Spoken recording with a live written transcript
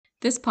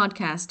This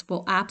podcast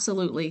will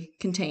absolutely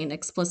contain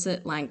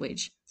explicit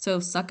language, so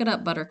suck it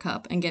up,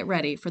 Buttercup, and get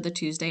ready for the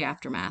Tuesday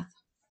Aftermath.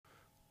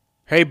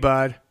 Hey,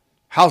 bud.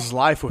 How's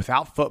life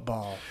without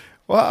football?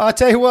 Well, I'll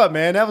tell you what,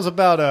 man, that was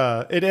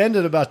it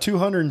ended about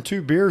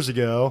 202 beers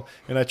ago,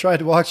 and I tried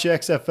to watch the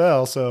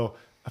XFL, so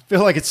I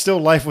feel like it's still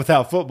life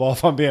without football,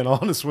 if I'm being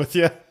honest with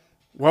you.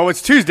 Well,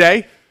 it's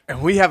Tuesday,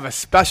 and we have a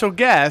special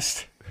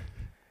guest,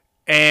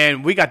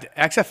 and we got the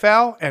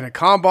XFL and a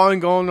combine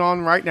going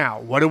on right now.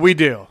 What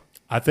do?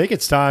 I think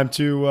it's time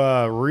to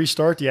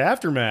restart the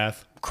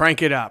Aftermath.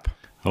 Crank it up.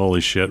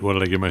 Holy shit, what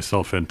did I get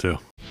myself into?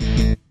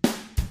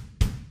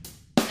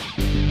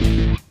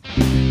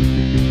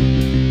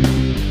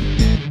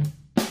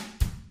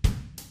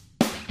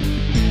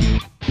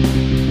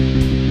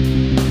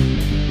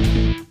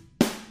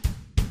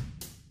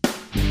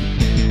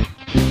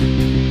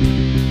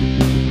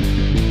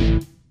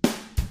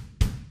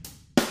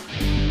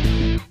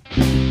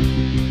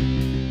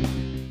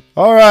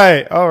 All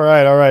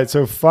right.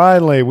 So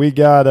finally, we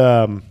got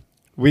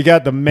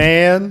the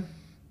man,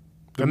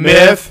 The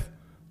myth,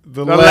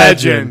 the the legend.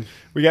 legend.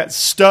 We got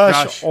Stush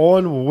Gosh.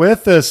 on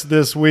with us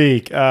this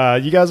week. You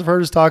guys have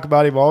heard us talk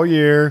about him all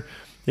year.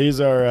 He's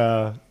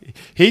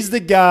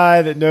the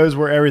guy that knows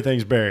where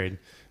everything's buried.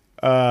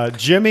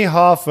 Jimmy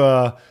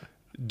Hoffa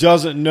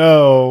doesn't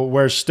know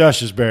where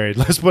Stush is buried.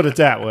 Let's put it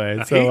that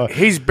way. So,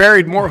 He's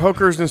buried more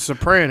hookers than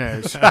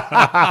Sopranos.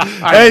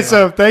 hey,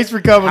 so thanks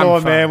for coming I'm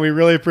on, fine. man. We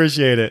really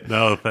appreciate it.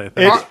 No,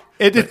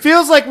 It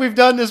feels like we've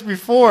done this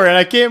before, and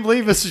I can't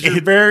believe this is your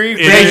very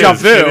Deja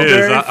vu.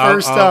 very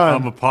first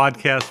time. I'm a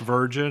podcast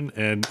virgin,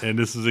 and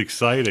this is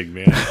exciting,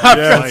 man.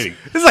 Exciting.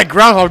 This is like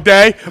Groundhog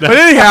Day. But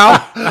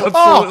anyhow,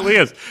 Absolutely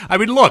is. I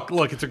mean, look,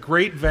 it's a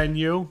great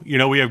venue. You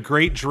know, we have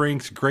great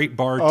drinks, great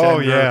bartender. Oh,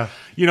 yeah.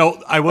 You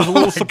know, I was a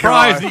little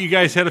surprised God. that you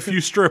guys had a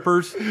few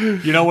strippers.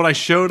 You know, when I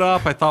showed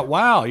up, I thought,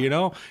 wow, you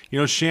know,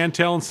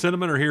 Chantel and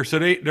Cinnamon are here. So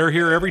they're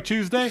here every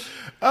Tuesday?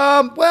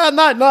 Well,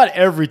 not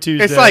every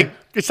Tuesday.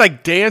 it's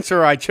like dance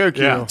or I choke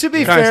you. Yeah. To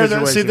be kind fair, of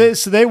though,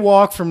 situation. they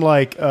walk from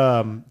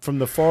from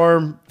the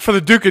farm For the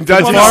Duke and the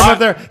Duchess. farm I- up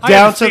there I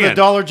down to the understand.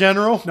 Dollar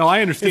General. No,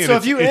 I understand. And so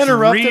if you it's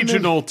interrupt them,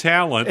 regional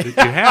talent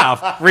that you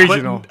have.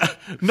 Regional. But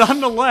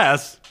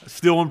nonetheless,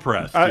 still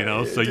impressed, you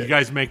know. So you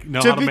guys know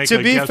how to make to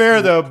a be guest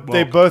fair, though, they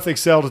welcome. both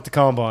excelled at the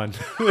combine.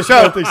 They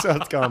So, both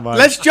excelled at the combine.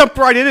 Let's jump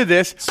right into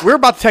this. We're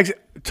about to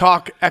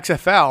talk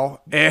XFL,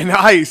 and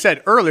I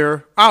said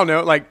earlier, I don't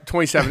know, like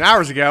 27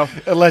 hours ago,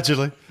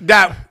 Allegedly.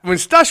 that when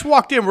Stush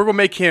walked in, we're going to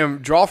make him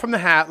draw from the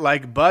hat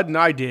like Bud and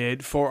I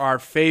did for our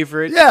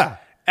favorite Yeah.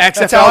 That's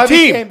XFL how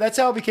team. That's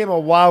how I became a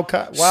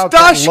Wildcat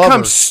Stush lover.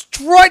 comes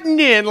strutting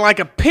in like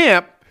a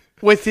pimp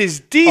with his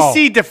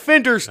DC Oh.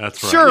 Defenders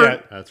That's right.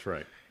 shirt. Yeah. That's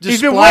right. Just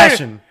He's been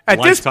splashing.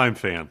 wearing Lifetime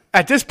fan.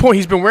 at this point.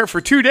 He's been wearing it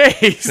for 2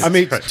 days. I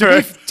mean,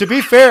 to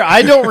be fair,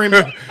 I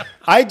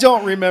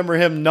don't remember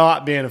him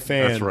not being a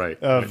fan. That's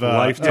right. Of,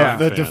 Lifetime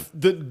fan.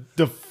 the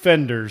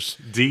Defenders.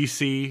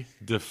 DC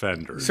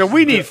Defenders. so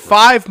we need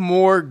 5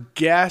 more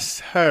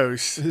guest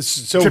hosts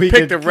So to we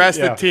pick could- the rest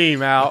yeah. of the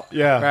team out.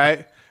 Yeah.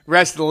 right.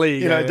 Rest of the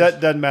league. You know, that is.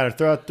 that doesn't matter.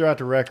 Throw out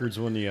the records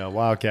when the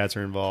Wildcats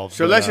are involved.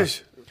 So But, let's so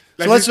just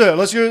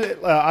let's do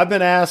it. I've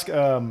been asked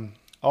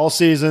all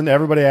season.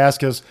 Everybody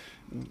asks us.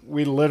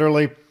 We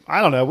literally,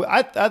 I don't know.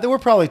 I think we're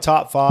probably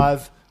top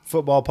 5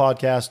 football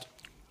podcast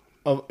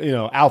of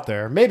out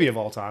there, maybe of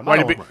all time. I Why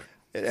don't do you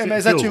know. I mean,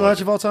 is that Feels too like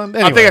much of all time? I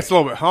Anyway, think that's a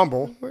little bit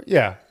humble.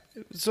 yeah.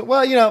 So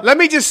Let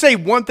me just say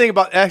one thing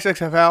about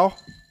XFL.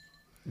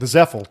 the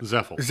Zeffel,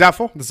 Zeffel.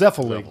 Zeffel, the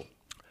Zeffel League.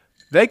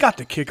 they got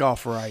the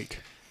kickoff right.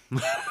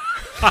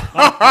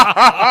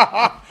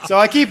 So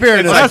I keep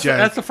hearing this.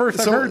 That's the first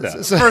I've heard that.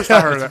 First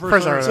I heard that.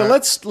 First I heard So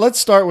that. let's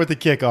start with the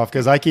kickoff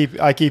because I keep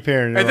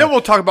hearing it. And then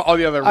we'll talk about all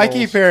the other rules. I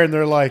keep hearing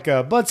they're like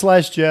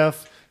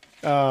Bud/Jeff.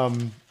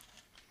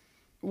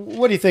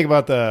 What do you think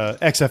about the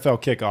XFL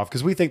kickoff?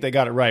 Because we think they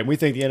got it right. We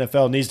think the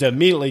NFL needs to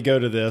immediately go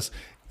to this.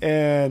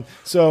 And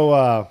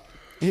so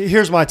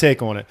here's my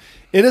take on it.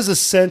 It is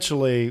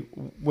essentially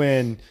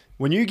when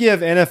you give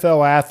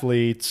NFL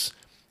athletes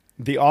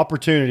the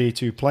opportunity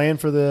to plan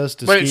for this,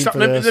 to Wait, scheme for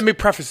let this. me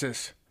preface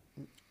this.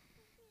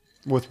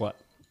 With what?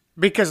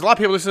 Because a lot of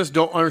people listening to this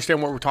don't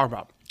understand what we're talking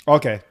about.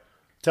 Okay.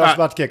 Tell us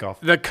about the kickoff.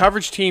 The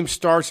coverage team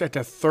starts at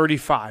the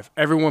 35.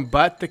 Everyone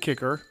but the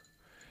kicker.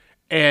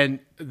 And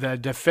the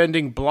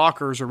defending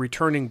blockers or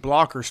returning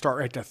blockers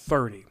start at the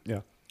 30.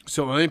 Yeah.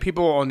 So the only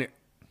people on the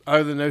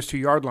other than those 2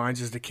 yard lines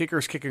is the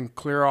kickers kicking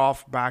clear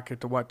off back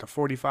at the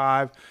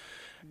 45.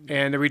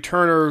 And the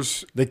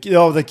returners. The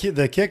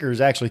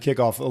kickers actually kick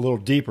off a little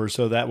deeper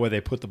so that way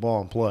they put the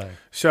ball in play.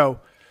 So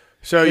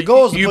The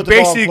goal is to you put the ball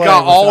in basically play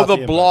got all without the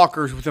the impact.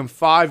 blockers within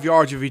 5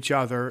 yards of each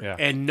other, Yeah.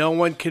 and no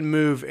one can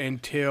move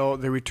until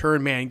the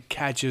return man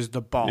catches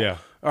the ball. Yeah.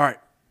 All right.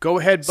 Go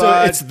ahead, So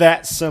bud. it's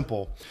that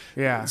simple.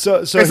 yeah. so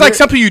it's here- like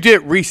something you did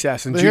at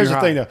recess in But junior here's the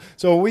high. thing, though.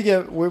 So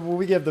when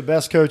we give the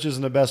best coaches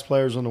and the best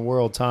players in the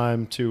world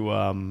time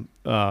to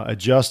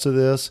adjust to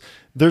this,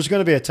 there's going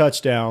to be a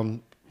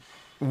touchdown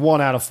 1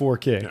 out of 4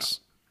 kicks.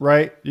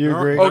 right? You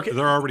agree?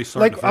 They're already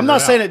starting. Like to I'm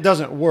not saying it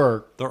doesn't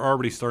work. They're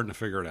already starting to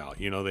figure it out.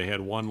 They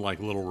had one like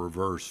little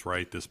reverse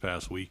right this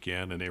past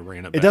weekend, and they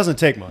ran it It back. doesn't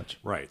take much.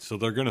 Right, so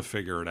they're going to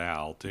figure it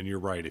out. And you're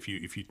right. If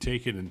you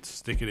take it and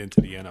stick it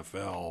into the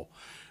NFL,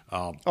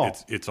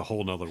 it's a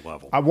whole nother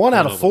level. 1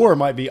 out of 4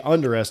 might be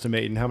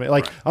underestimating how many.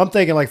 Like Right. I'm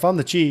thinking, like if I'm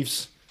the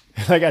Chiefs,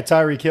 and I got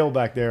Tyreek Hill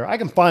back there, I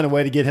can find a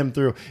way to get him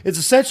through. It's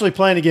essentially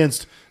playing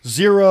against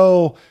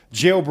 0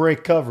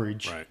 jailbreak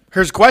coverage. Right.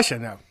 Here's a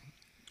question though: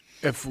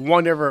 if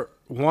one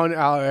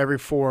out of every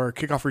 4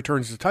 kickoff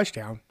returns is a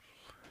touchdown,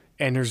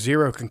 and there's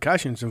 0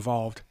 concussions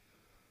involved,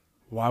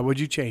 why would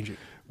you change it?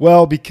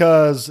 Well,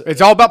 because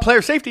It's all about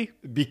player safety.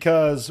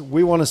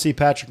 we want to see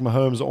Patrick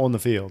Mahomes on the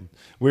field.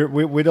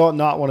 We don't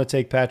not want to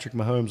take Patrick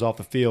Mahomes off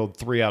the field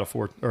 3 out of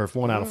 4 or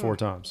 1 out of 4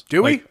 times.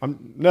 Do we?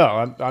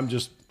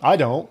 I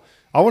don't.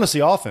 I want to see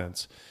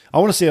offense. I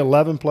want to see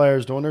 11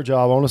 players doing their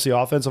job. I want to see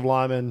offensive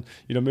linemen,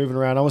 moving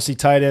around. I want to see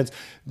tight ends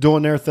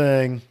doing their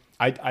thing.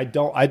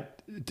 The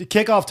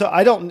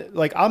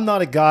kickoff. I'm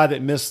not a guy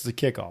that misses the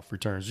kickoff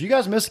returns. Do you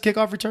guys miss the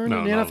kickoff return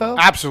in the No, NFL?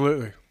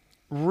 Absolutely.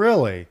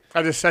 Really?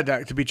 I just said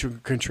that to be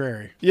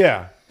contrary.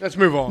 Yeah. Let's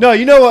move on. No,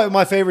 you know what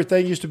my favorite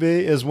thing used to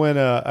be is when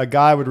a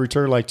guy would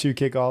return like 2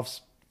 kickoffs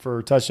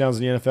for touchdowns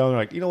in the NFL. And they're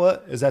like, you know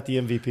what? Is that the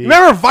MVP?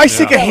 Remember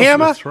Vicek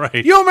Hama? That's right.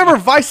 You don't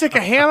remember Vicek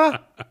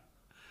Hama?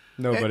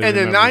 Nobody In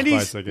the remembers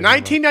 90s, Vicek Hama.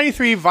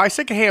 1993,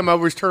 Vicek Hama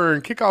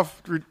returned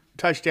kickoff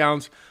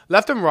touchdowns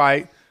left and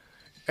right.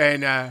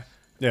 And Yeah,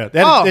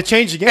 that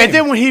changed the game. And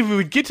then when he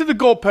would get to the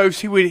goalpost,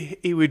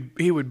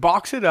 he would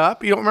box it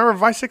up. You don't remember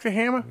Vicek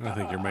Hama? I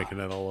think you're making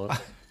that all up.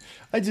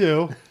 I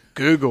do.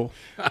 Google.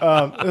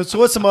 So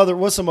what's some other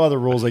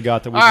rules they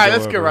got that we All can right, go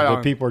let's over get right that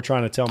on. people are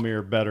trying to tell me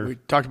are better? We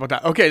talked about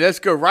that. Okay, let's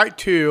go right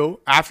to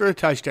after the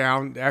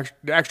touchdown,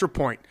 the extra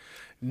point.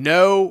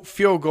 No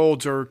field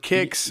goals or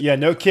kicks. Yeah,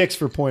 no kicks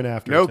for point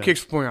after. No attempt.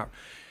 kicks point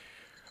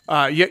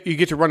out. You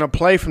get to run a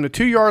play from the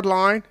 2-yard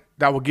line.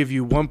 That will give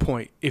you 1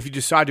 point. If you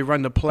decide to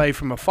run the play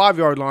from a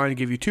 5-yard line, it'll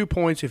give you 2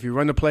 points. If you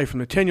run the play from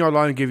the 10-yard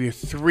line, it'll give you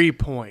 3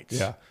 points.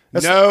 Yeah.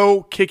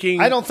 No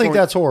kicking. I don't think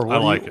that's horrible. I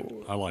like it.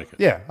 I like it.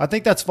 Yeah, I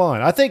think that's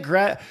fine. I think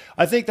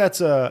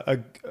that's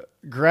a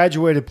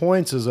graduated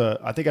points is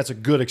I think that's a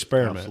good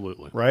experiment.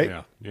 Absolutely. Right?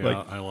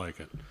 Yeah, I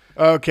like it.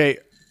 Okay.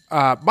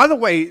 By the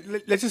way,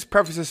 let's just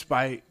preface this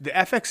by the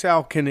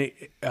FXL can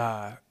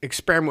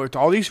experiment with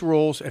all these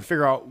rules and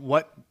figure out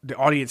what the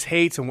audience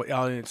hates and what the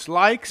audience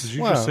likes. Did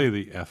you Wow. just say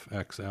the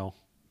FXL?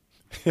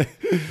 I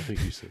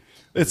think you said.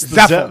 It's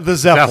the Zeffel. the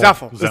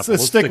Zeffel. Zeffel.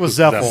 Let's stick with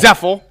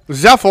Zeffel.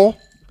 Zeffel,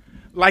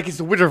 like it's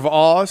the Wizard of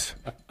Oz,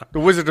 the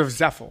Wizard of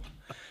Zeffel.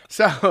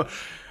 So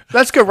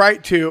let's go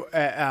right to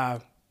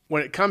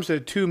when it comes to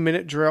the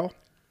 2-minute drill.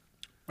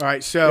 All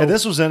right, so Yeah,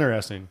 this was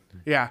interesting.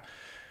 yeah.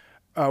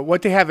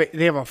 What they have a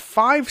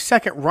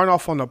 5-second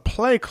runoff on the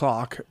play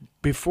clock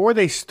before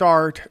they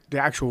start the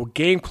actual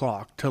game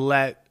clock to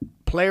let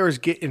players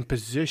get in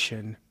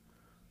position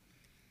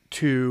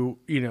to,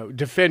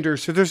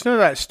 defenders. So there's none of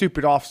that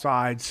stupid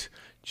offsides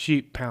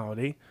cheap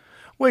penalty,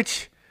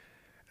 which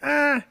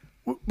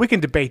we can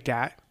debate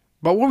that.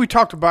 But what we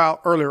talked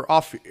about earlier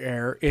off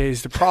air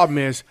is the problem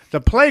is the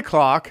play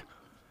clock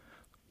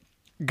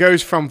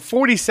goes from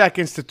 40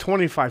 seconds to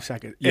 25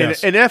 seconds.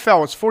 Yes. In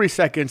NFL, it's 40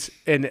 seconds.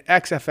 In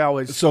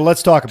XFL, it's So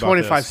let's talk about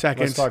 25 this.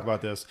 seconds. Let's talk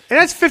about this. and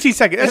that's 15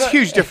 seconds. That's a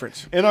huge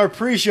difference. In our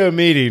pre-show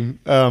meeting,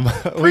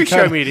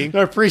 Pre-show in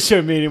our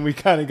pre-show meeting, we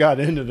kind of got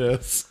into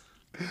this.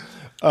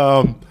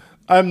 I'm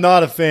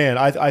not a fan.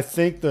 I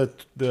think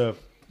that the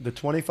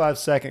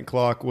 25-second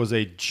clock was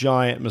a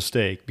giant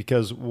mistake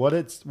because what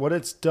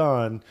it's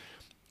done,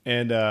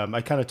 and I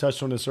kind of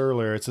touched on this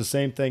earlier. It's the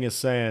same thing as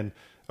saying,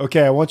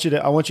 okay, I want you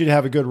to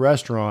have a good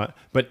restaurant,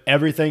 but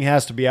everything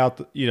has to be out,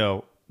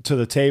 to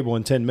the table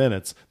in 10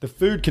 minutes. The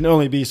food can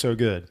only be so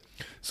good.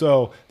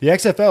 So the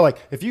XFL, like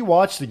if you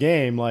watch the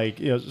game, like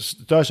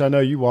Stush, I know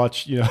you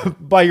watch,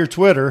 by your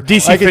Twitter,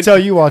 I can tell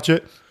you watch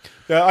it.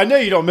 I know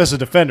you don't miss a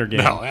defender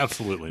game. No,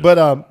 absolutely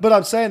not. But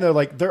I'm saying though,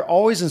 like they're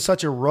always in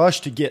such a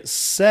rush to get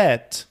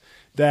set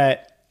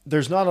that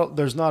there's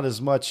not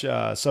as much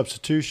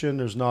substitution.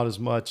 There's not as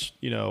much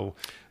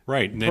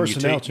Right, and then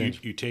personnel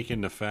change. you take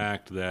in the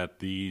fact that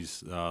these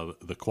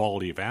the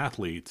quality of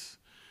athletes,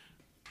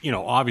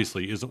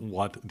 obviously isn't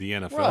what the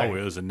NFL Right.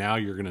 is, and now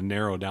you're going to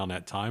narrow down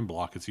that time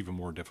block. It's even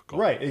more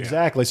difficult. Right, Yeah.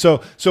 exactly.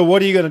 So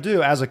what are you going to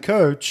do as a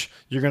coach?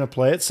 You're going to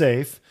play it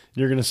safe.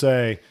 You're going to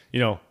say,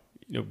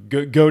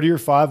 go to your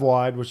 5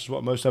 wide, which is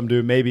what most of them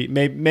do. Maybe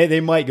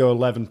they might go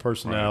 11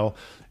 personnel,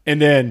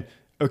 and then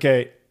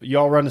okay,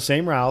 y'all run the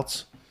same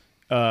routes,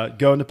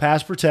 go into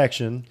pass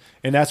protection,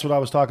 and that's what I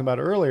was talking about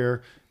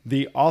earlier.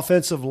 The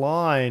offensive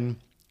line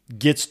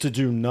gets to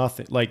do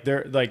nothing. Like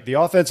the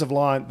offensive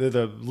line, they're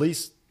the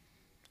least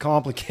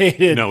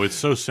complicated. No, it's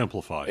so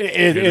simplified.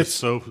 It's It's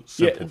so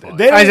simplified.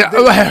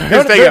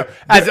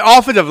 As an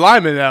offensive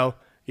lineman, though,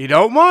 you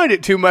don't mind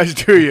it too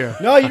much, do you?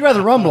 No, you'd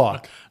rather run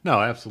block.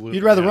 No, absolutely.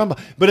 You'd rather yeah. run block.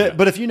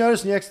 But if you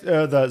notice in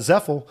the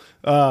Zeffel,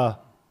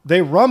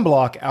 they run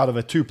block out of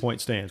a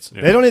 2-point stance.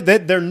 Yeah. They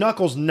don't. Their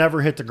knuckles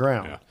never hit the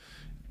ground. Yeah.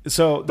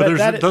 So But there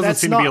doesn't that's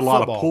seem to be a not lot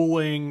football. of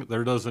pulling.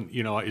 There doesn't,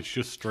 it's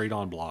just straight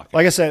on blocking.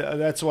 Like I said,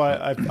 that's why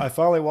I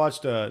finally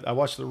watched. I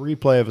watched the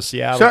replay of a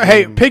Seattle. So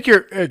hey, game. pick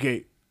your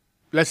okay.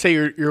 Let's say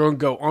you're going to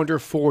go under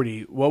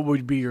 40. What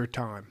would be your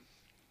time?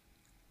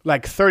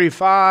 Like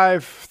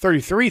 35,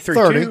 33,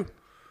 32?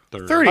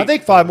 30. I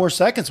think 5 more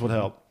seconds would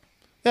help.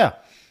 Yeah,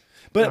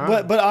 but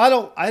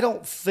I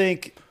don't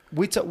think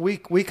we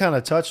kind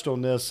of touched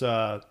on this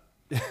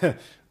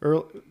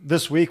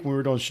this week when we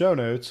were doing show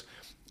notes,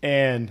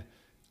 and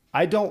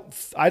I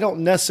don't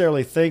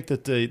necessarily think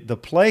that the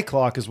play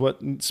clock is what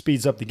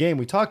speeds up the game.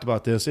 We talked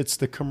about this. It's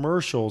the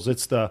commercials.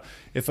 It's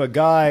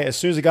as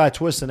soon as a guy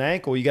twists an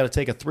ankle, you got to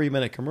take a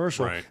 3-minute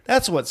commercial. Right.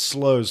 That's what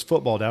slows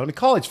football down. I mean,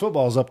 college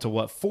football is up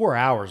to 4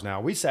 hours now.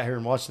 We sat here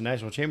and watched the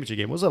national championship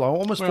game. Was it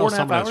almost 4.5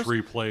 some hours? of that's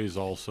replays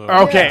also.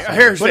 Okay, Yeah.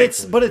 here's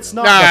But it's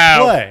not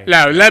the play.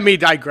 No, let me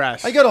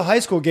digress. I go to a high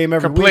school game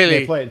every week. Completely.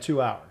 And they play it in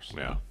 2 hours.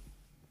 Yeah.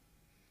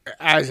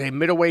 As a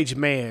middle-aged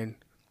man,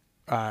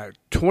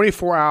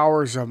 24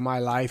 hours of my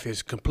life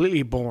is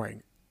completely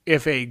boring.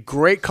 If a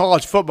great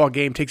college football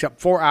game takes up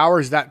 4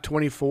 hours, that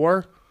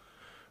 24,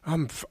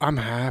 I'm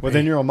happy. Well,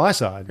 then you're on my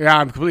side. Yeah,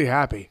 I'm completely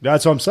happy.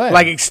 That's what I'm saying.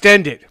 Like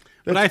extended.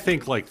 But I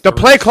think like The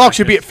play clock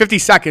should be at 50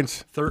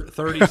 seconds.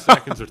 30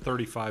 seconds or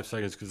 35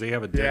 seconds because they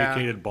have a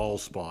dedicated ball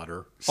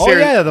spotter. oh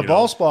Serious- yeah, the You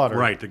ball know, spotter.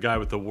 Right, the guy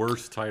with the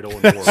worst title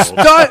in the world.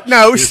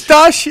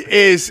 Stush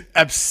is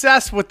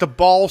obsessed with the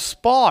ball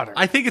spotter.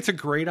 I think it's a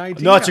great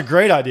idea. No, it's a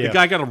great idea. The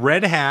guy got a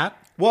red hat.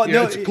 Well, You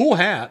know, no, it's a cool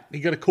hat. He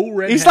got a cool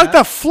red He's hat. like the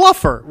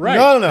fluffer. Right.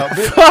 No. But,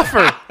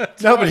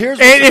 Fluffer. no, but here's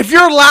And if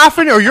you're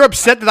laughing or you're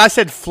upset that I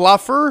said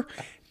fluffer,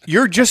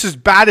 you're just as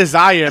bad as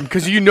I am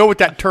because you know what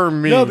that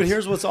term means. no, but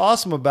here's what's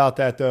awesome about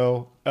that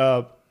though.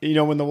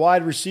 When the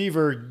wide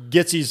receiver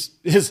gets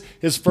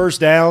his first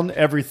down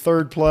every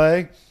third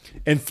play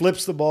and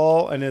flips the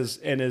ball and is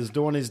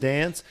doing his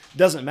dance,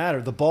 doesn't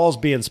matter. The ball's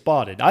being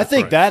spotted. I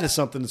think right. that is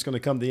something that's going to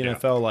come to the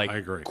NFL I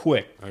agree.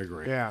 quick. I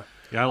agree. Yeah.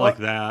 Yeah, I like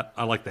that.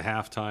 I like the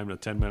halftime, the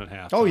 10-minute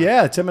halftime. Oh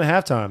yeah, 10-minute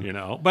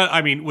halftime. But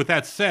I mean, with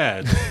that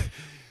said,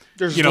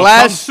 There's come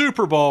less.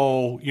 Super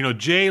Bowl,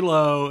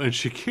 J-Lo and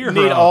Shakira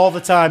Need all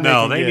the time they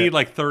No, can they get. need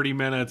like 30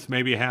 minutes,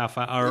 maybe a half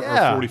hour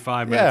Yeah, or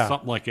 45 minutes, yeah.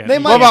 something like that. They You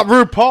might- What can't-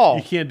 about RuPaul?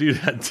 You can't do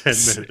that in 10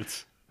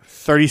 minutes.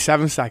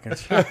 37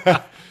 seconds.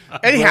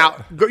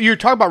 Anyhow, you're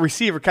talking about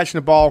receiver catching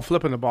the ball,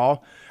 flipping the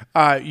ball.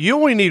 You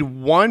only need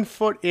 1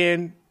 foot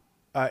in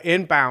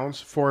bounds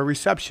for a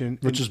reception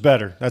Which is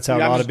better. That's how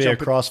Yeah, it I'm ought to just be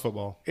jumping- across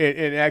football.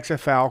 in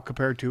XFL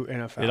compared to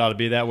NFL. It ought to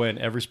be that way in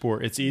every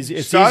sport. It's easy.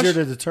 It's Stush? easier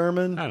to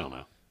determine. I don't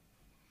know.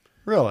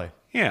 Really.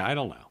 Yeah, I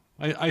don't know.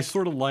 I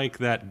sort of like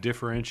that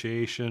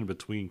differentiation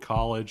between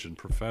college and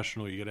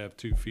professional. You got to have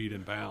 2 feet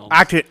in bounds.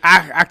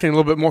 acting a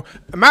little bit more.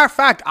 As a matter of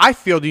fact, I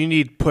feel that you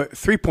need to put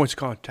 3 points of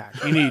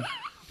contact. You need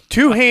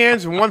 2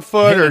 hands and 1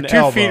 foot And or an 2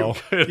 elbow.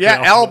 feet.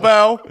 Yeah,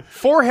 elbow,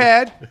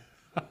 forehead.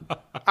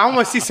 I want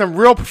to see some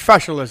real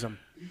professionalism.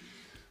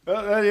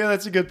 Yeah,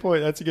 that's a good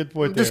point. That's a good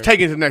point. Just take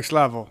it to the next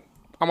level.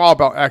 I'm all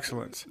about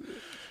excellence.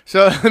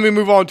 So let me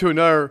move on to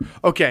another.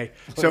 Okay,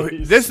 so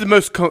this is the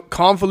most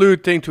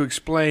convoluted thing to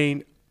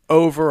explain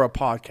over a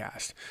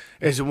podcast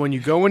is when you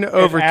go into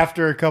over over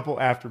after a couple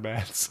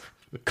aftermaths.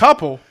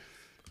 couple.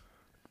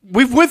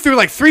 We've went through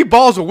like 3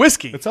 balls of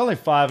whiskey. It's only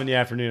 5 in the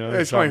afternoon. I know what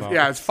It's you're only, talking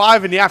about. it's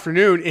 5 in the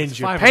afternoon in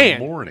Japan. 5 in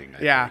the morning,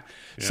 I Yeah. think.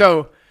 Yeah.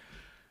 So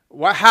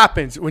what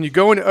happens when you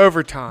go into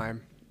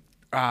overtime?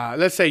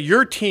 Let's say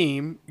your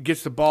team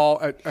gets the ball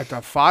at the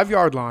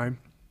 5-yard line,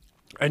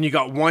 and you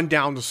got 1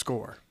 down to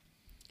score.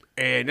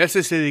 And let's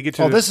just say they get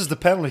to Oh, the, this is the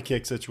penalty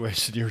kick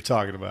situation you were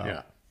talking about.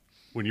 Yeah.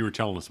 When you were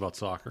telling us about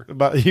soccer.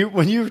 About you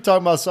when you were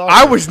talking about soccer.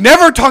 I was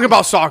never talking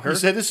about soccer. You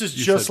said this is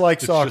You just said, like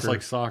it's soccer. just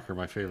like soccer,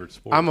 my favorite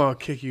sport. I'm gonna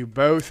kick you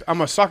both. I'm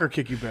gonna soccer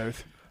kick you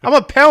both. I'm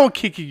gonna pound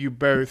kick you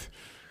both.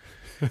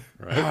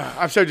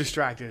 I'm so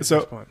distracted at So-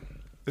 this point.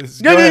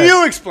 Go No, ahead.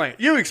 you explain.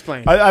 You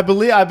explain. I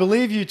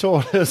believe you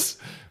told us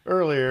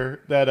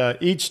earlier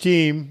that each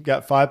team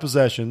got 5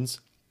 possessions,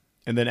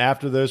 and then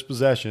after those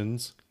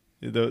possessions,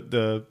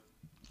 the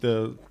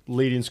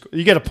leading score,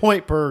 you get a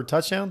point per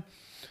touchdown.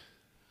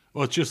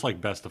 Well, it's just like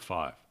best of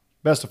 5.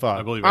 Best of 5.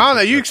 I believe. I don't know.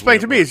 that's You the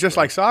explained to way me. it It's just works,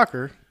 like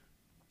soccer.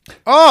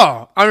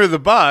 Oh, under the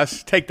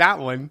bus. Take that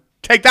one.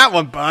 Take that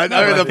one, bud. but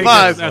I Under the think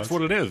bus. That's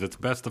what it is. It's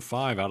best of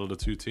 5 out of the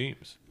 2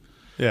 teams.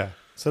 Yeah.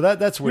 So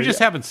that's We weird. just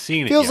haven't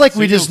seen it. Feels yet. like So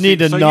we you just don't need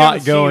see- to so you not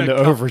haven't go seen into a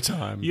couple-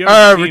 overtime. You haven't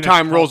seen a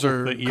Overtime couple rules are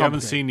You haven't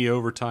complicated. seen the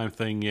overtime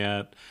thing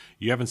yet.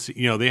 You haven't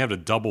seen. They have a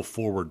double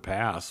forward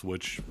pass,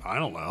 which I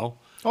don't know.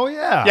 Oh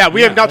yeah. Yeah,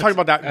 we have not that's- talked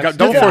about that. that's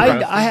Don't Yeah,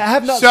 forget. I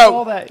have not So,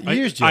 saw that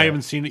used yet. I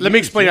haven't seen it. Let me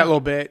used explain yet. that a little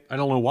bit. I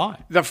don't know why.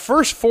 The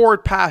first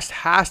forward pass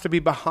has to be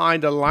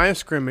behind the line of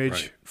scrimmage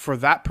Right. for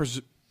that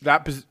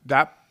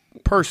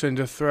person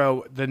to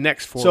throw the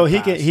next forward.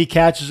 So pass. he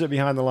catches it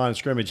behind the line of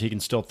scrimmage. He can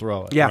still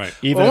throw it. Yeah. Right.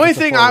 Even Only if it's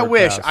a thing I forward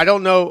wish pass. I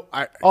don't know.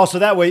 Also,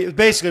 that way,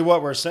 basically,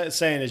 what we're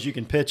saying is you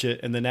can pitch it,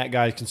 and then that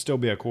guy can still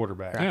be a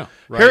quarterback. Yeah.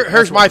 Right? Here's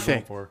That's what my we're going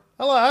thing. for.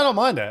 I don't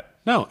mind that.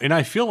 No, and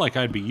I feel like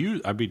I'd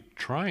be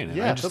trying it.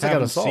 Yeah, I just feels like I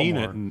haven't gotta solve seen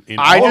more. it. In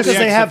I all just- the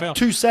because they have XFL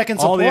 2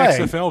 seconds all of the play.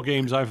 XFL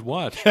games I've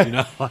watched. You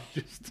know,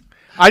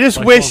 I just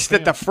Like wish one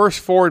that the fan. first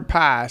forward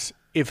pass,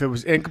 if it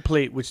was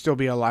incomplete, would still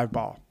be a live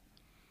ball.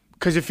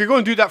 Because if you're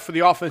going to do that for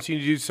the offense, you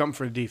need to do something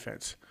for the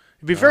defense.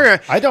 It'd be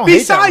fair. I don't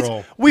hate that Besides,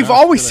 rule. we've No,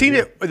 always it's a seen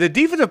good it.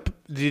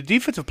 The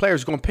defensive player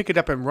is going to pick it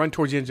up and run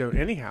towards the end zone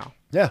anyhow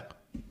Yeah.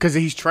 because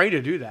he's trained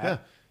to do that. Yeah.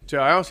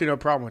 So I don't see no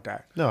problem with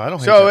that. No, I don't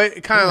hate So that.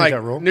 it kind I of don't hate that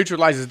like rule.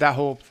 neutralizes that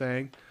whole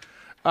thing.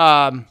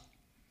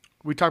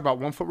 We talked about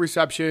 1 foot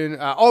reception.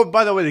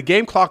 By the way, the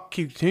game clock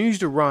continues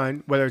to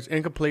run whether it's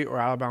incomplete or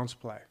out of bounds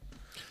play.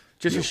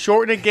 Just to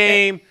shorten the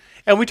game.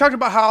 And we talked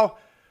about how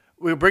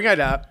we'll bring that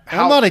up.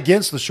 I'm not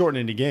against the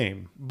shortening the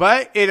game.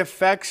 But it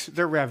affects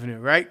their revenue,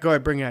 right? Go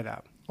ahead, bring that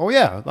up. Oh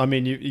yeah, I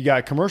mean you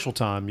got commercial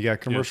time, you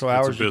got commercial it's a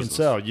hours you can business.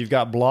 sell. You've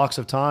got blocks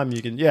of time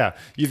you can. Yeah,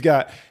 you've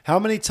got how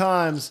many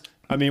times?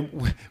 I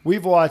mean,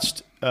 we've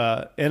watched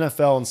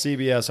NFL and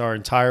CBS our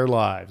entire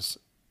lives,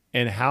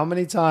 and how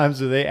many times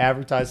do they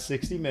advertise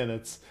 60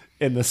 minutes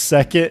in the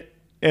second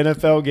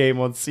NFL game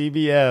on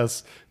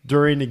CBS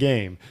during the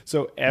game?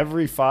 So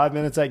every 5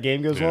 minutes that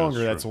game goes Yeah, longer.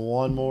 that's That's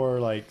one more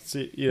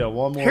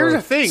one more. Here's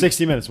the thing.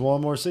 60 minutes.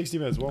 One more 60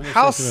 minutes. One more.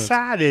 How 60 minutes.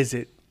 sad is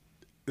it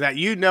that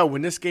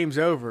when this game's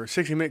over,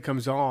 60-minute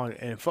comes on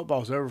and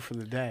football's over for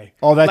the day?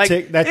 Oh, that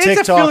Like, that it's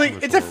TikTok.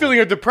 it's a feeling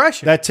of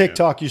depression. That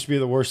TikTok used to be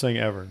the worst thing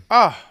ever.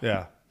 Oh,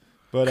 Yeah,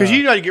 but because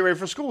you got to get ready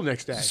for school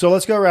next day. So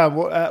let's go around.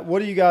 What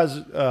do you guys?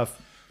 How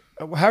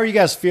are you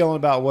guys feeling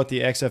about what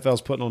the XFL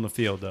is putting on the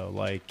field, though?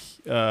 Like,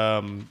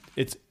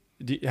 it's.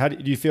 Do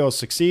you feel it's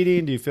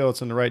succeeding? Do you feel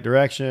it's in the right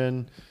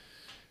direction?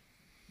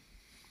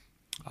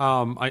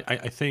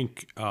 I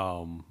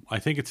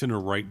think it's in the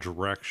right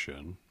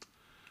direction.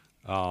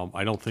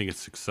 I don't think it's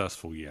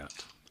successful yet.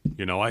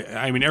 You know,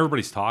 I mean,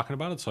 everybody's talking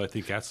about it, so I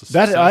think that's a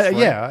success. right?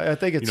 Yeah, I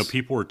think it's. You know,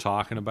 people are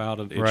talking about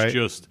it. It's Right.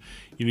 just,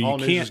 you All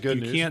know, news is good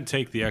you news. can't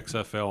take the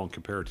XFL and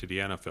compare it to the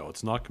NFL.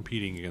 It's not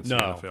competing against No.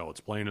 the NFL. It's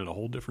playing at a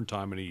whole different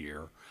time of the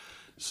year.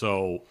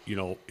 So, you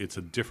know, it's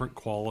a different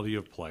quality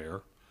of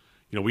player.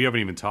 You know, we haven't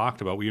even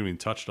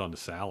touched on the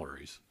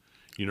salaries.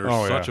 You know, there's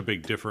Oh, such yeah. a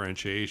big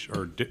differentiation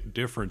or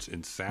difference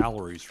in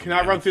salaries. From Can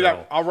I the run through NFL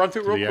that? I'll run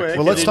through it to real the quick. XFL.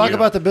 well, let's and talk then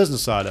about the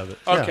business side of it.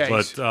 Yeah. Okay.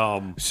 But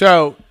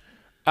So,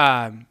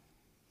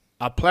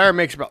 a player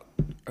makes about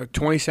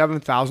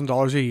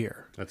 $27,000 a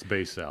year that's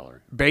base salary.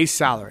 base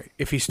salary.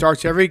 If he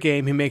starts every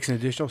game, he makes an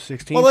additional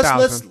 $16,000. Well,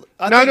 let's.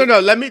 I No. think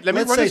Let me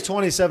Let's run say this.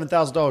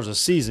 $27,000 a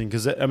season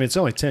because I mean it's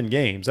only 10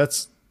 games.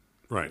 That's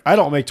Right. I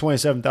don't make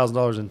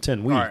 $27,000 in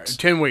 10 weeks. All right,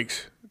 10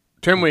 weeks.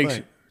 10 weeks,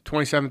 Right.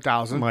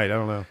 27,000. Might I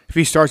don't know. If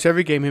he starts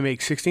every game, he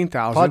makes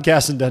 16,000.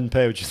 Podcasting doesn't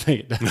pay what you think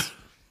it does.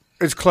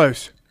 It's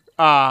close.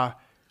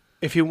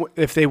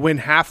 If they win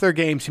half their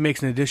games, he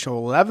makes an additional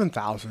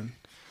 11,000.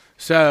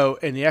 So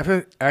in the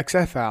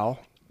XFL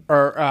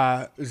or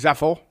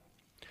Zeffel,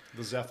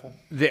 the Zeffel.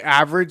 the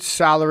average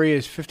salary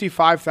is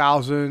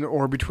 55,000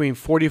 or between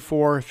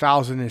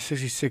 44,000 and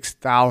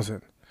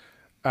 66,000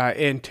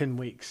 in 10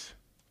 weeks.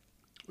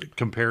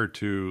 Compared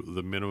to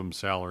the minimum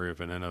salary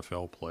of an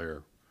NFL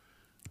player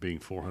being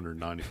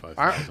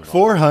 $495,000.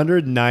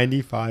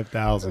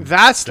 495,000.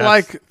 That's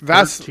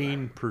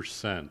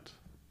 13%.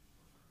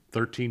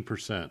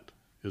 13%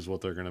 is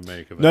what they're going to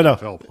make of an No.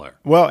 NFL player.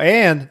 Well,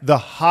 and the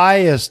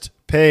highest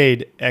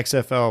paid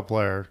XFL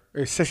player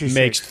It's 66.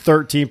 makes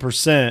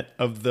 13%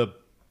 of the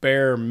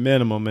bare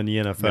minimum in the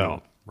NFL.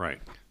 No, right.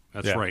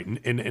 That's Yeah. right.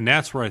 And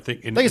that's where I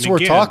think. And, I think it's and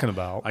worth again, talking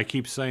about. I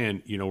keep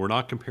saying, you know, we're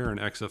not comparing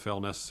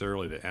XFL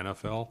necessarily to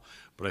NFL,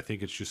 but I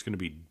think it's just going to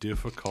be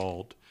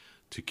difficult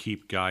to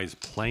keep guys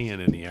playing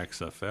in the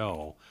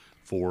XFL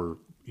for,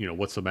 you know,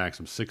 what's the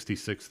maximum?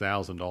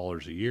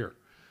 $66,000 a year.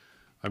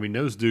 I mean,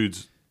 those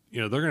dudes,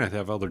 you know, they're going to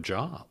have other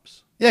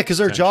jobs. Yeah, because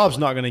their job's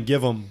not going to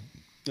give them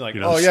like,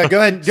 You know, oh yeah, go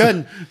ahead,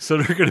 and So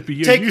they're going to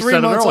be Take you 3 said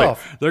it months earlier,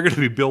 off. They're going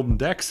to be building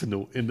decks in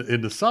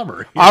the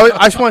summer.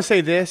 I just want to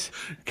say this: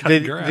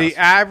 Cutting grass. the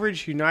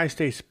average United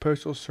States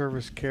Postal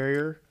Service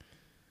carrier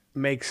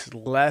makes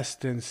less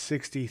than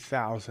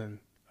 60,000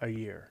 a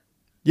year.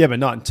 yeah, but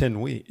not in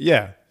 10 weeks.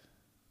 Yeah,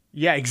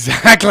 Yeah,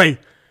 exactly.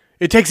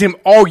 It takes him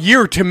all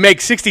year to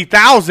make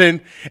 60,000,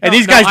 and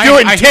these guys No, do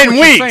it in I 10 hear what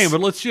you're weeks. saying,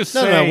 but let's just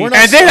No, say, we're not-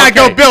 And then I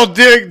go Okay. build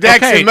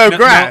decks and mow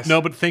grass.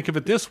 No, but think of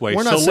it this way.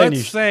 We're not So saying let's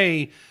you-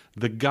 say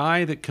the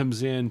guy that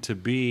comes in to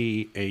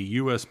be a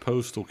U.S.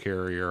 postal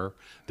carrier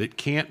that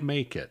can't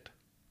make it,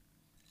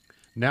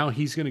 now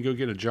he's going to go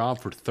get a job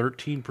for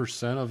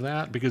 13% of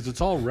that because it's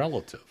all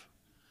relative.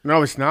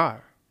 No, it's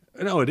not.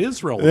 No, it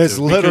is relative. It's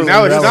literally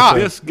No, it's not.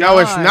 This No,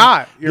 it's guy-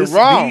 not. You're this-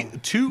 wrong.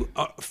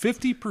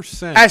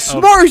 50%. As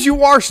smart as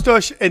you are,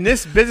 Stush, in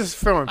this business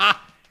firm,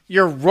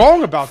 you're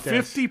wrong about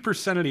this.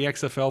 50% of the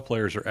XFL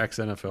players are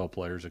ex-NFL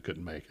players that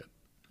couldn't make it.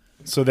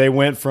 so they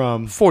went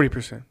from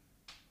 40%.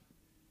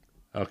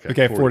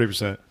 okay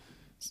 40%.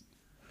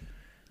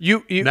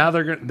 You Now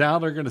they're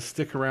going to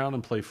stick around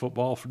and play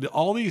football.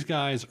 All these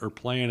guys are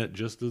playing it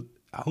just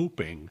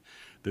hoping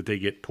that they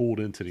get pulled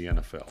into the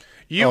NFL.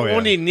 You Oh, yeah.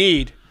 only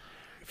need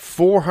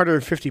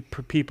 450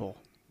 people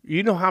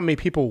You know how many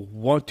people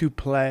want to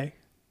play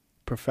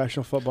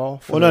professional football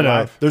for Well, their no.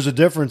 life? There's a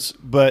difference,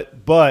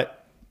 but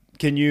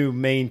can you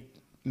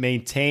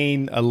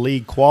maintain a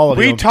league quality?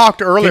 We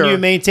talked earlier. Can you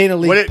maintain a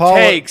league what it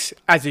quality? takes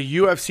as a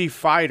UFC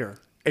fighter,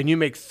 and you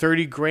make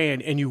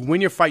 $30,000, and you win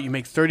your fight, you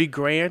make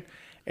 $30,000,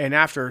 and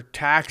after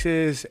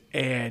taxes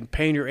and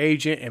paying your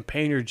agent and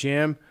paying your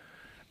gym,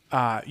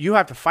 you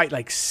have to fight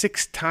like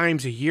 6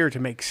 times a year to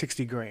make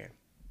 $60,000,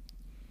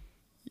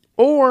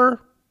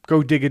 or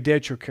go dig a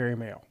ditch or carry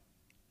mail.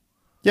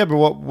 Yeah, but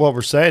what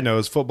we're saying though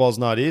is football's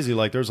not easy.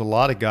 Like there's a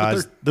lot of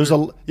guys.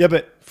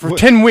 For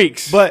 10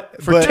 weeks. but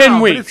 10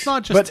 No, weeks. but it's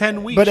not just But-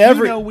 10 weeks.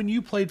 but when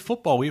you played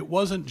football, it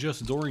wasn't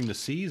just during the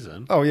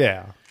season. Oh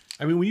yeah.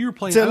 I mean, when you were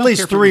playing, It's at I don't least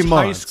care if it 3 was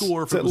months. high school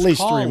or if It's it at was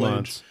least 3 college,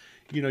 months.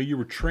 you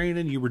were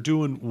training, you were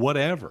doing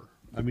whatever.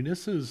 I mean,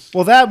 this is.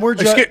 Well, that we're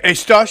just Hey,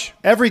 Stush,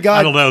 every guy.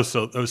 I don't know.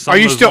 So some Are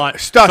you of those still-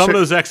 Stush, some of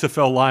those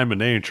XFL linemen,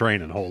 they ain't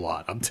training a whole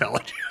lot. I'm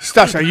telling you.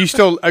 Stush, are you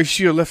still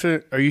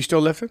lifting? Are you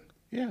still lifting?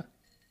 Yeah.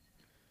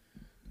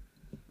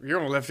 You're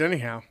gonna lift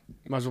anyhow.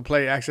 Might as well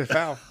play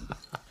XFL.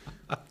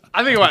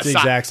 I think about the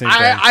exact same thing.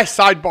 I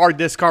sidebarred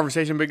this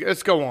conversation, but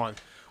let's go on.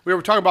 We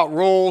were talking about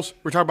roles.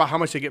 We're talking about how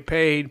much they get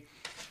paid.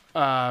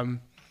 Where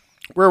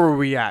were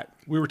we at?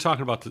 We were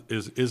talking about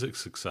is it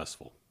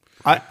successful?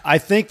 I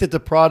think that the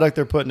product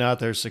they're putting out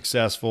there is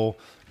successful,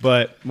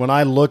 but when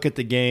I look at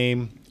the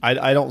game,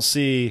 I don't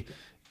see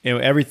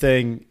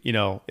everything.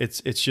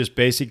 It's just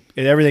basic.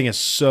 Everything is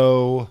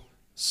so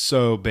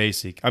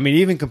basic. I mean,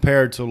 even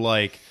compared to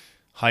like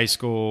high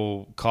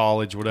school,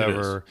 college,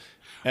 whatever.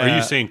 Are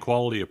you saying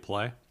quality of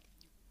play?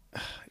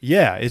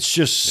 Yeah, it's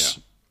just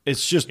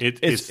it's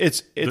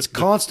the-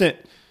 constant.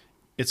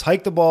 It's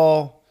hike the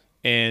ball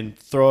and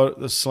throw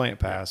the slant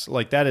pass.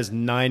 Like that is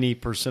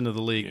 90% of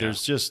the league. Yeah.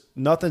 There's just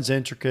nothing's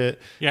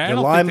intricate. Yeah, I the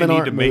don't think linemen they need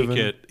aren't to make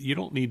moving. it. You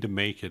don't need to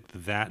make it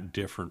that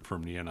different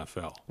from the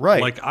NFL,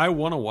 Right. Like I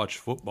want to watch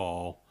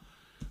football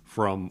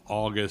from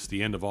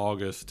the end of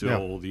August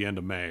till the end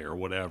of May or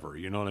whatever.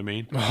 You know what I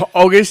mean?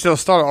 August. They'll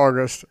start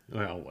August.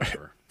 Well,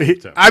 whatever.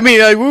 I mean,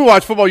 like, we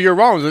watch football year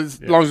round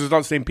as long as it's not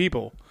the same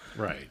people.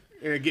 Right.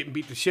 Getting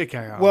beat the shit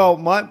out of them. Well,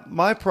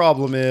 my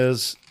problem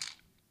is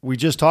we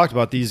just talked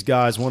about these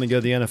guys want to go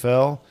to the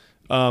NFL.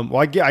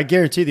 I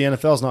guarantee the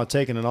NFL is not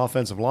taking an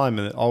offensive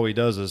lineman that all he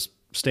does is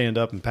stand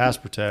up and pass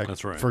protect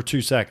That's right. for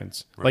 2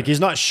 seconds. Right. Like he's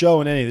not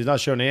showing anything. He's not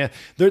showing any.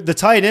 The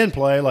tight end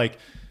play, like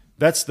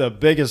that's the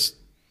biggest.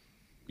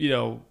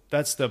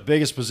 That's the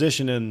biggest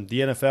position in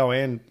the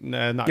NFL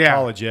and not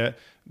college yet.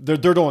 They're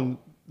doing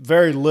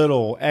very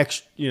little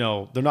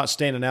they're not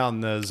standing out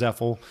in the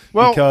Zeffel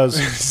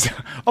because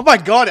oh my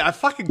god, I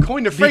fucking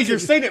coined the phrase. You're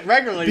saying it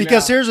regularly.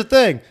 because now. here's the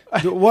thing.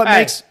 What Hey,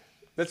 makes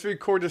let's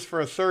record this for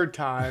a third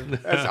time.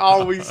 That's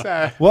all we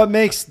say. what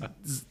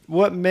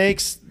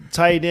makes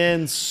tight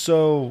ends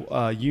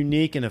so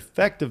unique and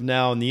effective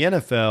now in the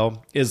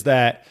NFL is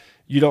that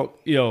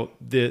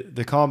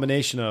the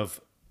combination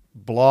of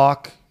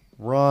block,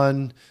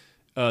 run,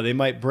 they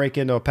might break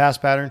into a pass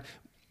pattern.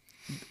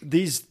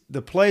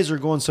 The plays are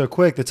going so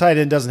quick. The tight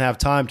end doesn't have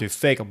time to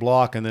fake a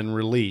block and then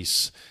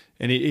release,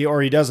 and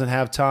he doesn't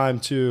have time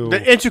to.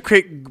 The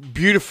intricate,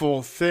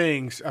 beautiful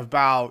things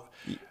about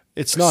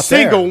It's not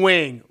single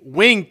there.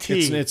 wing T.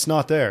 It's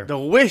not there. The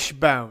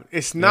wishbone.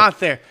 It's not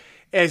there.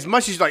 As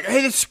much as you're like,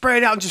 hey, let's spread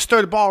it out and just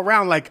throw the ball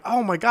around. Like,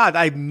 oh my god,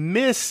 I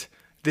miss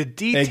the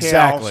details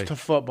Exactly. to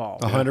football.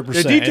 100%. The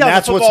details And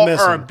that's of what's football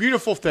are a missing.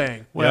 beautiful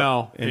thing.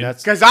 Well, and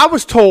that's Because I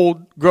was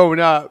told growing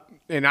up,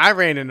 and I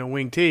ran in a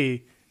wing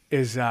T,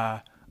 is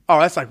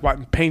that's like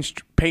wiping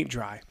paint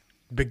dry.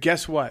 But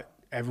guess what?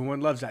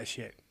 Everyone loves that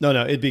shit. no,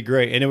 it'd be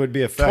great, and it would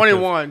be effective.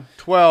 21,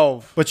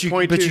 12, But you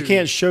 22.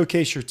 can't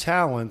showcase your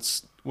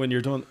talents when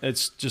you're doing.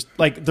 It's just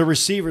like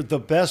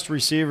the best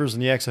receivers in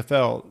the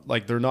XFL.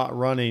 Like they're not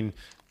running.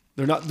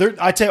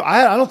 I tell you,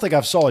 I don't think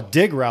I've saw a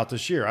dig route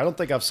this year. I don't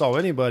think I've saw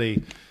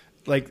anybody.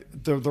 Like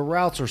the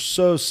routes are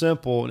so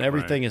simple and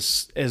everything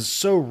is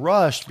so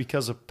rushed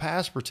because of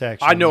pass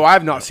protection. I know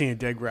I've not seen a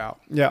dig route.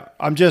 Yeah,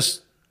 I'm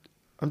just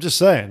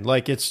saying.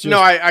 Like it's just. No,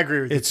 I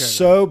agree with you. It's Ken.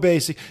 so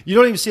basic. You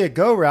don't even see a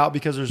go route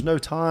because there's no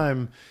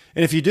time.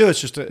 And if you do,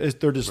 it's just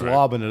they're just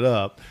lobbing it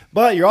up.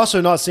 But you're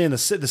also not seeing the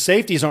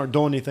safeties aren't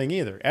doing anything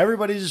either.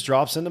 Everybody just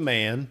drops into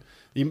man.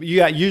 You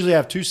usually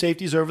have 2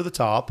 safeties over the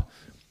top.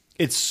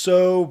 It's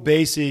so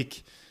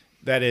basic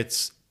that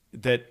it's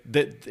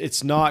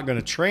not going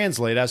to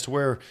translate as to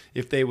where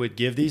if they would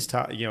give these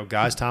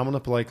guys time on the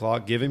play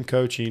clock, give him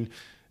coaching,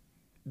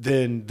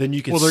 then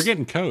you can. Well, they're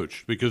getting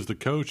coached because the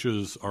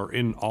coaches are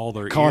in all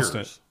their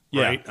Constant. ears,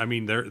 Yeah. right? I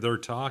mean, they're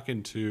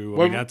talking to.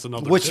 I mean, that's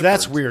another. which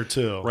that's difference, weird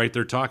too, right?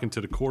 They're talking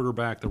to the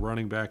quarterback, the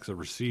running backs, the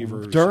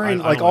receivers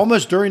during I don't know.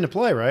 almost during the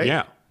play, right?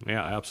 Yeah,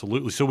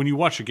 absolutely. So when you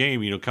watch a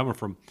game, coming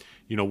from,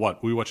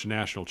 we watch a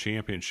national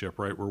championship,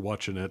 right? We're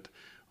watching it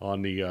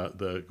on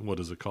the what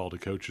is it called, the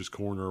coach's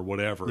corner or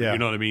whatever. Yeah. You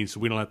know what I mean? So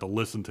we don't have to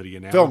listen to the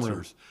announcers, Film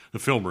room. the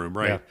film room,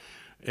 right?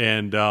 Yeah.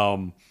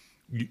 And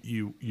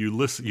you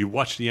listen, you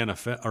watch the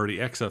NFL or the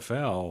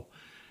XFL,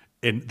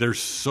 and there's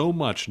so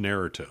much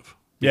narrative.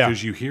 Yeah.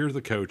 because you hear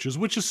the coaches,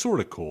 which is sort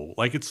of cool.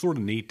 Like, it's sort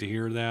of neat to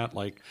hear that.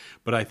 Like,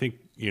 but I think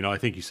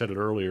you said it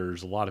earlier.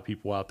 There's a lot of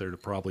people out there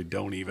that probably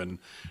don't even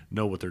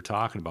know what they're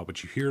talking about.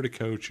 But you hear the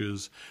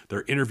coaches;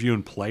 they're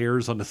interviewing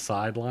players on the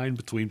sideline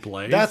between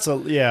plays. That's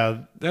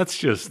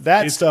just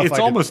that it's, stuff It's I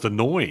could- almost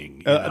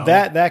annoying.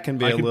 that can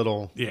be I a could-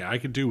 little. Yeah, I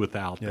could do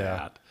without Yeah.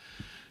 that.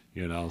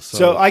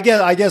 So I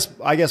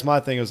guess my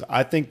thing is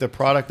I think the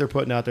product they're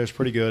putting out there is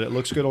pretty good. It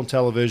looks good on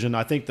television.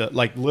 I think that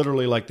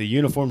literally the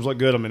uniforms look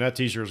good. I mean that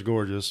T-shirt is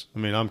gorgeous. I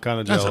mean I'm kind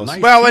of That's jealous. a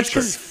nice Well, it's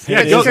t-shirt. 'cause-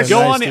 Yeah, it go, is a go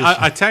nice on. t-shirt.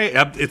 I tell you,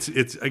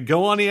 it's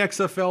go on the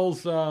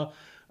XFL's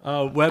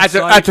website.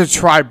 That's a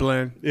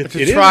tri-blend. It's It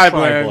a is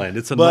tri-blend.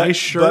 It's a nice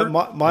shirt.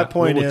 But my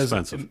point a little is,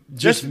 expensive.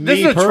 just This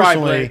me is a personally,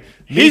 tri-blend.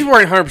 He's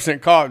wearing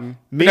 100% cotton.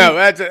 Me- No,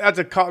 that's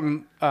a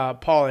cotton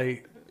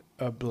poly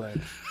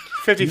blend.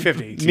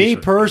 50-50. me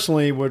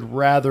personally would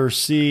rather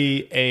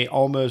see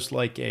almost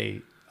like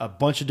a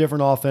bunch of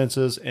different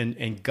offenses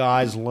and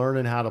guys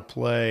learning how to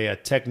play a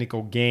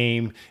technical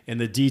game and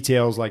the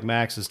details like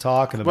Max is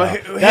talking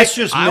about. Well, That's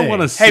hey, just me. I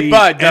want to Hey, see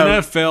Bud, though,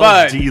 NFL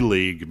Bud. D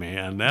League,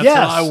 man. That's Yes,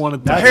 what I want to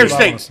that's do. Here's the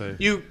what I thing.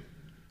 wanna say.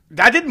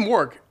 That didn't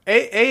work.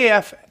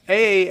 AAF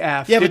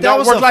Yeah, did but that not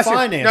was work a last year.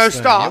 finance No, thing.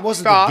 stop. It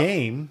wasn't stop. the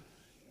game.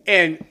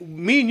 And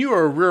me and you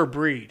are a rare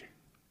breed.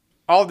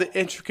 All the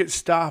intricate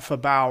stuff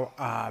about,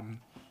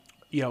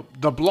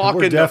 the blocking,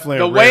 We're definitely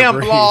the a way rare on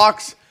breed.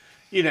 blocks,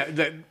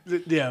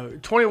 the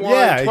 21,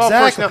 Yeah, 12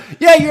 exactly. personnel.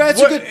 Yeah, that's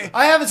What- good.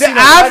 I haven't The seen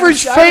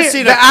average I haven't fan,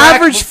 seen the a crack-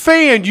 average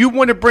fan you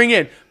want to bring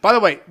in. By the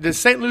way, the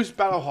St. Louis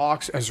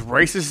Battlehawks, as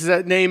racist as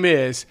that name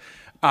is,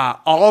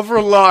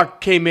 Oliver Luck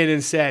came in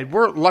and said,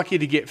 "We're lucky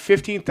to get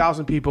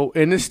 15,000 people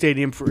in the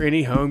stadium for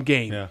any home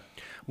game." Yeah.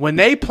 When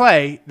they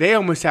play, they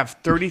almost have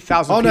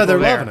 30,000. Oh, no, people they're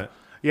there. loving it.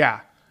 Yeah,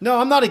 No,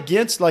 I'm not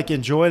against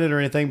enjoying it or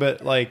anything,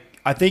 but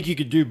I think you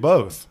could do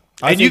both.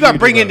 and you got to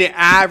bring in the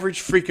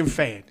average freaking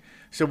fan.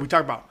 So we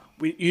talk about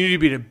you need to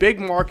be in a big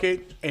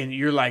market, and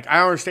you're like, I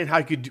don't understand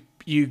how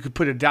you could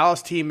put a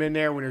Dallas team in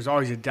there when there's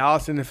always a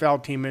Dallas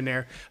NFL team in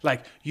there.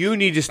 Like you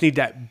just need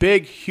that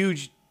big,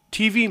 huge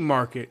TV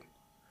market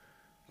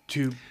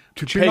to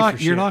But pay for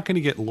shit. you're not going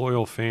to get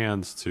loyal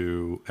fans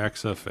to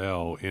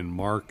XFL in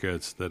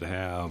markets that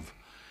have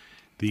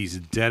these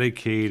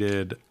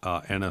dedicated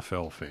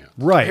NFL fans.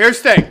 right.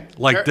 Here's the thing,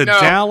 Like the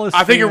No, Dallas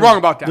I think you're fans- wrong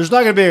about that. There's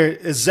not going to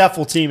be a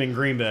Zeffel team in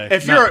Green Bay.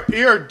 If you're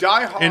a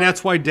diehard, And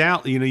that's why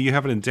Dallas. You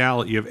have it in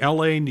Dallas. You have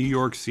L.A., New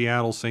York,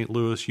 Seattle, St.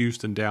 Louis,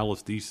 Houston,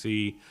 Dallas,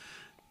 D.C.,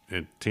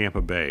 and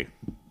Tampa Bay.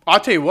 I'll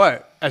tell you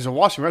what, as a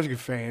Washington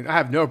Redskins fan, I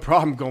have no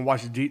problem going to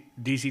watch the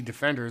DC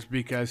Defenders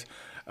because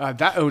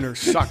that owner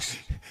sucks.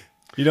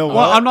 You know Well,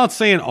 what? I'm not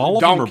saying all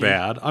of them Donkey. are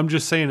bad. I'm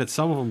just saying that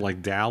some of them,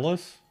 like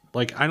Dallas,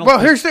 like I don't. Well,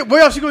 think- here's the thing.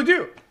 What else you going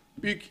to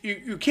do?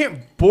 You can't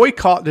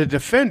boycott the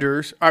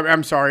Defenders.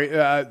 I'm sorry,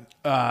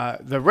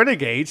 the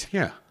Renegades.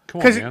 yeah. Come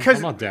on, 'Cause- man. 'cause-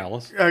 I'm not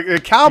Dallas.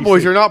 The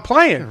Cowboys are not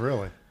playing.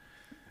 really.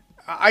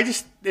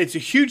 It's a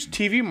huge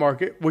TV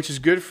market, which is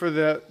good for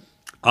the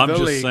I'm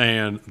just league.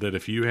 saying that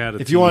if you had a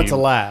If you want it to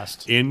team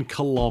last. in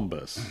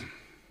Columbus,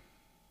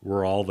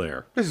 we're all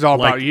there. This is all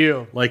Like- about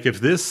you. Like if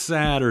this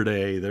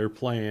Saturday they're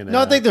playing. No,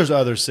 I at- think there's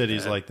other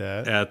cities like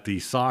that. at the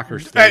soccer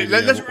Hey, stadium.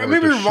 let or me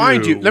at the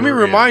remind you. shoe, Let me we're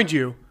in. remind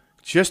you,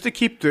 just to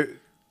keep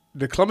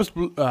the Columbus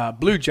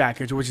Blue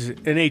Jackets, which is an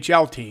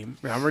NHL team.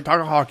 Now we're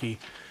talking hockey.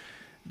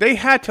 They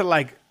had to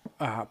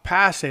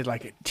pass a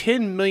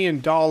 $10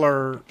 million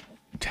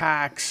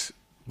tax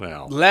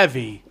Well,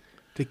 levy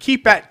to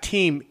keep that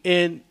team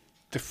in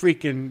the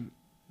freaking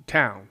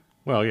town.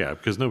 well, yeah,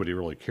 because nobody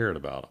really cared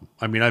about them.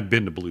 I mean, I've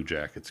been to Blue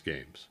Jackets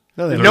games.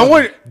 No, they No don't.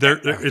 one.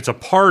 It's a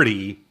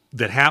party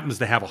that happens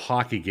to have a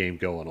hockey game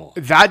going on.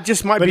 That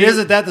just might But be.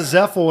 isn't that the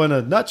Zeffel in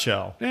a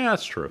nutshell? Yeah,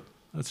 that's true.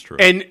 That's true.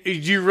 And do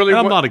you really?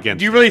 I'm not against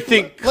Do you really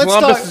think Let's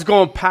Columbus talk- is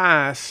going to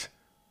pass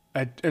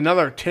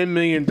another $10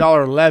 million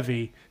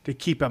levy to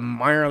keep a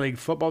minor league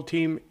football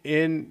team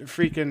in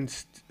freaking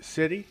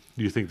city?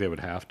 Do you think they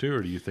would have to,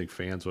 or do you think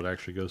fans would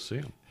actually go see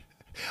them?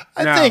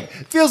 I No. think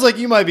it feels like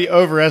you might be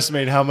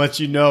overestimating how much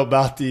you know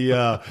about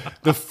the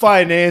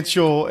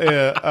financial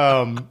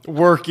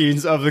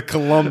workings of the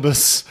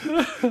Columbus,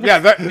 Yeah,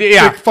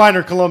 the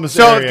finer Columbus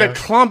So area. if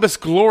the Columbus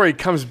Glory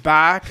comes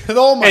back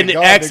Oh my in the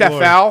God, the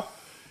XFL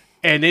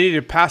and they need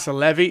to pass a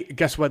levy,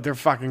 guess what? They're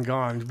fucking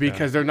gone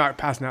because they're not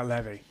passing that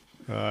levy.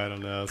 I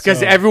don't know. Because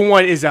So-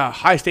 everyone is a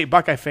high state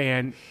Buckeye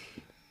fan,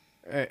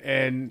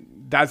 and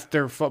that's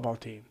their football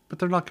team. But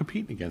they're not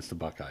competing against the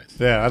Buckeyes.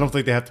 yeah, I don't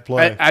think they have to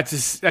play.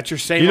 That's your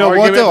same You know what,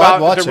 argument though? I'd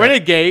about watch the that.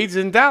 Renegades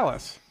in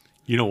Dallas.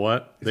 You know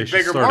what? They a should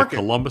bigger start market. a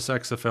Columbus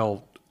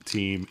XFL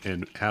team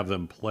and have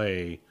them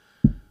play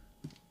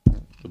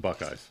the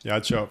Buckeyes. Yeah,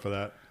 I'd show up for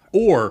that.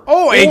 Or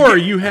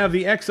and you have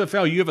the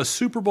XFL. You have a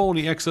Super Bowl in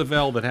the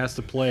XFL that has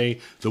to play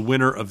the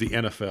winner of the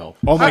NFL.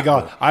 Oh my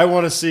God, I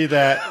want to see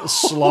that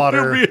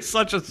slaughter. It'll be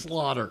such a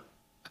slaughter.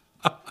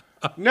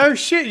 No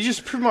shit, you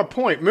just proved my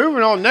point.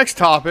 Moving on, next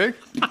topic.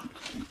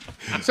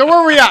 So where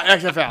are we at,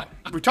 XFL?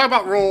 We talk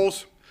about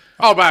rules.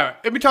 Oh, by the way,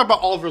 let me talk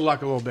about Oliver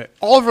Luck a little bit.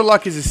 Oliver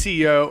Luck is the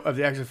CEO of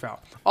the XFL.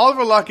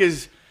 Oliver Luck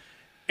is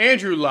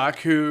Andrew Luck,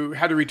 who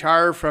had to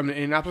retire from the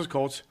Indianapolis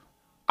Colts.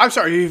 I'm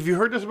sorry, have you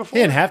heard this before?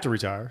 He didn't have to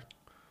retire.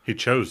 He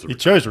chose to. He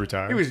chose to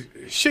retire. He was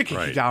shit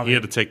Right. down. He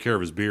had to take care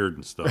of his beard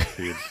and stuff.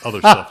 He had other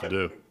stuff to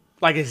do.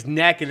 Like his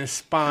neck and his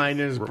spine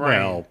and his brain.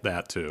 Well,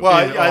 that too.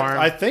 Well, His arm,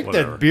 I think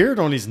whatever. that beard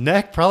on his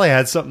neck probably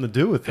had something to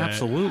do with that.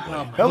 absolutely.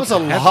 That was a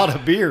lot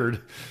of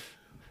beard.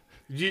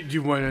 Do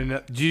you want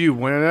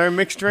another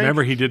mixed drink?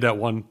 Remember, he did that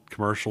one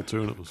commercial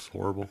too, and it was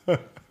horrible.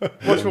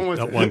 Which one was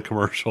That it? one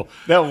commercial.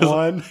 That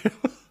one.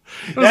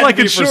 It was like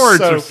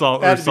insurance or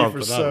something. That'd be for I don't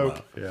know.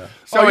 soap. Yeah,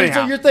 So Oh,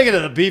 anyhow, you're thinking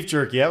of the beef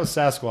jerky. That was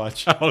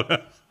Sasquatch.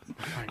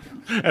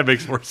 that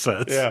makes more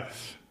sense. Yeah.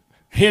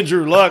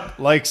 Andrew Luck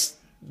likes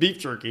beef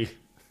jerky.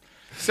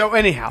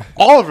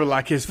 Oliver,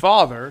 like his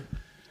father,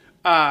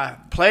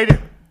 played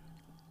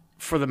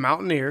for the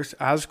Mountaineers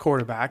as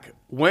quarterback,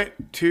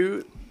 went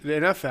to the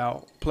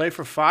NFL, played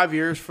for 5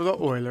 years for the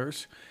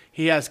Oilers.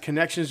 He has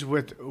connections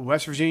with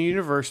West Virginia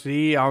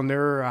University on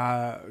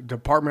their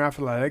Department of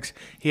Athletics.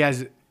 He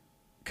has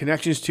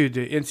connections to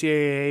the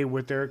NCAA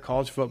with their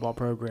college football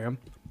program.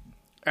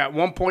 At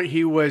one point,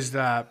 he was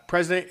the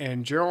president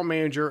and general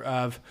manager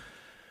of,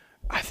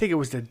 I think it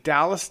was the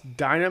Dallas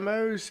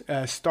Dynamos,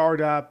 a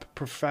startup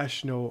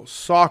professional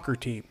soccer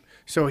team.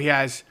 So he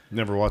has,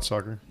 Never watched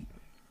soccer.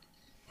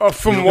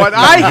 from what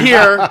I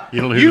hear,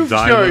 You don't know who you the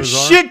know a Dynamos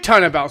are? shit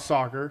ton about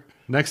soccer.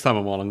 Next time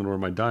I'm on, I'm going to wear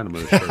my Dynamo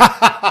shirt.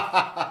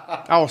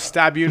 I will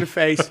stab you in the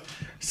face.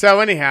 So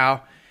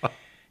anyhow,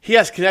 he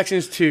has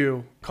connections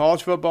to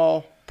college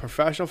football,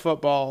 professional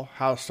football,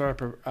 how to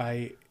start up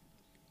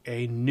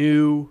a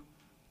new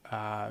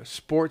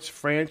sports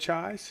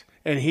franchise,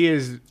 and he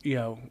is,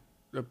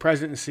 the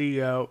president and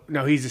CEO.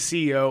 No, he's the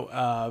CEO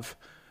of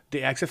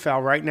the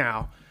XFL right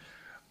now.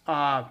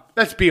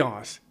 Let's be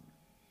honest.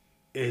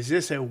 Is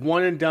this a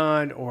one and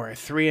done or a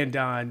three and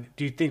done?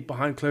 Do you think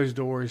behind closed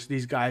doors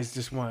these guys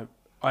just want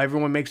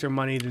everyone makes their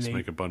money? Then Just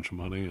make a bunch of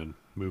money and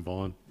move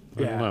on.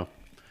 I Yeah. don't know.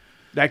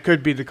 that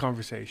could be the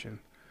conversation.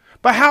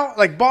 But how,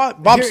 like Bob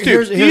Stoops?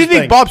 here's Do you the think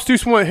thing. Bob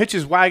Stoops want to hitch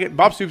his wagon?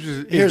 Bob Stoops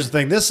is Here's the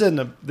thing. This isn't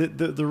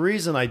the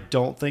reason I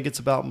don't think it's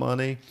about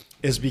money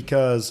is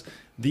because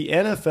the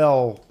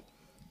NFL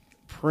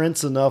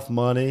prints enough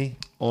money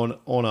on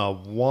a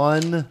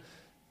one,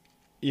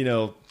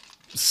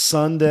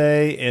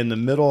 Sunday in the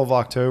middle of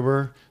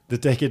October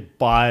that they could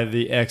buy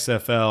the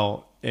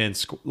XFL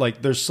and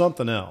there's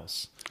something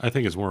else. I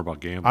think it's more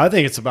about gambling. I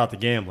think it's about the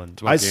gambling.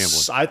 about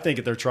gambling. I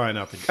think they're trying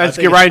out the. Let's I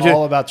think get right it's into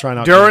all about trying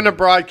out during the gambling.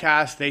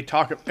 broadcast. They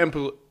talk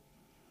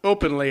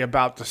openly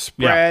about the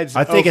spreads,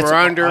 I think over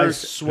I unders,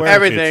 swear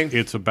everything.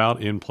 It's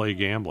about in-play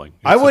gambling.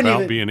 It's I wouldn't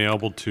about even- being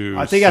able to.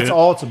 I think that's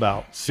all it's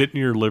about. Sit in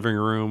your living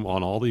room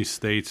on all these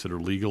states that are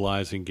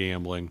legalizing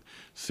gambling.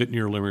 Sit in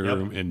your living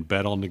room and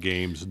bet on the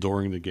games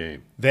during the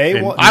game. They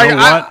And want- you know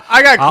I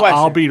what? got a I'll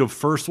question. be the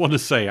first one to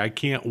say I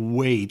can't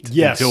wait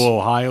Yes. until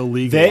Ohio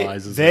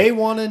legalizes. They it,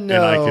 want to and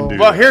I can know. do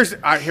Well,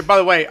 that. here, by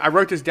the way, I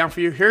wrote this down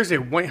for you. Here's a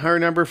 1-800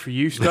 number for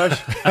you,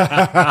 Stush,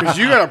 because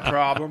you got a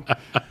problem.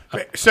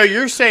 So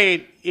you're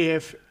saying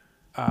if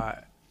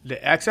the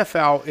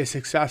XFL is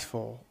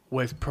successful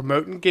with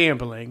promoting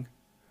gambling,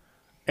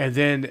 and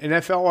then the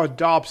NFL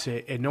adopts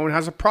it, and no one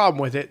has a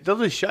problem with it, they'll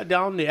just shut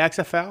down the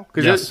XFL?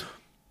 Because Yes,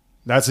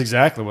 that's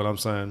exactly what I'm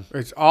saying.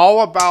 it's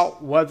all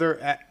about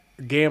whether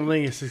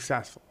gambling is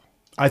successful.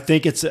 I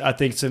think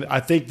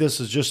this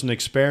is just an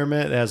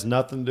experiment. It has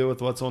nothing to do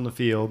with what's on the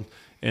field,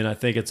 and I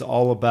think it's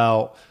all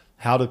about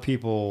how do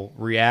people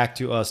react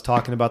to us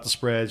talking about the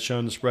spread,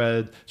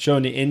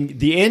 showing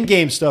the end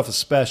game stuff,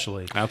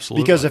 especially.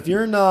 Absolutely. Because if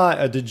you're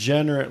not a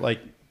degenerate like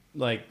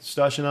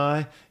Stush and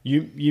I,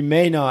 you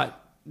may not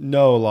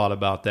know a lot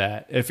about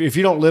that. If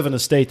you don't live in a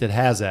state that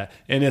has that,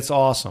 and it's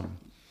awesome.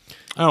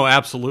 Oh,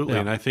 absolutely.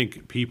 Yeah. And I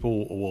think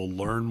people will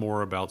learn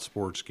more about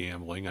sports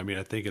gambling. I mean,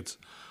 I think it's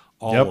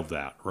all Yep. of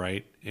that,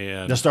 right?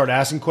 And They'll start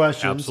asking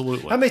questions.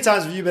 Absolutely. How many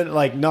times have you been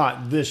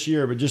not this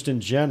year, but just in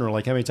general?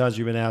 Like how many times have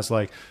you been asked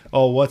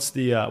what's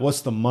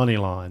the money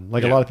line?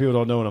 Like a Yeah. lot of people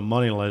don't know what a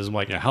money line is. I'm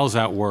like, yeah, how's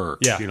that work?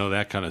 Yeah.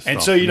 That kind of stuff.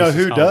 and so This is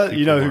who how does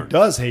people who learn.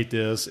 does hate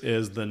this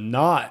is the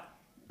not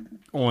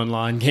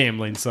online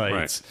gambling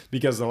sites Right.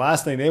 because the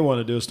last thing they want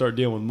to do is start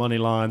dealing with money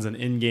lines and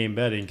in-game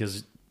betting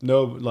because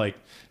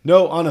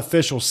no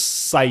unofficial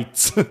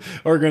sites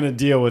are going to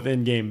deal with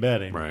in-game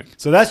betting. Right.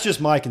 So that's just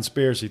my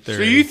conspiracy theory.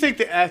 So you think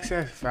the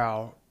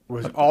XFL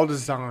was all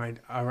designed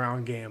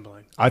around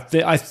gambling? I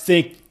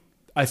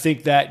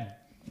think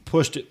that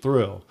pushed it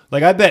through.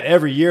 Like I bet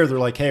every year they're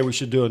like, "Hey, we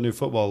should do a new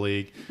football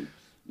league."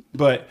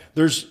 But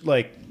there's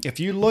if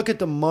you look at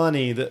the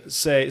money that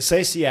say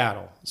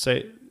Seattle,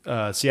 Seattle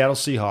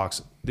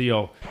Seahawks,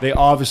 they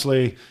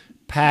obviously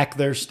pack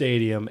their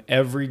stadium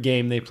every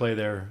game they play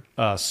there,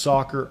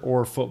 soccer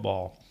or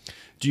football.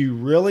 Do you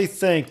really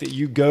think that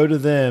you go to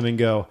them and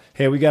go,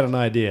 "Hey, we got an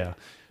idea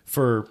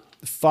for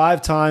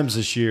 5 times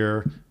this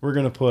year, we're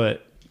going to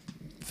put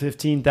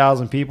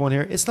 15,000 people in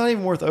here"? It's not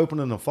even worth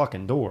opening the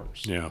fucking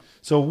doors. Yeah.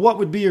 So what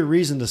would be your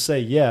reason to say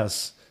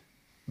yes?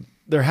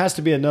 There has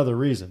to be another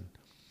reason.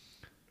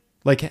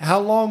 Like how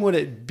long would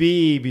it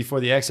be before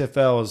the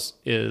XFL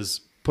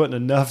is putting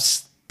enough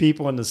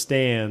people in the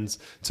stands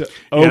to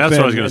open that's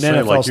what I was an gonna say,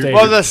 NFL like, stadium.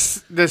 Well,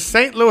 the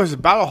St. Louis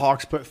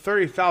Battlehawks put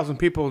 30,000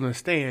 people in the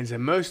stands,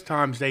 and most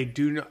times they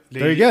do not.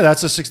 there you go.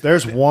 That's a 6.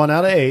 There's 1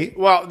 out of 8.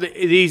 Well,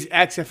 these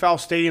XFL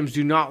stadiums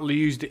do not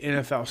use the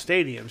NFL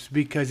stadiums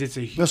because it's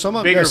a No, some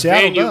of them- bigger yeah,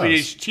 Seattle venue. does. It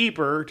is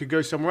cheaper to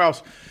go somewhere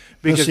else.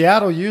 Because Because,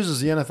 Seattle uses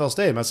the NFL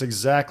stadium. That's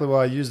exactly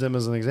why I used them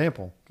as an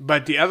example.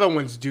 but the other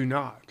ones do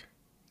not.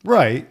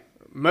 Right.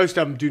 Most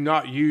of them do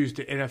not use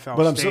the NFL.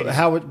 But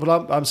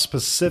stadium. I'm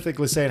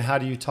specifically saying, how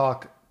do you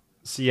talk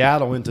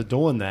Seattle into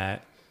doing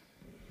that?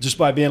 Just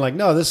by being like,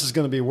 no, this is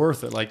going to be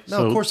worth it. Like, no,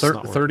 So of course it's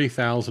not worth it.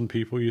 30,000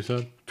 people, you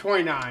said?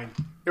 29.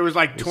 It was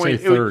like Let's 20.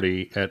 say It was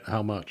 30 at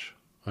how much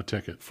a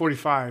ticket?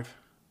 45.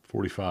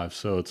 45.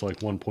 So it's like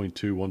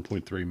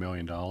 $1.3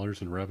 million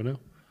in revenue.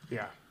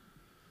 Yeah.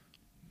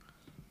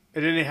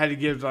 And then they had to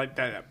give like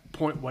that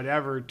point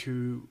whatever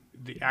to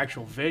the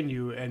actual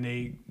venue, and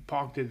they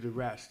pocketed the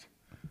rest.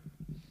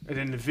 And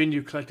then the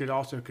venue collected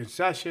also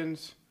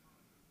concessions,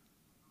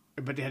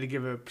 but they had to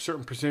give a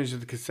certain percentage of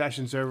the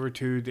concessions over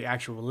to the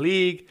actual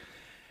league.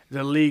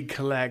 The league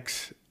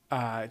collects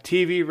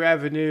TV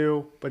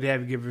revenue, but they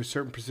have to give a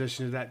certain percentage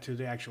of that to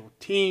the actual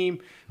team.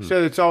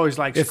 So it's always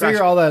like They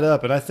figure all that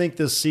up, and I think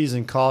this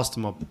season cost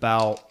them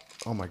about,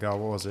 oh my God,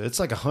 what was it? It's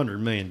like $100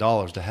 million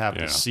to have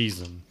Yeah. this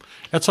season.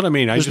 That's what I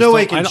mean. There's no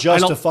way you can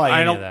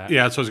justify any of that.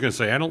 Yeah, that's what I was going to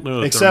say. I don't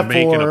know if Except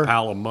they're making for- a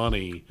pile of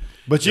money.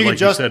 But you like can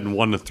just you said in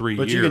 1 to 3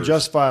 But years. you can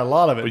justify a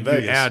lot of it in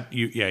But Vegas.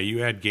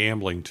 you add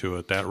gambling to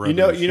it. That You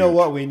know revenue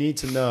what we need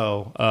to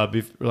know.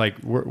 Like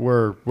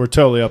we're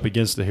totally up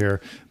against it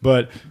here,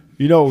 but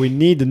you know what we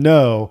need to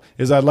know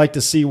is I'd like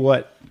to see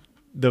what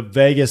the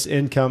Vegas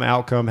income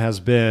outcome has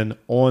been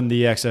on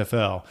the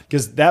XFL,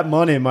 because that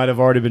money might have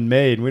already been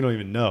made and we don't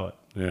even know it.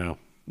 Yeah.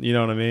 You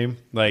know what I mean?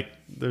 Like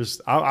that's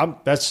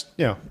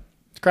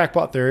it's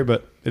crackpot theory,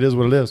 but it is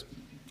what it is.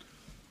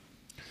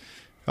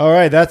 All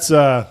right, that's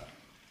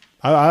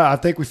I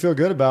think we feel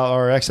good about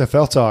our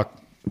XFL talk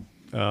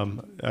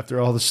after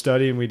all the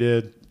studying we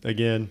did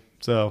again.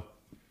 So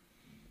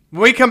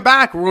When we come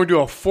back, we're going to do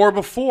a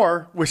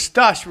 4x4 with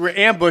Stush. We're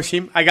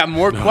ambushing him. I got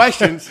more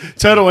questions.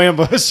 total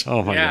ambush.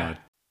 Oh my Yeah.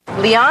 God.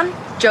 Leon,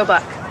 Joe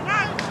Buck.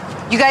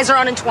 You guys are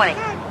on in 20.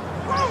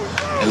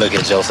 Hey, look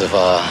at Joseph.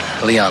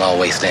 Leon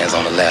always stands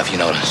on the left,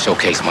 to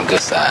showcase my good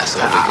side.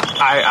 So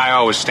I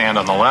always stand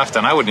on the left,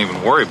 and I wouldn't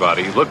even worry about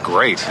it. You look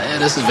great. yeah,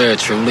 this is very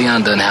true.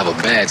 Leon doesn't have a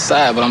bad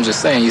side, but I'm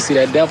just saying, you see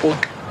that dimple?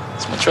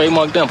 It's my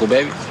trademark dimple,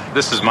 baby.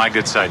 This is my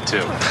good side,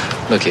 too.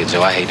 Look here,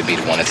 Joe, I hate to be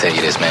the one to tell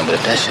you this, man, but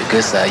if that's your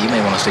good side, you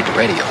may want to stick to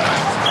radio.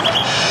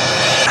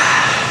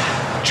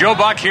 Joe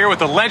Buck here with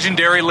the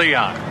legendary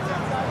Leon.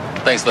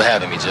 Thanks for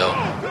having me, Joe.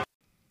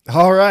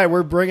 All right,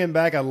 we're bringing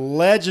back a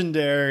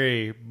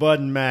legendary Bud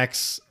and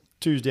Max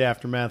Tuesday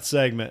Aftermath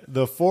segment.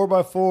 The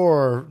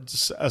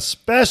 4x4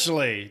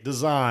 especially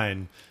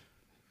designed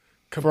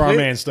for our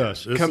man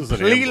Stush. This is an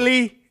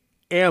Completely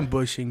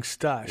ambushing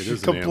Stush. It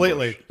is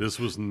Completely. An ambush. This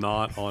was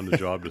not on the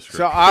job description.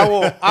 So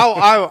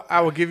I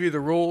will give you the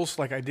rules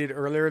like I did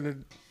earlier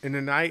in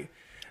the night.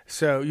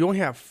 So you only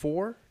have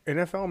 4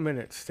 NFL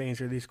minutes to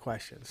answer these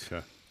questions.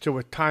 Okay. So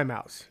with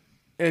timeouts,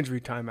 injury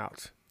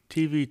timeouts,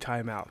 TV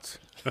timeouts,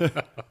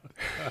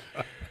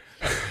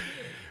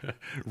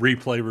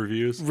 Replay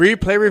reviews.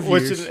 replay reviews,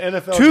 Which is an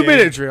NFL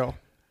 2-minute game. drill,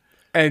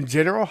 and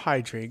general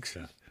hijinks.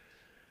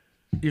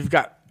 You've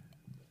got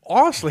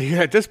honestly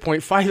at this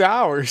point 5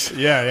 hours.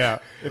 Yeah.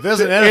 If there's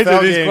an to answer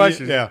NFL these game,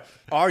 questions. yeah.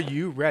 Are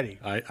you ready?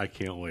 I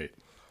can't wait.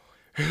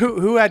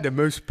 Who had the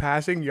most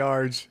passing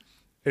yards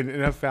in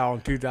NFL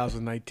in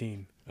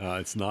 2019?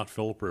 It's not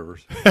Phillip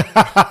Rivers.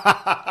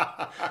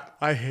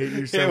 I hate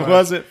you so It much.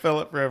 wasn't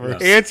Phillip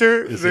Rivers.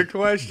 Answer Is the it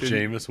question.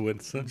 Jameis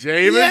Winston.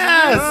 Jameis?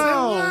 Yes,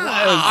 No.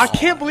 it was. I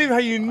can't believe how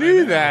you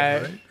knew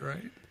that.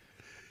 Right.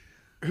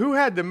 Who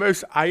had the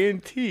most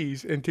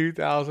INTs in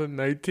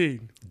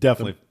 2019?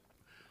 Definitely.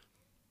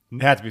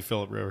 It had to be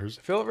Phillip Rivers.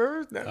 Phillip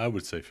Rivers? No. I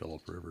would say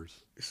Phillip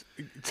Rivers.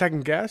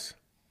 Second guess?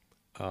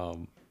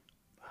 No.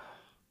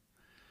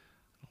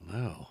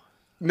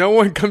 No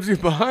one comes you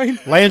behind?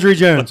 Landry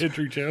Jones.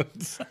 Andrew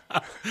Jones.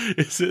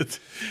 Is it?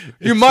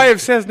 You might have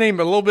said his name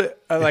a little bit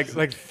like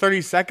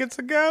 30 seconds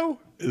ago.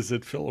 Is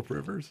it Phillip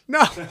Rivers?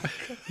 No,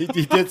 He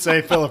did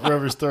say Phillip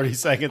Rivers 30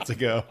 seconds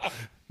ago.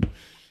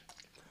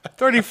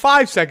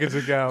 35 seconds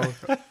ago.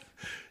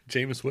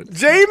 Jameis Winston.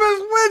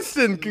 Jameis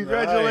Winston.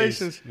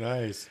 Congratulations.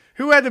 Nice.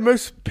 Who had the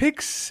most pick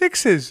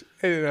sixes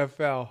in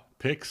NFL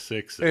Pick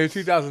sixes. in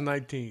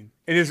 2019?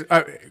 And his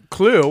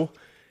clue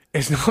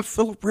is not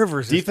Phillip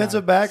Rivers. this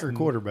Defensive time. back or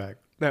quarterback?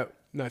 No,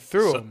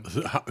 through him.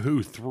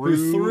 Who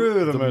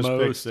threw the most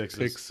pick sixes?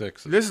 Pick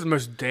sixes. This is the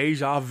most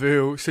deja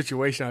vu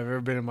situation I've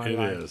ever been in my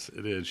life.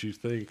 It is. You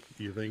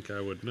think I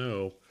would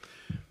know,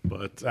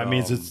 but That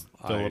means it's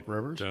I Phillip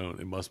Rivers? Don't.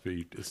 It must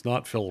be. It's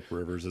not Phillip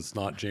Rivers. It's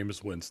not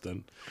Jameis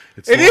Winston.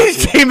 It's It not-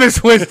 is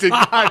Jameis Winston.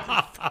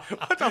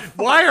 God,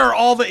 Why are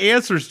all the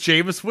answers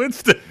Jameis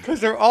Winston?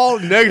 because they're all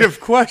negative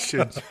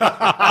questions.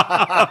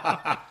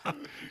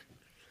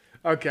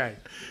 Okay,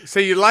 so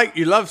you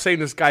love saying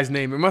this guy's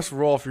name. It must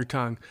roll off your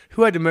tongue.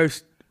 Who had the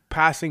most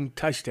passing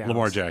touchdowns?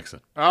 Lamar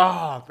Jackson.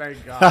 Oh,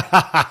 thank God.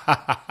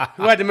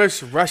 Who had the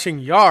most rushing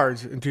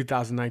yards in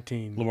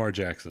 2019? Lamar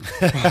Jackson.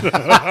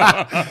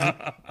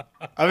 I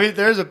mean,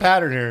 there's a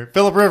pattern here.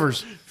 Phillip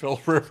Rivers.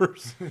 Phil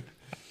Rivers.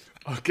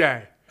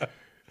 Okay.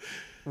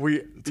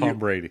 Tom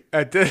Brady.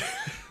 At this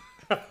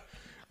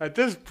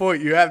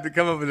point, you have to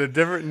come up with a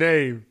different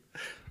name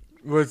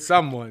with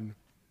someone.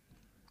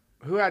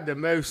 Who had the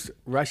most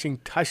rushing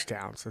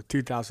touchdowns of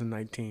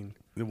 2019?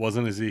 It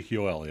wasn't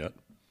Ezekiel Elliott.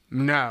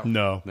 No.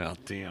 No. No,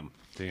 damn,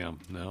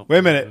 no. Wait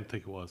a minute. I didn't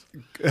think it was.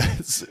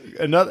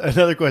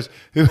 Another question.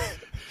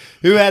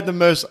 Who had the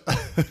most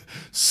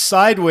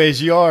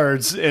sideways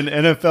yards in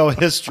NFL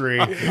history?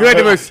 Who had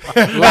the most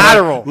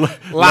lateral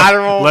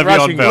Le'Veon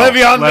rushing? Bell.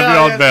 Le'Veon Bell,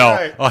 Le'Veon Bell.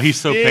 that's right. Oh, he's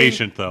so Ding,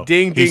 patient, though.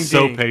 ding, He's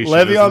ding, so ding. patient.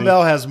 isn't Le'Veon he?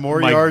 Bell has more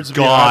My yards.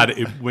 God,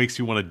 behind- it makes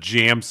you want to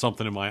jam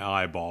something in my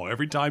eyeball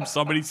every time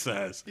somebody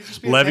says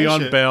just being Le'Veon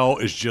patient. Bell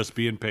is just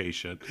being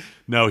patient.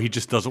 No, he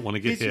just doesn't want to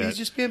get hit. He's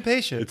just being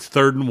patient. It's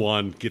 3rd and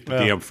 1. Get the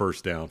Yeah. damn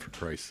first down, for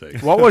Christ's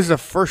sake. What was the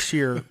first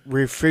year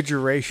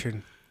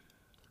refrigeration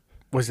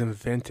was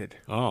invented?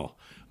 Oh.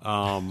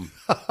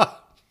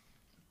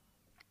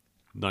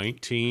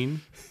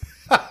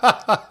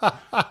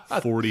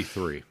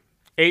 1943.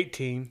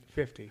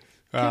 1850.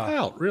 Get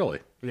out, really?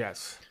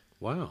 Yes.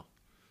 Wow.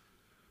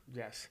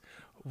 Yes.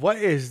 What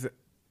is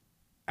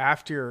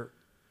after your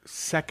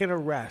second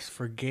arrest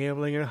for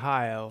gambling in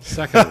Ohio?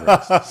 Second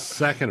arrest.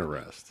 Second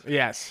arrest.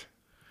 Yes.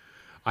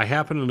 I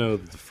happen to know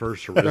that the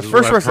first arrest, The this is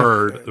first what I've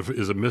arrest- heard,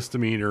 is a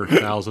misdemeanor,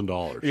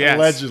 $1,000. Yes.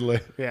 Allegedly.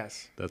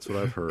 Yes. That's what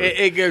I've heard.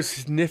 It goes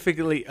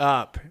significantly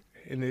up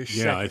in this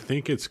Yeah, I second.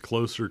 think it's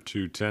closer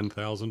to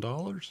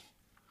 $10,000.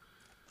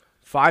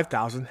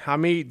 5,000. How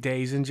many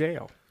days in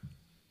jail?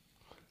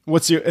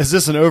 Is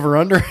this an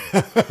over-under?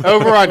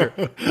 Over under.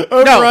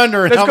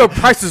 Over-under. Let's go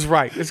Price is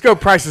Right. Let's go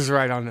Price is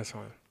Right on this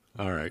one.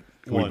 All right.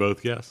 Can we One.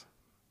 both guess?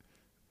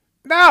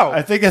 No.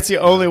 I think that's the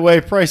only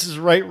way Price is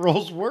Right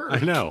rules work. I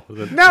know.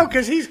 No,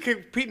 because he's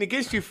competing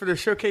against you for the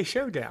Showcase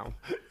Showdown.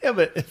 Yeah,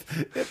 but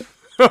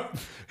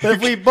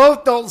if we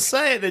both don't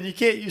say it, then you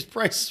can't use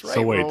Price is Right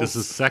So wait, rules. this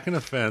is second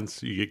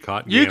offense. You get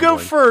caught You gambling.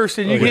 go first,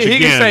 and Which he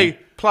again, can say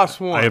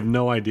 +1. I have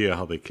no idea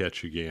how they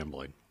catch you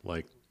gambling.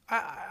 Like,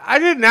 I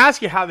didn't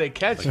ask you how they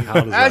catch you. how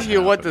does I asked that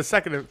you what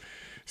happen? the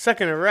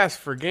second arrest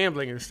for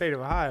gambling in the state of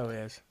Ohio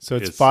is. So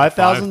it's it's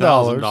 $5,000.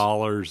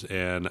 $5,000,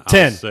 and I'll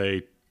 10.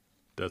 say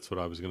that's what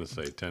I was going to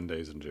say. 10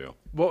 days in jail.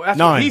 Well, that's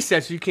 9. what he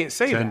said, so you can't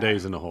say 10 that.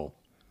 days in the hole.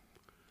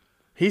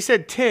 He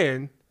said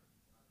 10.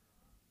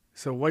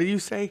 So what do you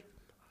say?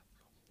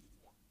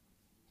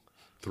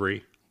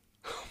 3.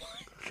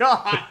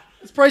 God,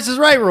 It's Price is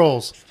Right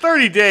rules.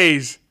 30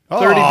 days.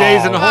 30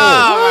 days in the hole.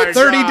 Oh, my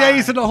 30 God.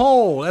 days in the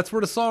hole. That's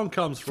where the song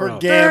comes from.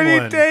 Forget- 30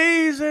 Gambling.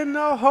 days in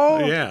the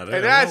hole. Yeah, and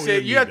that's we it.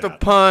 didn't You have need to that.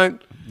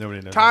 punt.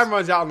 Nobody knows. Time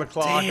runs out on the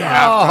clock. Oh,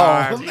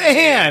 at halftime.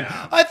 man.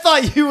 I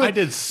thought you would. I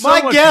did so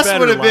my much guess better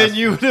would have been last-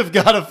 you would have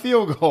got a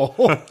field goal.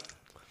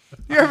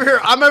 You ever hear?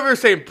 I'm over here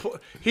saying.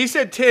 He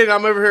said 10.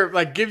 I'm over here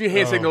like giving you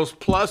hand signals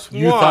 +1.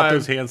 You thought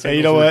those hand signals Hey,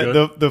 you know were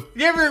what? good? The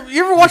You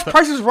ever watch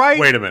Price is Right?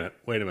 Wait a minute.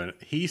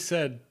 He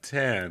said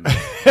 10,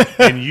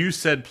 and you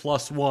said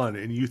 +1,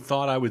 and you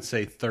thought I would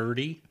say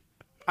 30?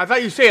 I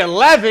thought you say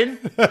 11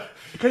 because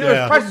it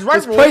was Price is Right.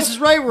 It's Price is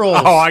Right rules.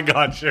 Oh, I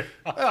got you.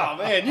 Oh,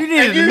 man, you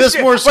needed to You miss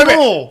said- more wait a minute.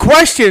 school.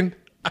 Question.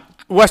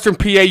 Western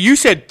PA, you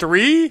said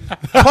 3?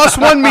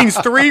 +1 means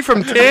 3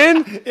 from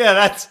 10? Yeah,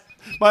 that's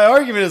my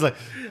argument. Is like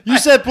you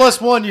said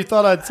 +1. You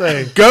thought I'd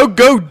say. Go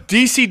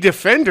DC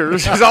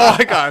Defenders is all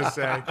I got to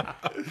say.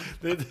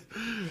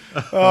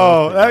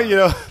 Oh, that, you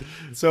know.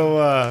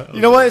 So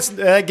you know what?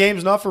 That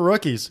game's not for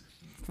rookies.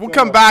 We'll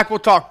come back. We'll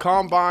talk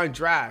combine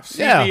draft,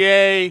 Yeah.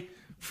 CBA,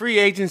 free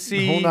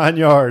agency, Whole 9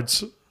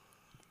 yards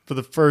for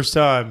the first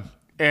time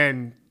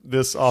and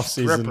this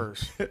offseason.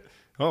 strippers.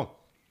 Oh.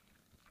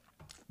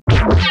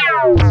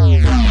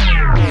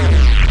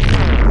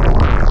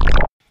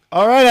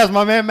 All right, as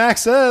my man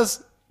Max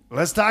says,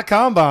 let's talk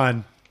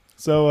combine.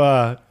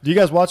 So, do you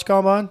guys watch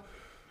combine?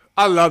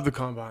 I love the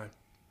combine.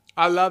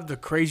 I love the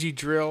crazy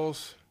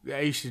drills that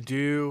I used to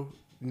do,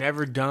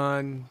 never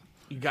done.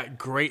 You got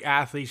great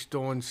athletes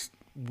doing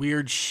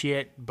weird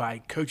shit by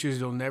coaches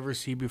they'll never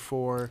see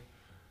before.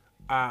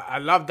 I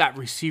love that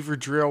receiver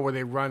drill where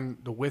they run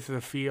the width of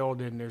the field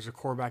and there's a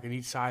quarterback on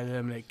each side of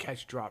them and they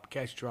catch, drop.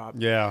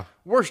 Yeah.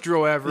 Worst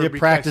drill ever. You because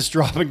practice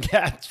dropping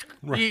catch.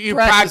 You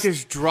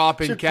practice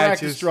dropping Should catches.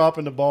 practice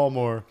dropping the ball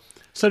more.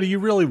 So do you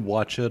really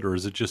watch it, or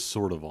is it just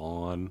sort of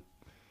on?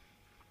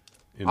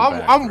 in the I'm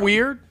background?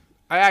 weird.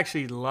 I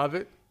actually love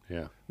it.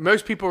 Yeah.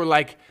 Most people are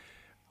like,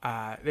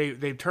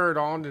 they turn it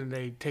on and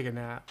they take a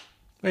nap.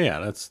 Yeah,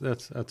 that's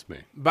me.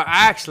 But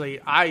actually,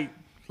 I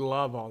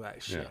love all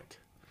that shit.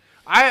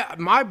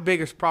 My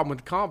biggest problem with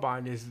the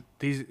combine is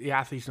the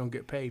athletes don't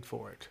get paid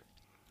for it.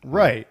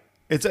 Right.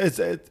 It's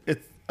a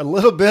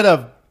little bit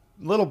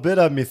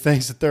of me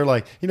thinks that they're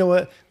like, you know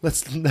what?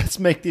 Let's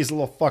make these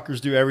little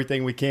fuckers do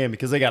everything we can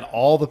because they got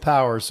all the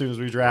power as soon as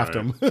we draft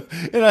them.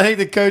 And I think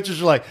the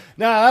coaches are like,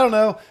 nah, I don't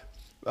know.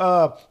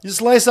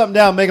 Just lay something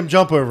down, make them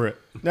jump over it.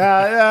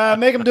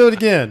 Make them do it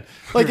again.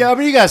 Like, I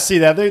mean, you guys see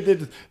that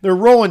they're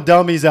rolling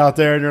dummies out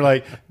there, and they're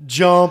like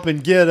jump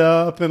and get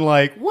up, and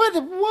like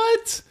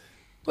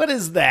what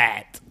is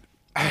that?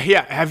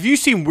 Yeah, have you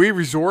seen Wii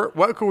Resort?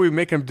 What could we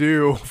make them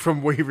do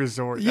from Wii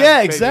Resort?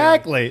 Yeah,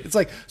 exactly. It's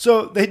like,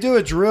 so they do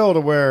a drill to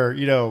where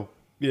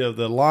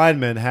the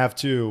linemen have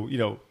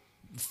to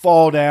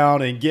fall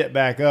down and get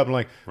back up. And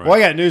like, well, I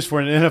got news for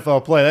an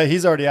NFL play.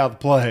 He's already out of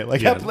the play.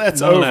 Like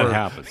that's none over. of that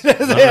happens.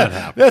 None of that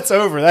happens. That's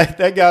over.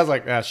 That guy's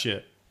like,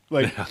 shit.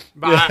 Like,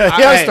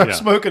 I start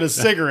smoking a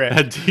cigarette.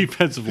 That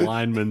defensive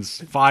lineman's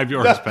 5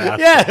 yards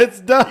past. Yeah, it's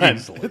done.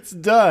 Easily. It's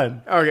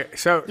done. Okay,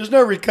 so There's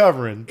no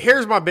recovering.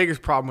 here's my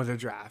biggest problem with the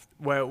draft.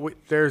 Well,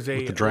 there's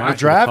a the draft? The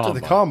draft or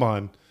the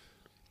combine?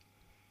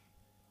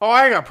 Oh,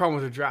 I ain't got a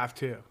problem with the draft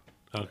too.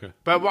 Okay.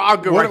 But I'll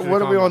go right to the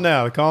What are we combine. on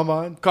now? The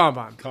combine?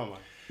 Combine. Combine.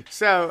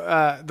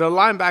 So the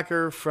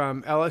linebacker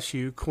from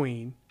LSU,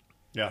 Queen,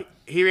 Yeah.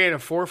 he ran a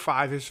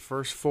 4.5 his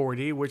first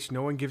 40, which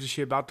no one gives a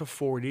shit about the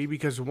 40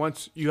 because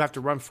once you have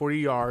to run 40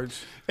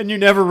 yards, And you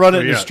never run it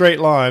in Yeah. a straight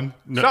line.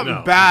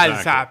 something bad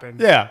has happened.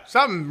 Yeah.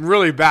 Something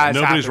really bad has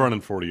Nobody's happened.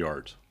 running 40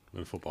 yards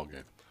in a football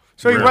game.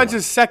 So he Rarely. runs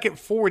his second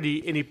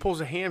 40 and he pulls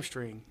a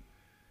hamstring.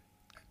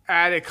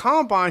 At a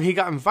combine he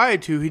got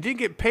invited to, he didn't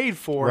get paid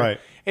for it. Right.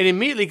 And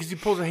immediately, because he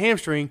pulls a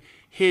hamstring,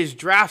 his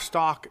draft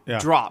stock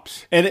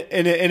drops. And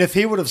if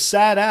he would have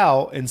sat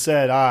out and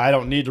said, I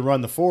don't need to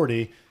run the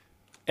 40,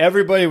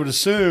 everybody would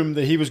assume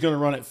that he was going to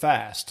run it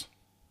fast.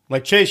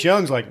 Like Chase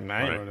Young's like, I ain't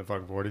running the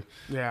fucking 40.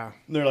 Yeah.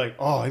 And they're like,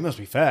 oh, he must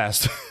be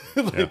fast.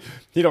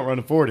 He don't run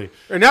the 40.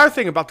 Another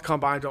thing about the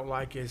combine I don't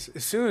like is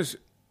as soon as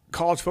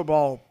college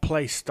football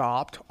play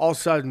stopped, all of a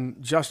sudden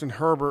Justin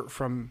Herbert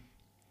from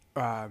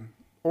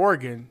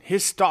Oregon,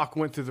 his stock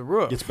went through the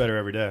roof Gets better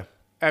every day.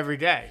 every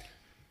day.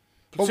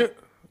 So,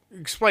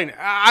 explain it.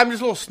 I'm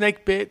just a little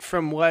snake bit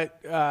from what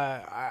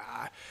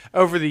I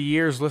over the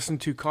years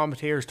listened to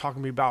commentators talking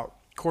to me about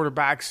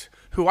quarterbacks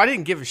who I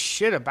didn't give a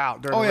shit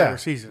about during the regular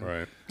season.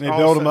 Right. They All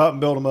build of a them up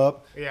and build them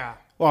up. Yeah.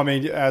 Well, I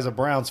mean, as a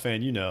Browns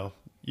fan,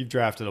 you've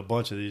drafted a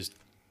bunch of these.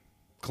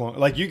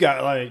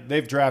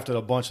 They've drafted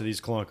a bunch of these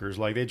clunkers.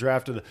 Like they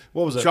drafted,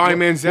 what was it? Johnny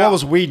Manziel. What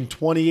was Whedon,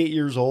 28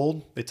 years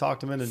old? They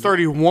talked him into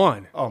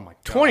 31. Oh, my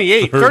God.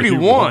 28,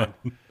 31.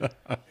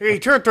 He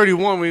turned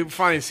 31 when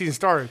the season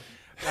started.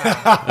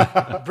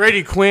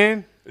 Brady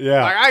Quinn.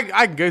 Yeah. Like,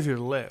 I can go through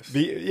the list.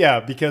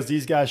 Because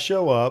these guys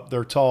show up.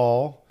 They're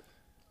tall.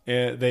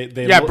 And they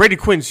Brady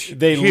Quinn's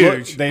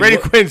huge. Brady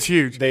Quinn's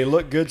huge. They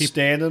look good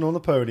standing on the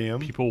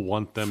podium. People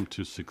want them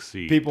to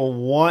succeed. People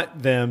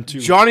want them to.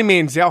 Johnny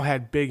Manziel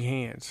had big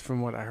hands,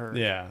 from what I heard.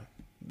 Yeah.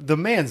 The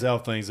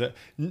Manziel things that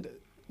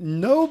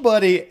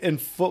nobody in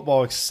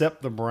football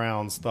except the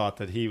Browns thought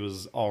that he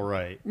was all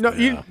right. No,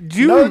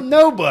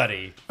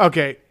 Nobody.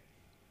 Okay,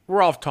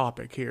 we're off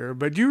topic here,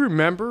 but do you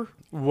remember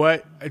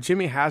what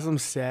Jimmy Haslam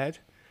said?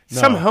 No.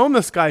 Some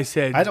homeless guy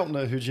said, I don't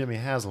know who Jimmy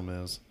Haslam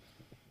is.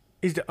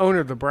 he's the owner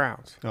of the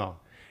Browns. Oh.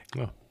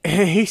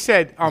 And he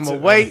said on the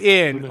way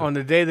in on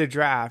the day of the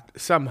draft,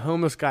 some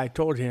homeless guy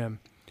told him,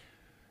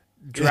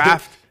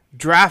 draft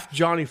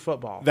Johnny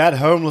Football. That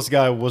homeless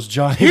guy was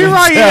Johnny Here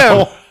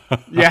Manziel. I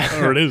am. Yeah.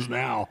 There it is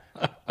now.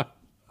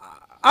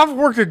 I've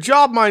worked a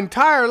job my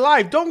entire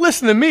life. Don't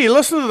listen to me.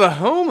 Listen to the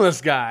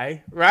homeless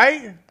guy,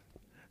 right?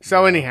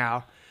 So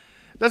anyhow,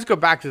 let's go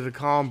back to the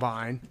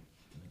combine.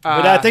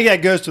 But I think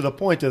that goes to the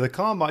point of the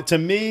combine. To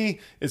me,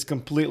 it's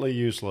completely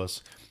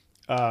useless.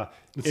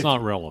 It's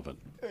not relevant.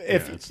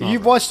 If it's not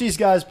you've watched these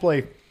guys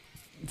play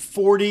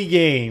 40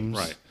 games,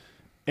 Right.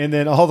 and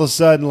then all of a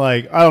sudden,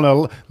 like, I don't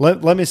know,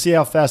 let me see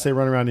how fast they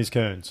run around these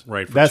cones.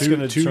 Right. For That's two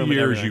going to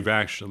years,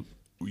 everything.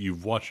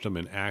 you've watched them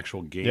in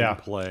actual Yeah.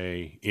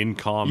 gameplay, in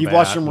combat. You've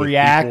watched them with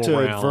react people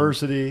to around.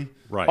 adversity.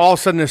 Right. All of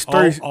a sudden, this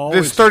All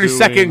it's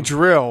 30-second doing-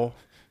 drill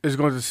is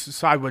going to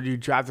decide whether you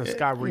draft this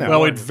guy.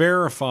 Well, it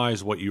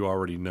verifies what you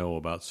already know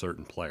about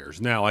certain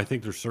players. Now, I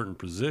think there's certain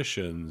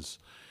positions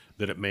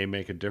that it may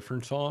make a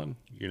difference on.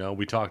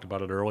 We talked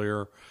about it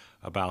earlier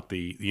about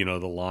the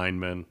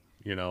linemen.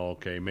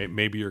 Okay,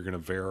 maybe you're going to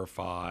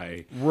verify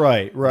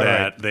Right.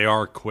 that they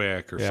are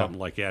quick or Yeah. something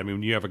like that. I mean,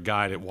 when you have a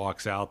guy that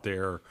walks out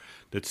there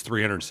that's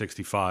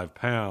 365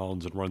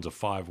 pounds and runs a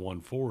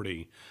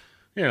 5.140,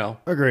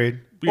 Agreed.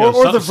 or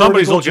the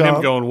somebody's vertical looking at him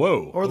jump. going,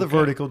 "Whoa!" Or the okay.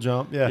 vertical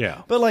jump. Yeah.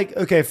 Yeah.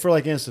 But for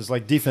instance,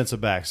 like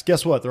defensive backs,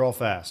 guess what? They're all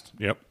fast.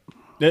 Yep.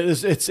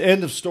 It's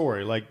end of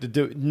story. Like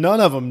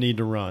none of them need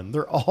to run.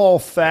 They're all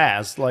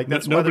fast. Like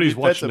that's why they're Nobody's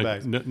defensive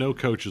watching. backs. No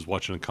coach is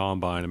watching a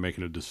combine and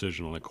making a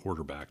decision on a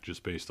quarterback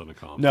just based on a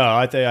combine. No,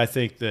 I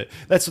think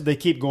that's what they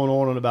keep going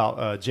on about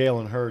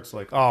Jalen Hurts.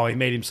 Like, oh, he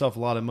made himself a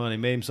lot of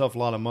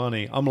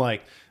money. I'm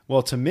like,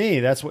 well, to me,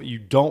 that's what you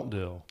don't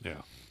do. Yeah.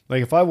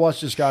 Like, if I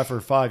watch this guy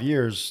for 5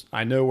 years,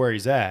 I know where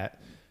he's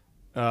at.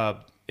 Like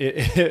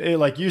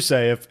you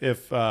say,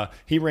 if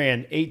he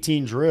ran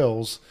 18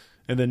 drills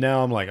and then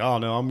now I'm like, oh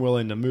no, I'm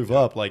willing to move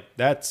up. Like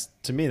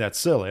to me, that's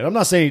silly. And I'm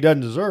not saying he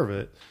doesn't deserve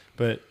it,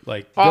 but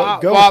like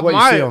go with what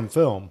you see on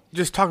film.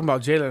 Just talking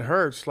about Jalen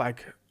Hurts,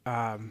 like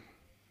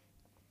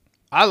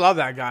I love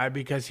that guy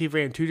because he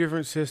ran 2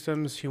 different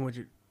systems. He went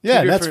to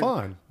Yeah, two that's different-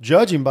 fine.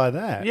 Judge him by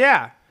that.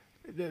 Yeah.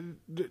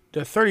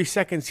 The 30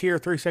 seconds here,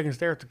 30 seconds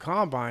there at the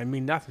combine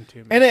mean nothing to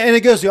me. And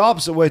it goes the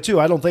opposite way, too.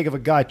 I don't think if a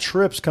guy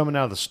trips coming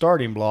out of the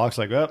starting blocks,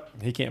 like, oh,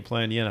 he can't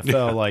play in the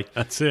NFL. Like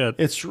That's it.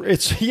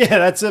 It's yeah,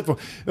 that's it.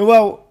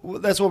 Well,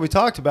 that's what we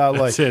talked about.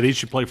 That's like it. He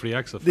should play for the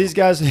XFL. these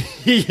guys,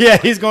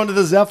 he's going to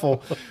the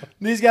Zeffel.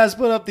 These guys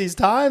put up these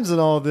times and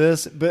all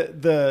this, but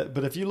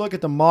if you look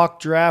at the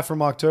mock draft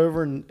from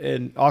October and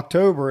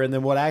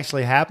then what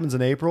actually happens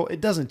in April,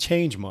 it doesn't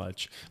change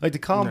much. Like the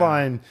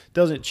combine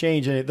doesn't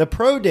change any. The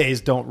pro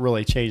days don't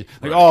really change.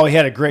 Like, oh, he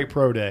had a great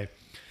pro day.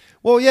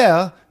 Well,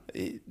 yeah,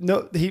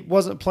 no, he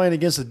wasn't playing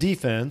against the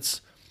defense,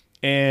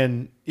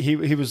 and he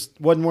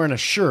wasn't wearing a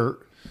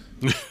shirt.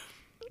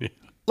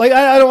 Like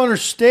I don't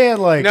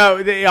understand. Like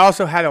No, they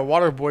also had a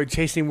water boy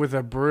chasing with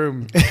a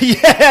broom.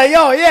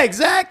 yeah,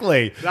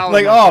 exactly. That was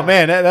Like, my oh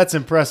man, that's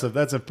impressive.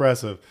 That's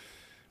impressive.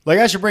 Like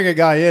I should bring a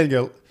guy in and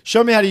go,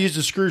 show me how to use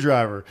the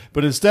screwdriver.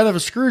 But instead of a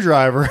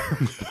screwdriver,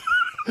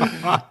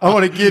 I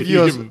want to give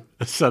you give him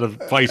a set of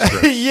vice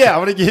grips. yeah, I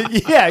want to get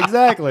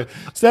exactly.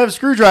 Instead of a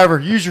screwdriver,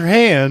 use your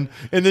hand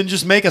and then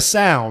just make a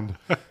sound.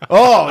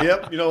 Oh,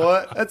 yep. You know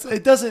what?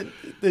 It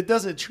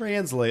doesn't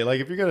translate. Like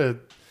if you're gonna.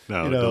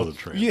 No, You it know, doesn't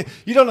translate.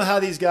 you don't know how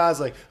these guys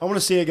like. I want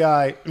to see a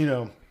guy,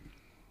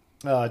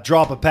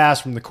 drop a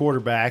pass from the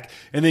quarterback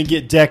and then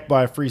get decked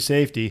by a free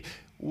safety.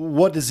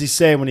 What does he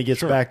say when he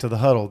gets back to the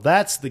huddle?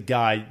 That's the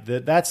guy.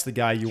 That's the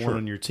guy you want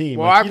on your team.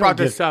 Well, Like, I you brought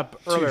don't this give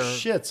up two earlier.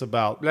 shits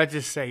about. Let's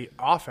just say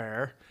off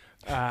air.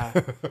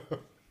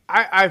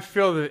 I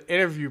feel the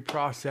interview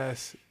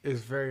process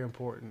is very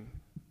important.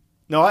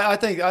 No, I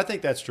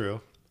think that's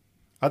true.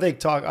 I think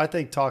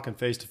talking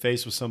face to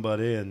face with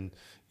somebody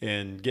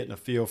and getting a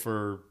feel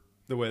for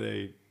the way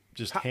they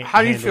just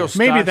How do you handle- feel?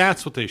 Maybe Stuff?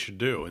 that's what they should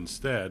do.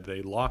 Instead,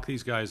 they lock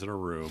these guys in a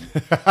room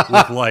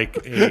with like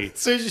a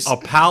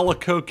pile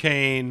of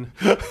cocaine,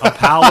 a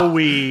pile of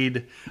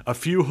weed, a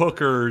few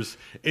hookers,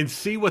 and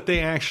see what they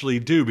actually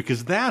do,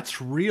 because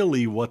that's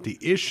really what the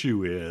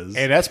issue is.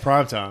 Hey, that's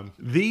prime time.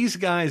 These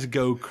guys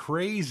go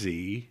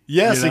crazy.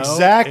 Yes, you know?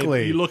 exactly.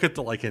 And you look at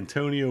the like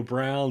Antonio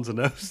Browns and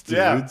those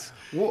dudes.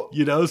 Yeah.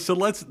 Well- So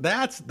that's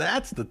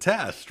the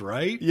test,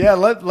 right? Yeah,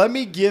 let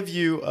me give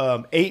you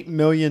 $8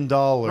 million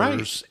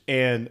Right.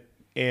 and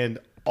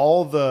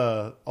all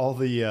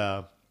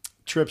the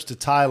trips to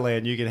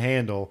Thailand you can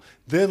handle.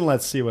 Then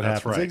let's see what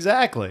That's happens. right.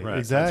 Exactly. Right.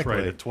 Exactly.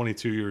 That's right. At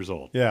 22 years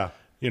old. Yeah.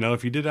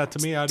 If you did that to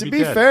me, I'd To be be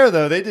dead. fair,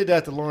 though, they did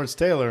that to Lawrence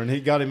Taylor, and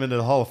he got him into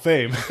the Hall of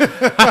Fame.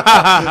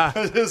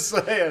 Just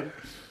saying.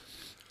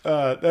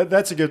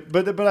 That's a good,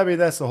 but I mean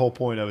that's the whole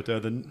point of it, though.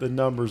 The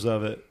numbers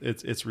of it,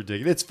 it's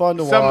ridiculous. It's fun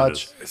to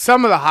watch.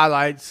 Some of the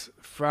highlights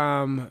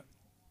from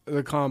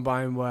the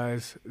combine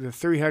was the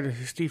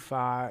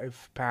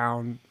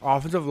 365-pound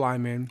offensive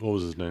lineman What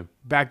was his name?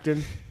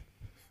 Becton.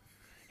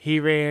 He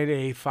ran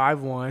a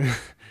 5.1.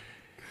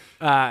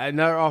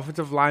 Another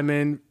offensive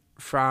lineman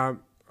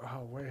from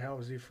where the hell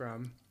was he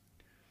from?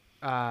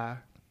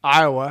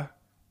 Iowa,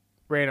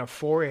 ran a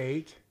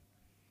 4.8.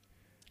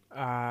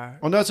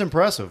 Well, that's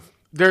impressive.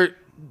 The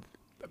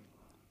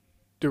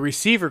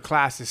receiver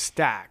class is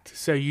stacked,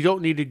 so you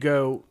don't need to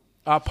go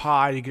up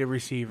high to get a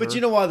receiver. But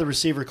you know why the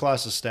receiver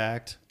class is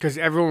stacked? because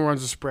everyone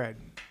runs a spread.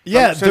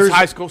 Yeah, since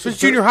high school, since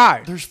junior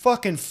high. There's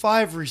fucking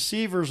 5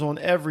 receivers on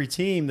every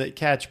team that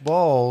catch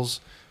balls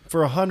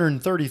for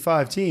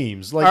 135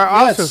 teams. Like,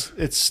 I yes, also-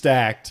 it's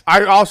stacked.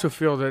 I also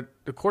feel that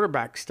the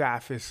quarterback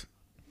staff is,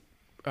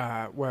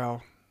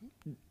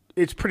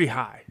 it's pretty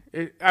high.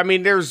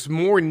 There's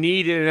more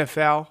need in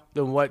NFL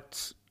than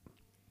what's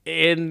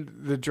in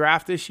the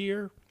draft this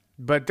year,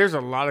 but there's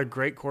a lot of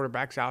great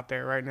quarterbacks out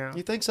there right now.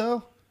 You think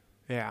so?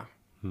 Yeah.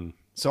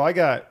 So I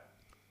got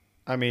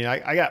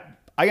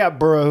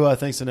Burrow, who I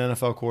think's an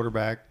NFL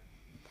quarterback.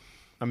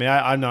 I mean,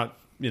 I'm not.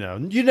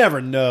 You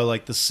never know,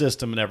 like the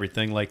system and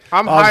everything. Like,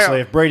 I'm obviously,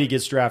 high- if Brady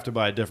gets drafted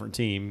by a different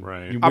team,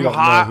 Right. we I'm don't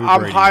high. know who I'm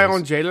Brady high is.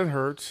 on Jalen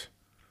Hurts.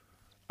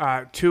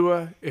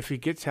 Tua, if he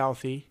gets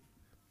healthy,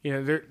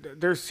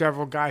 there's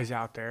several guys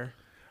out there.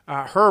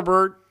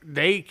 Herbert,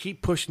 they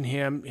keep pushing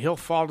him. He'll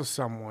fall to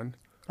someone.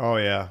 Oh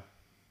yeah.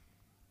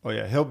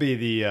 He'll be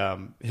the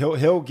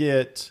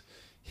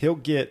he'll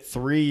get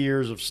 3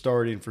 years of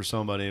starting for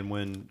somebody and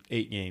win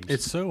 8 games.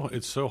 It's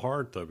so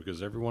hard though,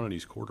 because every one of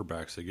these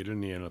quarterbacks, they get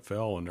in the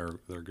NFL and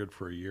they're good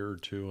for a year or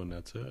two and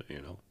that's it.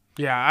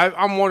 Yeah,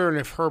 I'm wondering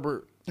if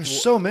Herbert.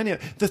 There's so many.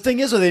 The thing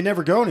is, they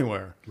never go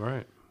anywhere.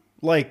 Right.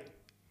 Like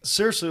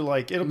seriously,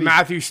 like it'll be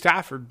Matthew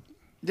Stafford.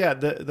 Yeah,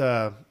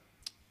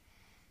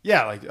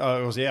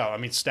 I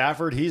mean,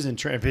 Stafford, he's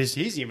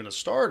he's even a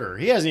starter.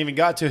 He hasn't even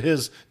got to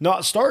his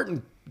not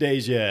starting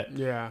days yet.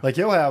 Yeah. Like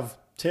he'll have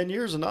 10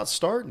 years of not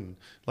starting.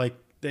 Like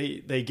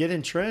they get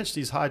entrenched,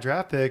 these high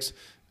draft picks.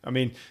 I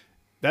mean,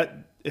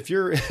 that if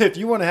you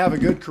want to have a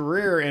good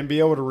career and be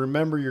able to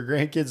remember your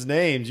grandkids'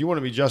 names, you want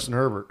to be Justin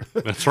Herbert.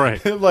 That's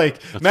right.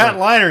 Matt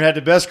Leinart had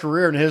the best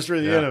career in the history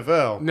of the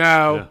NFL.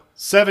 No. Yeah.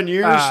 7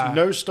 years,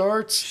 no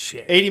starts,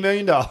 Shit. $80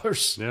 million.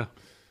 Yeah.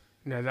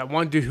 No, that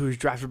one dude who was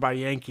drafted by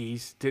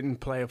Yankees didn't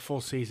play a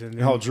full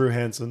season. Oh, Drew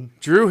Henson.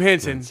 Drew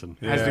Henson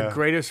has Yeah. the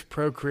greatest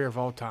pro career of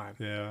all time.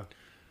 Yeah.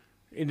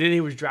 And then he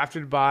was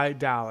drafted by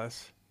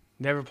Dallas,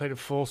 never played a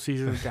full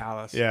season in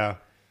Dallas, Yeah.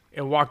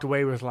 and walked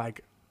away with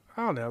like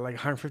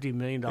 $150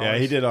 million. Yeah,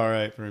 he did all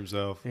right for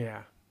himself.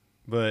 Yeah.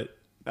 But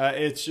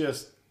it's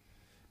just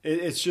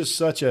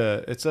such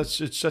a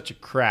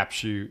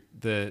crapshoot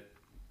that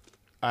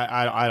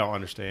I don't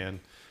understand.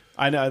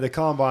 I know the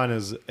combine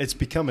it's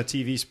become a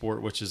TV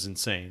sport, which is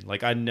insane.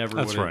 Like I never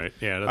That's would've- right.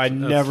 Yeah, I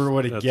never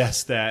would have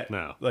guessed that.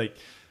 No. Like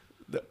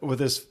with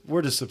this,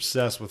 we're just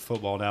obsessed with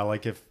football now.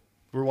 Like if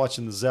we're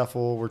watching the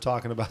Zeffel, we're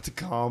talking about the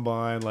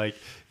combine. Like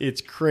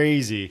it's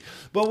crazy.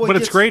 But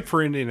it's great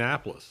for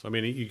Indianapolis. I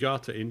mean, you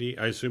got to Indy.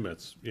 I assume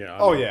it's yeah.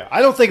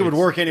 I don't think it would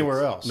work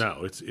anywhere else.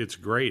 No, it's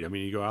great. I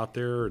mean, you go out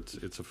there.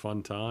 It's a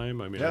fun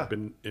time. I mean, Yeah. I've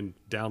been in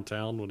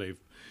downtown when they've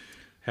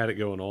had it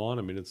going on.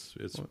 I mean, it's.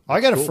 I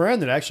got cool. a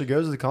friend that actually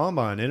goes to the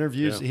combine,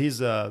 interviews. Yeah. He's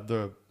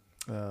the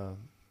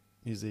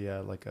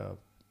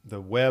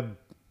web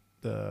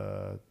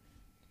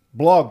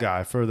blog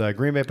guy for the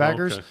Green Bay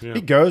Packers. Okay, yeah.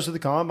 He goes to the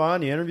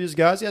combine, he interviews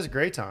guys, he has a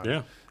great time.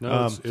 Yeah,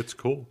 no, it's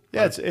cool.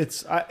 Yeah,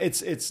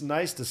 it's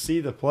nice to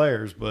see the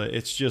players, but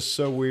it's just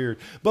so weird.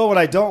 But what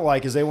I don't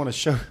like is they want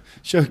to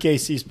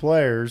showcase these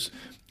players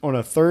on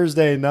a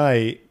Thursday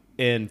night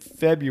in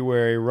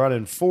February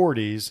running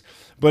 40s.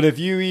 But if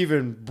you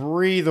even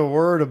breathe a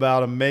word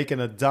about them making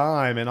a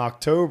dime in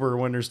October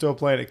when they're still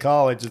playing at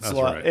college, it's That's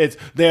like right.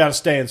 they ought to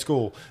stay in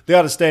school. They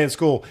ought to stay in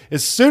school.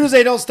 As soon as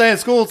they don't stay in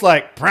school, it's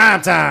like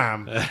prime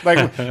time.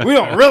 Like we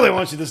don't really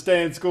want you to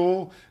stay in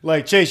school.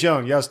 Like Chase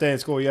Young, you got to stay in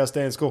school. You got to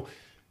stay in school.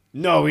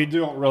 No, we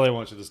don't really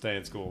want you to stay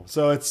in school.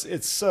 So it's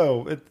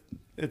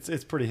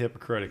pretty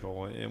hypocritical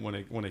when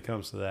it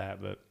comes to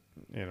that. But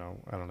I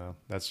don't know.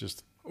 That's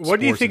just.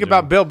 What do you sports think in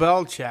about general.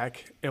 Bill Belichick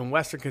in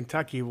Western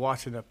Kentucky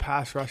watching a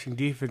pass rushing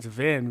defensive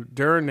end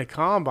during the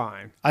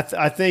combine?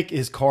 I think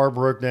his car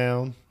broke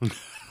down.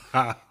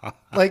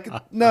 Like,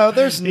 no,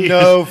 there's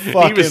no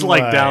fucking He was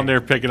like way. down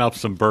there picking up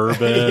some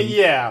bourbon.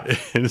 Yeah.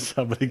 And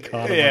somebody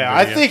caught him. Yeah, on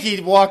I video. think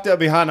he walked up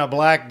behind a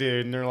black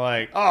dude, and they're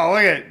like, "Oh,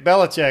 look at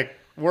Belichick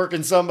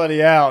working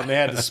somebody out," and they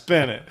had to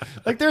spin it.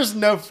 Like, there's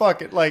no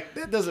fucking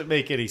that doesn't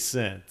make any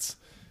sense.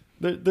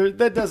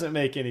 That doesn't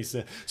make any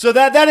sense. So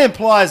that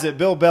implies that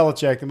Bill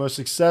Belichick, the most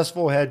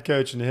successful head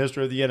coach in the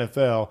history of the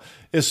NFL,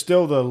 is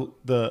still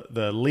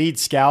the lead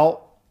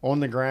scout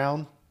on the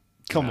ground.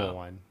 Come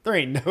on, there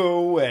ain't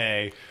no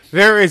way.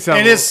 There is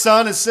And his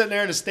son is sitting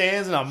there in the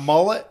stands in a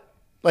mullet.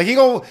 Like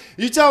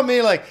you tell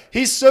me like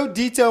he's so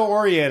detail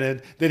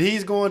oriented that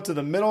he's going to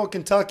the middle of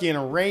Kentucky in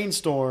a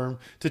rainstorm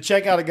to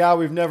check out a guy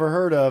we've never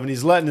heard of, and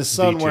he's letting his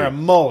son D2. wear a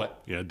mullet.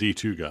 Yeah,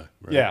 D2 guy.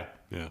 Right? Yeah.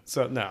 Yeah.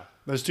 So no,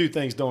 those two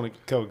things don't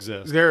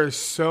coexist. There is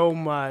so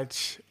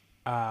much.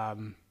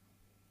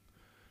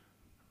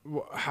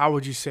 How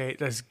would you say it?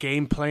 That's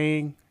game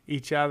playing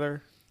each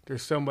other.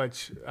 There's so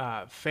much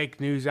fake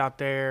news out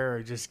there,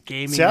 or just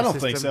gaming. See, I the don't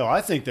think system. so.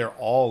 I think they're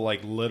all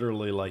like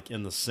literally like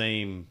in the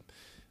same.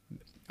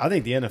 I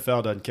think the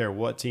NFL doesn't care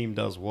what team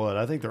does what.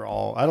 I think they're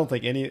all. I don't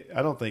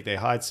think they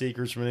hide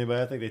secrets from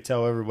anybody. I think they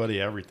tell everybody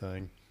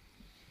everything.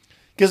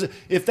 Because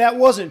if that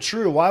wasn't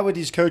true, why would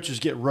these coaches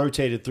get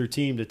rotated through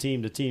team to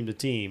team to team to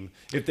team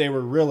if they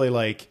were really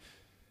like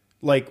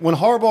when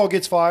Harbaugh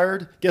gets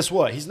fired? Guess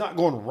what? He's not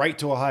going right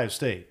to Ohio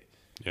State.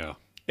 Yeah.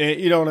 And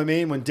you know what I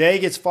mean? When Day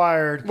gets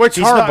fired, Which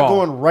he's not Harbaugh?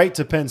 going right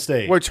to Penn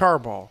State. Which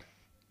Harbaugh?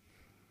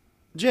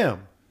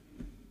 Jim.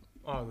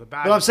 Oh, the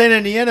bad. But I'm saying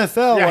in the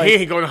NFL, Yeah, like, he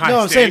ain't going to Ohio no,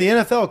 I'm saying State.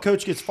 the NFL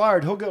coach gets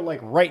fired, he'll go like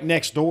right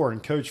next door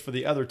and coach for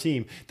the other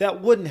team.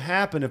 That wouldn't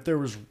happen if there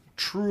was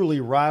truly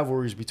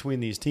rivalries between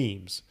these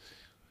teams.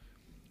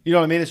 You know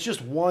what I mean? It's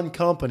just one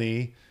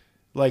company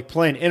like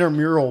playing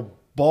intramural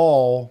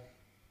ball,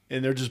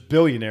 and they're just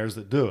billionaires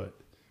that do it.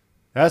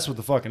 That's what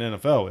the fucking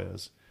NFL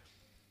is.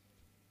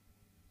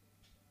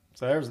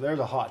 So there's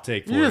a hot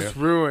take for You you. just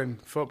ruined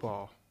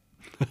football.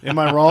 Am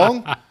I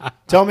wrong?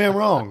 Tell me I'm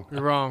wrong.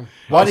 You're wrong.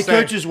 Why I'll do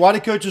say-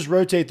 coaches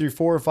rotate through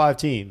 4 or 5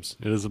 teams?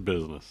 It is a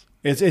business.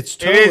 It's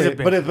totally, is a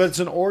but business. it's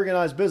an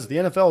organized business. The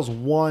NFL is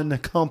one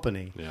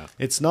company. Yeah.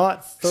 It's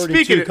not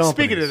 32 companies.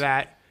 Speaking of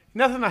that,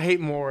 nothing I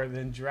hate more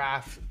than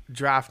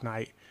draft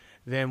night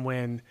than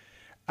when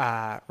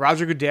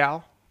Roger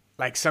Goodell,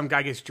 like some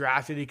guy gets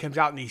drafted, he comes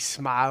out and he's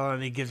smiling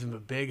and he gives him a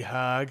big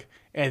hug,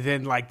 and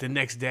then like the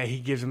next day he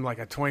gives him like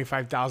a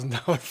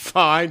 $25,000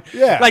 fine.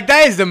 Yeah. like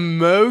that is the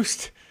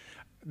most.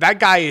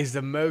 That guy is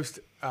the most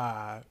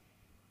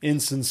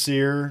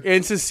Insincere.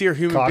 insincere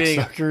human being.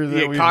 Cocksucker that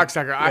Yeah, we-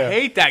 cocksucker. I yeah.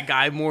 hate that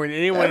guy more than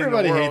anyone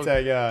Everybody in the hates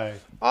world. that guy.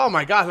 Oh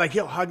my God! Like,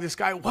 yo, hug this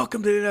guy.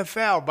 Welcome to the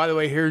NFL. By the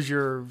way, here's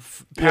your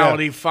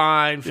penalty,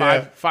 fine,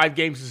 Yeah. five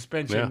game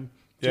suspension.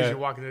 Yeah. As Yeah. you're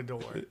walking the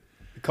door.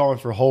 Calling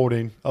for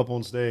holding up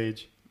on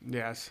stage.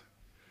 Yes.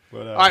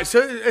 But, All right.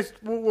 So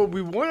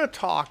we want to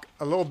talk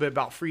a little bit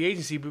about free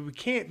agency, but we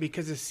can't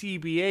because the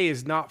CBA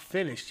is not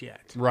finished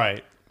yet.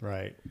 Right.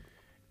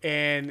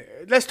 And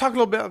let's talk a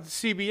little bit about the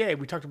CBA.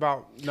 We talked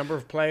about number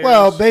of players.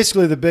 Well,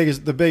 basically the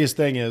biggest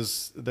thing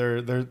is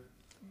they're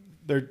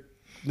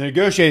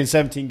negotiating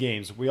 17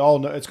 games. We all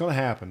know it's going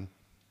to happen.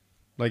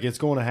 Like, it's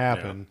going to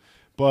happen. Yeah.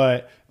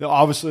 But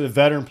obviously the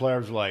veteran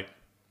players are like,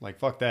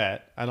 fuck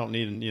that. I don't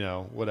need,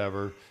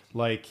 whatever.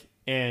 Like,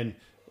 and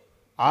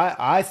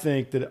I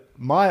think that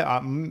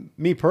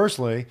me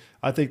personally,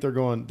 I think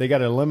they got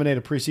to eliminate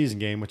a preseason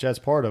game, which that's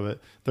part of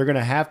it. They're going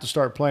to have to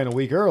start playing a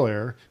week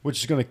earlier, which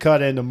is going to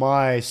cut into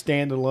my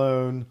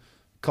standalone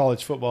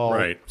college football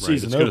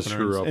season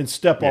openers and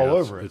step all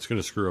over it. It's going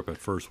to screw up that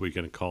first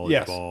weekend of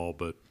college ball,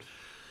 but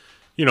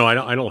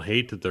I don't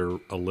hate that they're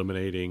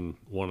eliminating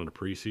one of the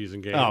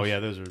preseason games. Oh yeah,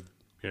 those are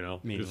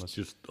meaningless.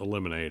 Just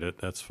eliminate it.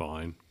 That's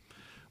fine.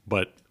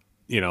 But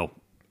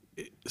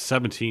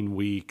 17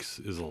 weeks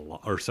is a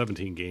lot, or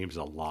 17 games is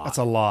a lot. That's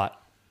a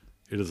lot.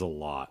 It is a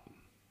lot.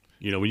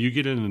 When you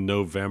get into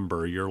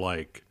November, you're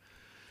like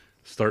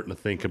starting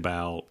to think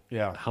about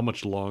how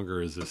much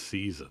longer is this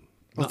season.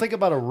 Well, think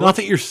about not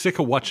that you're sick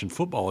of watching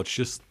football. It's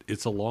just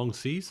it's a long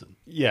season.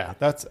 Yeah,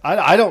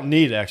 I don't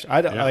need extra.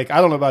 I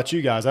don't know about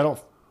you guys. I don't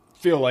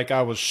feel like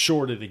I was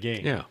short of the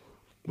game. Yeah,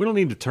 we don't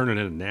need to turn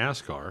it into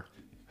NASCAR.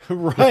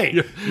 Right.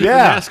 Your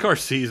yeah. NASCAR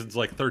season's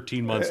like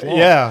 13 months long.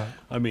 Yeah.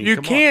 I mean, you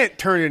can't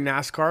turn in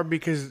NASCAR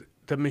because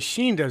the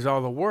machine does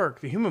all the work.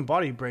 The human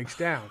body breaks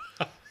down.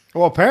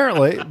 Well,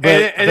 apparently, but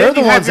and they're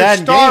the ones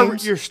adding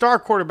games. Your star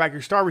quarterback,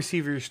 your star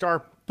receiver, your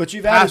star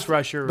pass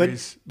rusher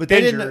is but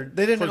they injured.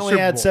 They didn't only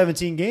add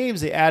 17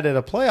 games. They added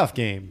a playoff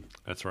game.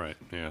 That's right.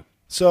 Yeah.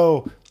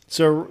 So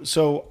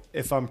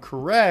if I'm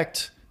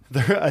correct,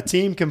 a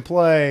team can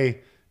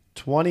play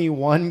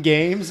 21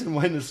 games and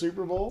win the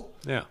Super Bowl.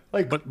 Yeah.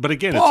 But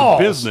again, balls. It's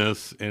a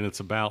business and it's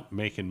about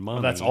making money.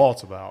 Well, that's all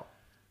it's about.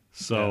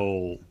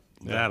 So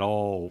that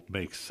all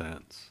makes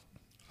sense.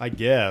 I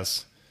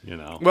guess.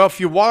 Well,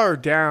 if you water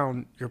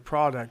down your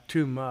product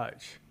too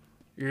much,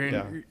 you're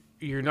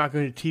not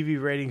going to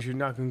TV ratings. You're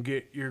not going to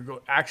get.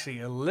 Actually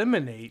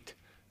eliminate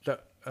the.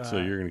 So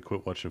you're going to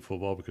quit watching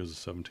football because of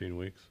 17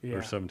 weeks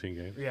or 17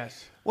 games?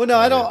 Yes. Well, no,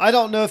 I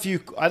don't know if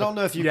you.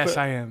 Yes,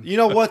 I am. You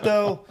know what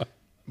though?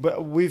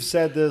 But we've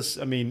said this.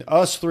 I mean,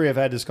 us three have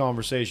had this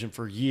conversation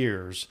for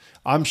years.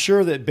 I'm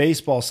sure that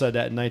baseball said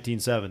that in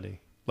 1970.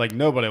 Like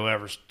nobody will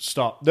ever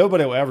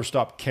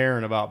stop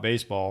caring about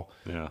baseball.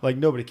 Yeah. Like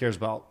nobody cares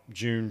about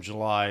June,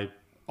 July,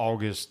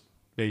 August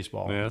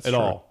baseball at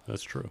all.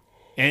 That's true.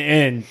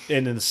 And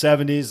in the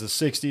 70s, the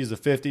 60s, the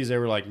 50s, they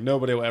were like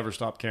nobody will ever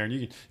stop caring.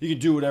 You can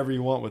do whatever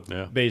you want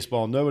with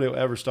baseball. Nobody will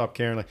ever stop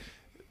caring. Like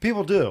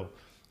people do.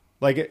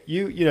 Like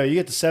you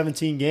get to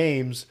 17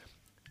 games.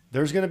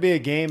 There's going to be a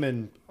game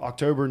in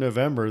October,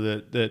 November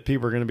that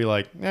people are going to be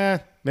like,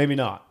 maybe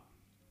not.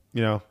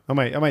 I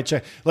might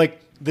check.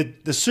 Like the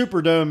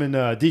Superdome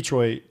in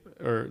Detroit,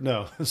 or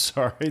no,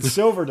 sorry,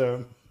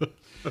 Silverdome.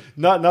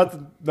 not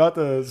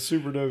the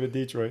Superdome in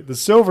Detroit. The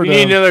Silverdome. You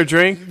need another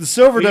drink. The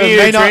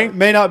Silverdome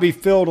may not be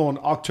filled on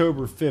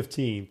October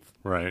 15th.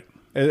 Right.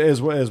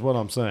 Is what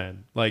I'm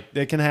saying. Like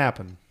it can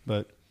happen,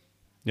 but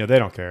they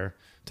don't care.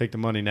 Take the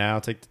money now.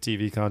 Take the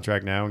TV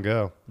contract now and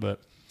go. But.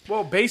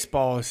 Well,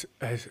 baseball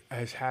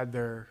has had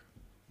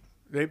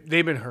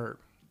they've been hurt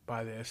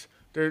by this.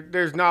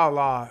 There's not a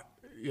lot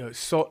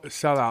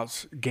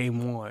sellouts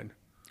game one.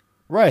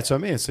 Right, so I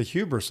mean it's the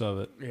hubris of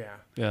it.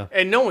 Yeah.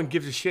 And no one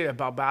gives a shit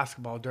about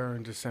basketball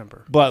during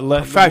December. But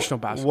professional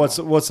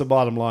basketball. What's the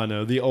bottom line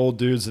though? The old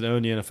dudes that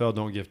own the NFL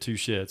don't give two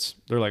shits.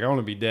 They're like, I want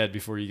to be dead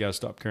before you guys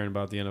stop caring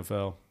about the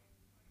NFL.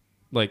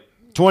 Like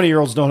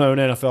 20-year-olds don't own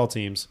NFL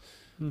teams.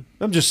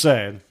 I'm just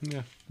saying.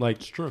 Yeah. Like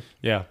it's true.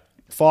 Yeah.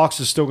 Fox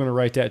is still going to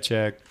write that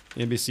check.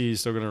 NBC is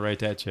still going to write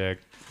that check.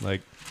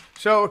 Like,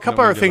 so a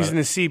couple other things in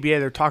the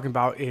CBA they're talking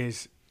about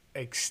is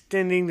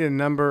extending the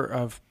number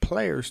of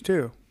players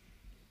too,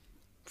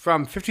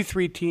 from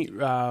 53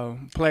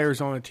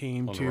 players on a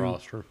team on to the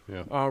roster,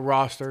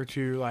 roster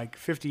to like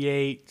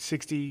 58,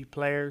 60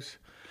 players,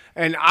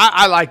 and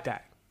I like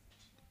that.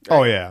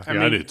 Oh yeah,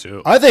 I do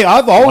too. I think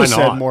I've always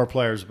said more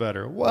players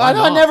better. Well,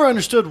 I never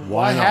understood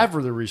why have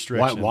the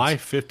restrictions. Why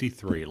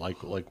 53?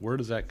 Like where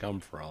does that come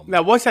from?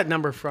 Now, what's that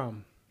number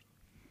from?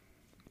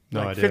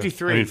 No idea.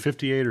 53. I mean,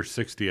 58 or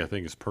 60, I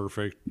think is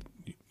perfect.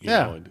 You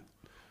know,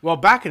 well,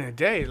 back in the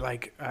day,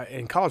 like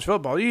in college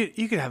football,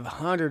 you could have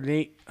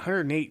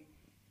 108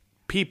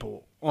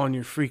 people on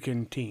your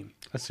freaking team.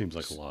 That seems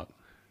like a lot.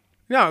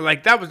 No,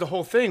 like that was the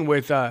whole thing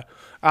with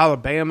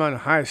Alabama and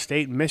Ohio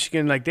State and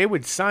Michigan. Like they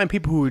would sign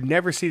people who would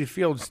never see the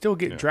field and still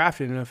get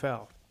drafted in the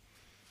NFL.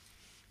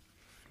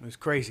 It was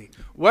crazy.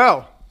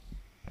 Well,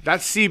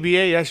 that's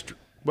CBA.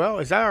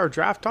 Is that our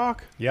draft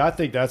talk? Yeah, I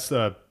think that's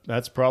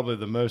probably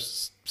the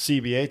most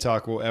CBA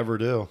talk we'll ever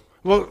do.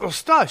 Well,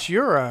 Stuss,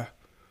 you're a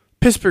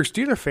Pittsburgh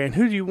Steelers fan.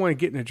 Who do you want to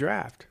get in the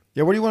draft?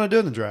 Yeah, what do you want to do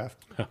in the draft?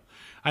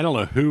 I don't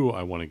know who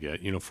I want to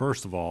get.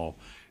 First of all,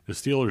 the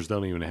Steelers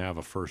don't even have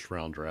a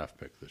first-round draft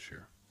pick this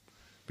year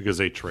because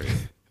they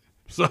traded.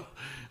 so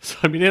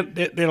I mean,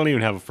 they don't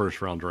even have a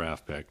first-round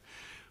draft pick.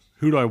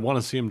 Who do I want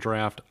to see them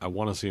draft? I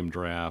want to see them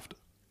draft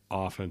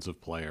offensive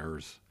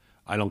players.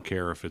 I don't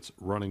care if it's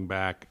running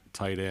back,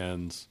 tight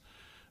ends,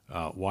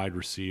 wide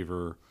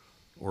receiver,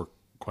 or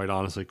quite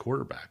honestly,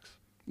 quarterbacks.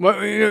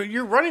 Well,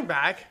 your running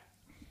back,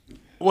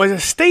 was a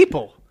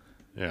staple.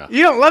 Yeah.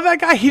 You don't love that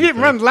guy? He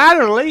didn't run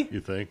laterally. You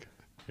think?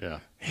 Yeah.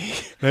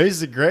 He's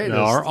the greatest.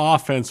 No, our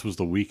offense was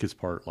the weakest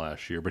part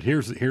last year. But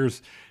here's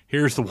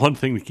the one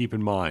thing to keep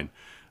in mind: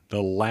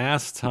 the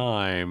last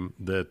time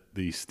that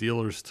the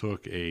Steelers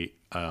took a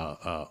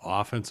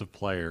offensive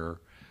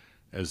player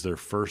as their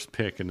first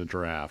pick in the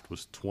draft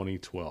was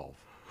 2012.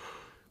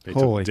 They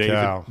Holy took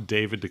cow.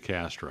 David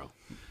DeCastro,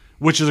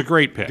 which is a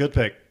great pick. Good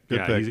pick.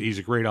 Good pick. He's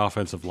a great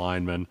offensive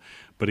lineman.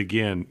 But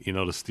again, the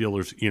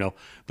Steelers,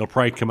 they'll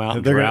probably come out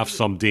and They're draft gonna-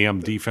 some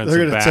damn they're defensive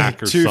gonna back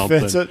take or two something.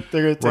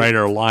 they're gonna take right,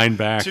 or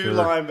linebacker. 2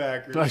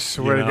 linebackers. I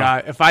swear You to know.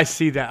 God, if I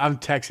see that, I'm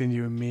texting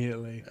you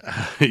immediately.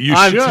 You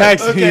I'm should.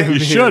 texting you You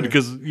should, immediately.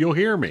 because you'll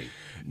hear me.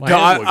 My No,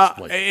 head will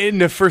explode. and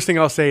the first thing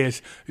I'll say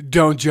is,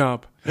 don't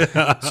jump.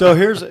 So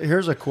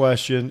here's a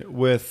question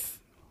with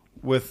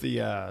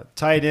the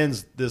tight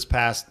ends this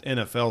past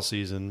NFL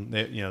season.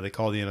 They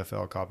call the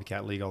NFL a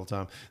copycat league all the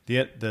time.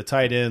 The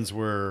tight ends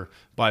were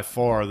by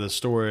far the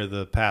story of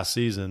the past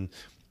season.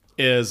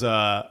 Is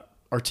our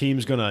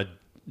team's going to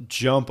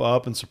jump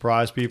up and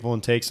surprise people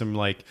and take some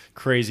like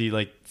crazy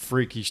like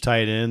freakish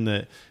tight end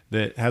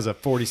that has a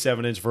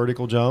 47-inch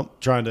vertical jump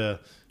trying to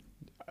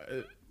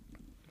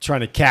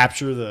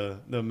capture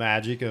the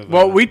magic of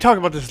Well, we talked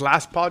about this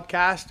last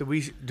podcast.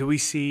 Do we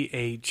see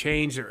a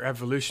change or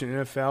evolution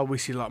in NFL? We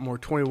see a lot more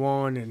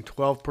 21 and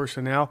 12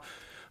 personnel.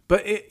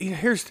 But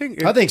here's the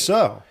thing. I think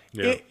so.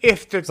 Yeah.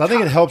 If the So I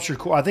think top- it helps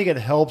I think it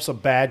helps a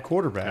bad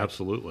quarterback.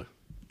 Absolutely.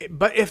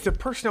 But if the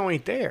personnel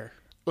ain't there,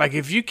 like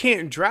if you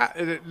can't draft,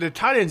 the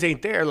tight ends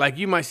ain't there, like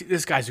you might see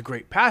this guy's a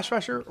great pass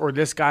rusher, or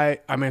this guy's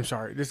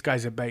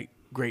a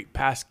great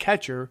pass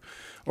catcher,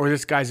 or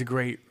this guy's a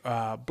great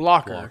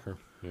blocker.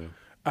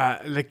 Yeah.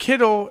 The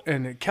Kittle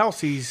and the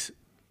Kelsey's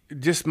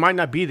just might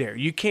not be there.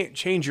 You can't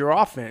change your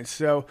offense.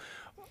 So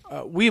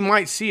we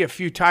might see a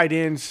few tight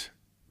ends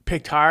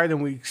picked higher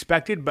than we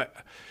expected, but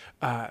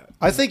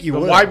I think you the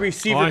will. wide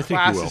receiver I think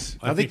you will. classes,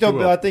 I think you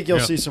will. I think you'll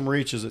Yeah. see some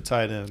reaches at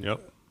tight end.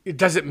 Yep. it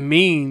doesn't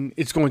mean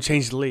it's going to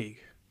change the league.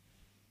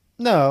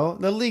 No,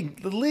 the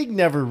league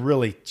never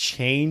really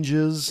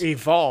changes, It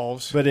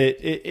evolves. but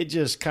it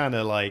just kind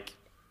of like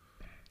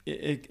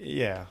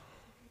yeah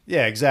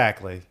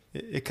exactly.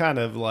 It kind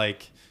of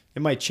like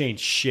it might change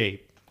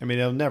shape. I mean,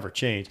 it'll never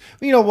change.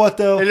 You know what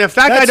though? And if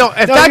that guy That's- don't-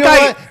 if no, that you know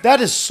guy- what? That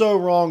is so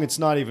wrong. It's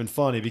not even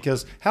funny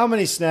because how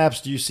many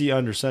snaps do you see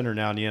under center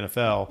now in the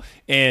NFL?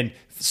 And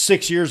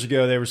 6 years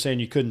ago, they were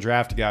saying you couldn't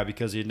draft a guy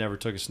because he had never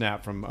took a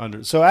snap from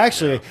under. So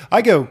actually,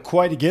 I go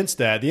quite against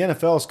that. The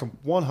NFL has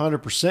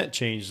 100%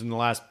 changed in the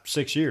last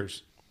 6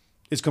 years.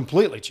 It's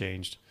completely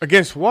changed.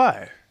 Against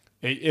what?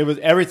 It was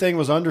everything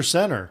was under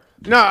center.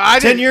 No, I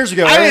 10 didn't. years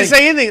ago, I didn't everything-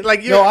 say anything.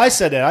 Like No, I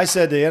said that. I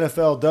said the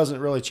NFL doesn't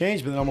really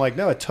change, but then I'm like,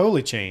 no, it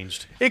totally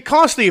changed. it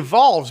constantly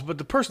evolves, but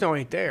the personnel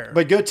ain't there.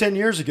 But go 10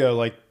 years ago,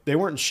 like they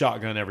weren't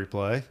shotgun every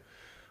play.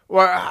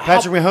 well,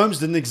 Patrick Mahomes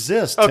didn't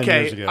exist 10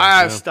 years okay, ago.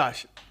 I you know?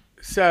 stush.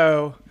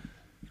 So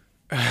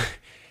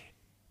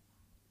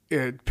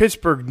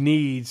Pittsburgh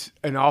needs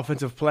an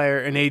offensive player,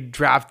 and they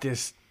draft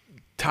this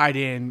tight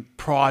end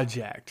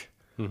project.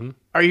 Mm-hmm.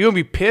 Are you gonna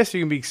be pissed? Or are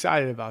you gonna be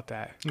excited about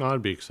that? No,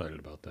 I'd be excited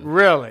about that.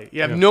 Really?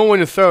 You have no one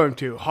to throw him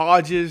to.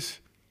 Hodges,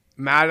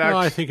 Maddox. No,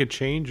 I think it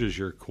changes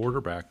your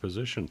quarterback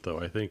position, though.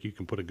 I think you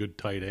can put a good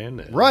tight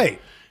end in. Right.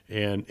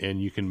 And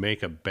you can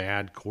make a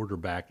bad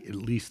quarterback at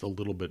least a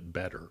little bit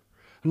better.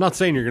 I'm not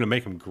saying you're going to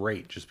make him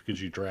great just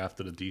because you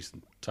drafted a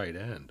decent tight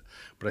end,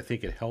 but I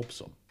think it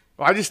helps him.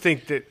 Well, I just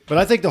think that But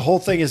I think the whole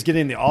thing is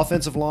getting the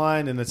offensive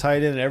line and the tight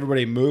end and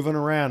everybody moving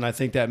around. I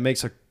think that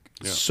makes it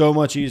so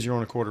much easier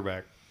on a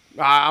quarterback.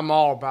 I'm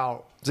all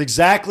about. It's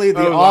exactly the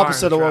O-line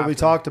opposite of what we drafting.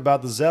 talked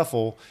about the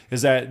Zeffel,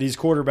 is that these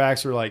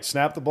quarterbacks are like,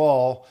 snap the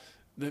ball.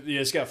 You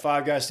just got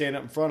 5 guys standing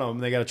up in front of them.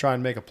 They got to try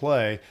and make a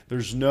play.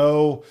 There's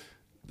no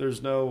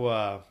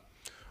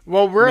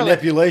Well, really,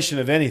 manipulation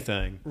of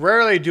anything.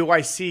 rarely do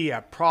I see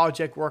a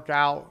project work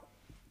out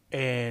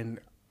and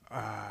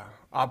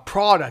a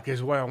product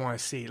is what I want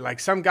to see. Like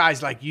some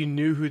guys, like you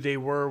knew who they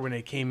were when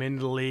they came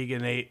into the league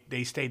and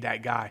they stayed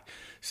that guy.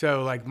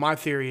 So like my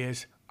theory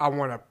is I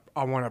want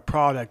a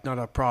product, not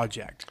a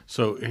project.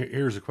 So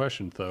here's a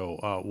question,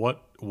 though.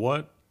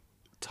 What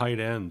tight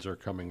ends are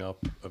coming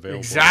up available? in the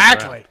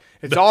Exactly. draft?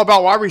 It's all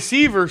about wide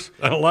receivers,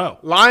 I don't know.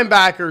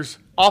 linebackers,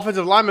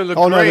 offensive linemen look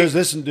Oh no, great.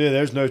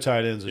 there's no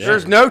tight ends. This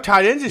There's year. no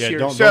tight ends this Yeah, year.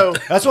 don't- So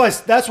that's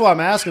why I'm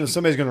asking if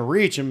somebody's going to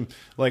reach and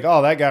like,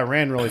 oh, that guy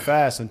ran really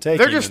fast and take.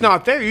 they're him. just And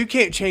not there. You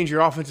can't change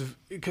your offensive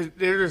because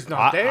they're just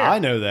not there. I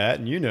know that,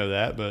 and you know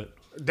that, but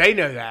They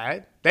know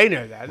that. They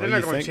know that. They're well, not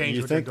you going to think change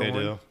you what think they're they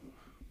doing. do.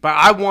 But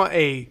I want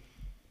a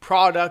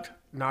product,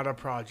 not a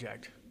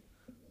project.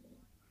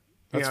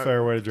 That's Yeah. a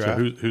fair way to So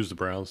draft. who's the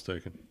Browns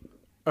taking?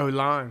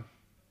 O-line.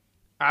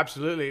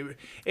 Absolutely.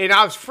 And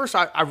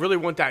I really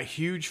want that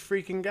huge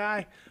freaking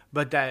guy,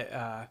 but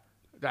that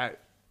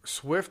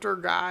Swifter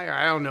guy, or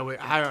I don't know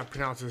how to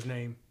pronounce his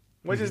name.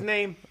 What's his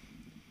name?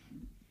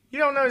 You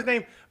don't know his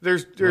name?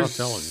 There's telling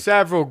you.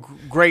 several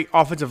great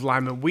offensive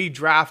linemen. We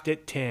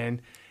drafted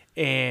 10,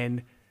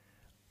 and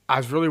I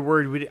was really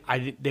worried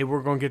they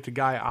were going to get the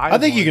guy. I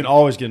think you can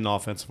always get an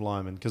offensive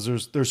lineman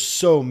because there's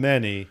so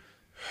many.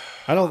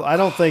 I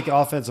don't think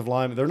offensive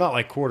linemen. They're not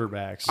like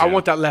quarterbacks. I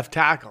want that left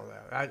tackle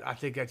though. I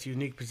think that's a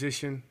unique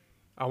position.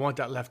 I want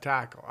that left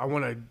tackle. I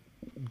want a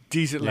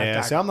decent left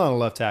tackle. See, I'm not a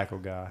left tackle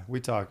guy.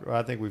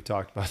 I think we've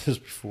talked about this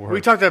before.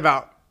 We talked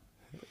about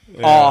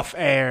off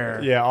air.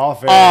 Yeah,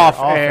 off air. Off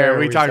air.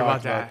 We talked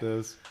about that.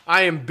 This.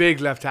 I am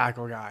big left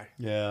tackle guy.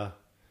 Yeah.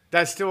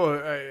 That's still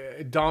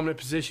a dominant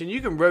position. You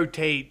can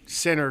rotate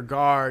center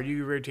guard. You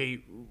can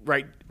rotate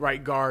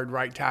right guard,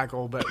 right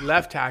tackle, but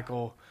left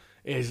tackle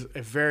is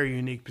a very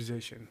unique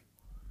position.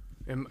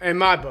 In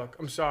my book,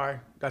 I'm sorry.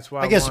 That's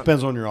why I guess it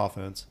depends on your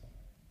offense.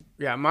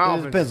 Yeah, my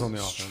offense depends on the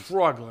is offense.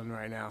 struggling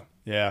right now.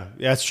 Yeah,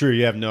 that's true.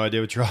 You have no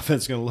idea what your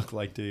offense is going to look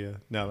like, do you?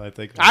 Now that I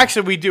think about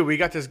Actually, we do. We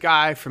got this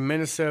guy from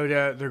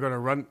Minnesota. They're going to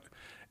run.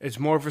 It's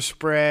more of a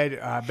spread.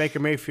 Baker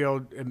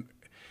Mayfield.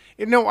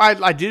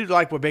 I did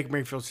like what Baker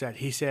Mayfield said.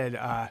 He said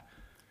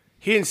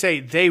he didn't say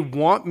they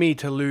want me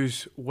to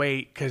lose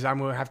weight because I'm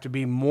going to have to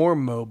be more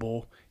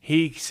mobile.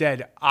 He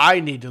said I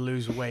need to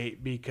lose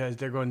weight because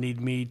they're going to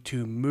need me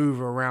to move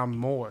around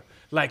more.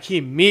 Like he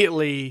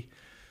immediately.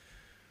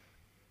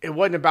 It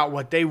wasn't about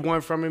what they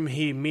want from him.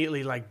 He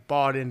immediately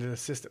bought into the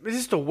system. It's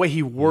just the way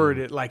he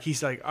worded it. Like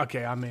he's like,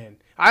 okay, I'm in.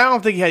 I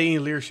don't think he had any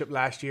leadership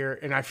last year,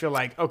 and I feel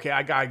like, okay,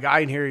 I got a guy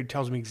in here who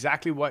tells me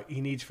exactly what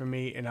he needs from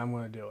me, and I'm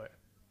going to do it.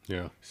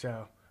 Yeah.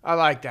 So I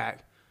like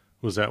that.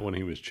 Was that when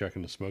he was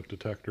checking the smoke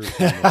detectors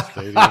in the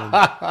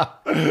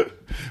stadium?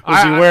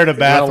 Was he wearing a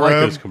bathrobe? I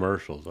like his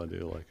commercials. I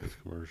do like his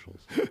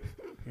commercials.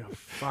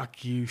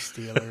 Fuck you,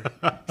 Steeler.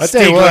 I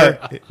tell you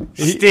what,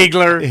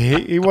 Stigler.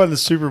 He won the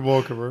Super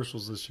Bowl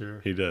commercials this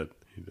year. He did.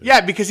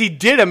 Yeah, because he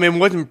did them and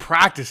wasn't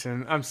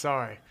practicing. I'm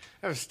sorry.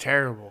 That was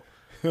terrible.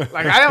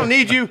 I don't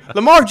need you.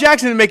 Lamar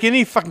Jackson didn't make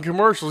any fucking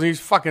commercials, and he's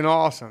fucking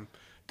awesome.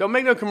 Don't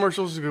make no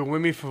commercials to go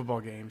win me football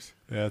games.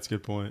 Yeah, that's a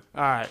good point.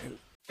 All right.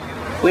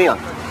 Leon,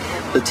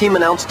 the team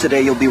announced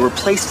today you'll be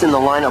replaced in the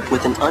lineup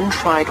with an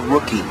untried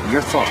rookie.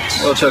 Your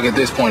thoughts? Well, Chuck, at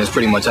this point, it's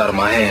pretty much out of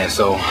my hands,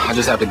 so I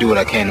just have to do what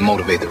I can to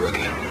motivate the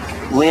rookie.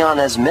 Leon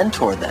as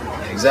mentor, then?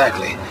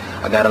 Exactly.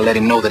 I gotta let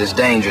him know that it's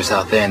dangerous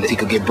out there and that he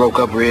could get broke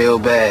up real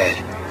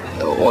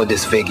bad. Or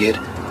disfigured.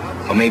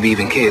 Or maybe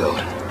even killed.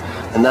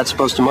 And that's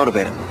supposed to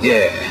motivate him?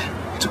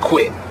 Yeah. To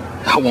quit.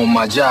 I want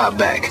my job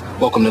back.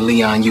 Welcome to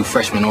Leon U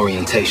Freshman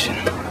Orientation.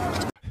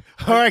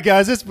 All right,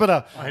 guys, it's been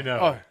I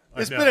know.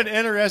 It's been an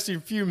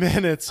interesting few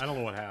minutes. I don't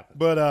know what happened.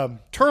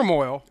 But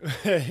turmoil.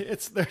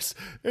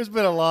 There's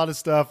been a lot of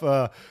stuff.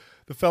 The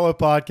fellow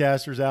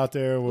podcasters out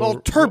there. A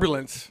little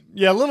turbulence.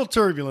 Yeah, a little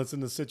turbulence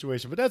in the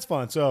situation, but that's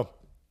fine. So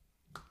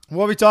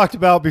what we talked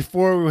about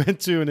before we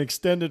went to an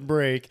extended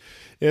break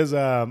is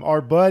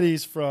our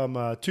buddies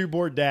from Two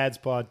Board Dads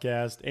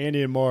podcast,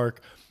 Andy and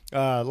Mark.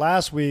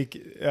 Last week,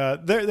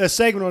 the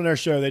segment on their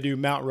show, they do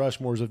Mount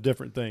Rushmores of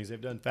different things. They've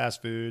done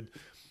fast food.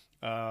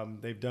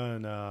 They've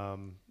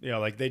done,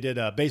 they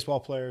did baseball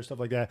players, stuff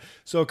like that.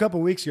 So a couple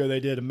of weeks ago,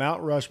 they did a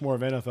Mount Rushmore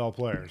of NFL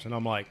players. And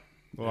I'm like,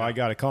 well, I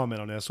got to comment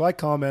on this. So I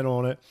comment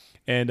on it.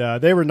 And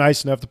they were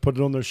nice enough to put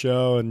it on their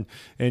show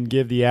and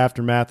give the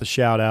Aftermath a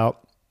shout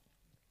out.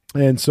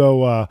 And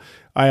so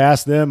I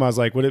asked them, I was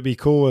like, would it be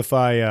cool if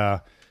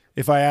I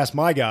asked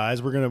my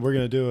guys, we're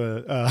gonna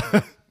do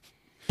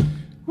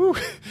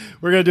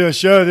we're gonna do a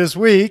show this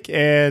week,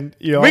 and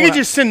we could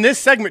just send this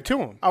segment to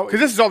them because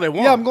this is all they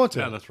want. Yeah, I'm going to.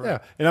 Yeah, that's right. Yeah.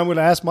 And I'm going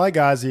to ask my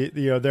guys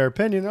their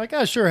opinion. They're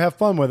like, sure, have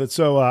fun with it.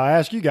 So I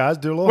ask you guys,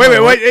 do a little.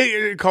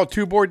 Wait. Called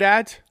Two Board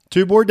Dads.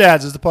 Two Board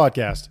Dads is the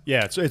podcast.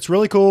 Yeah, it's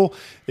really cool.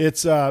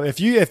 It's if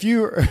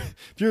you're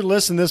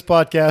listening to this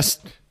podcast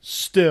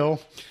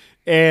still,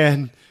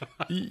 and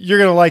you're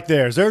gonna like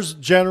theirs. Theirs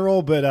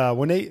general, but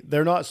when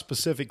they're not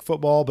specific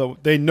football,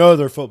 but they know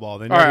their football.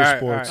 They know their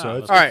sports. So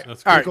it's all right.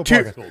 Cool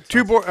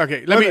Two board.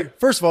 Okay, let me.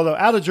 First of all, though,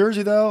 out of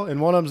Jersey though,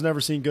 and one of them's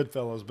never seen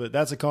Goodfellas, but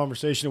that's a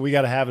conversation that we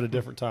got to have at a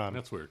different time.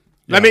 That's weird.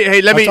 Yeah.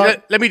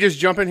 Let me just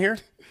jump in here.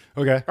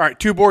 Okay. All right,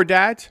 Two Board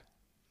Dads.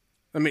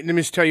 Let me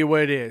just tell you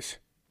what it is.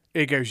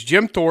 It goes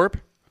Jim Thorpe,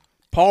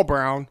 Paul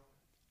Brown,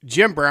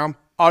 Jim Brown,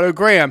 Otto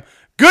Graham.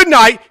 Good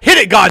night. Hit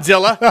it,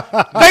 Godzilla.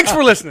 Thanks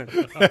for listening.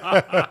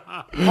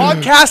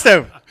 Podcast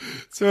over.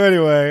 So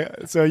anyway,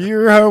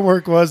 your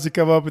homework was to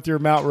come up with your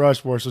Mount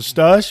Rushmore. So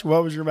Stush,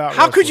 what was your Mount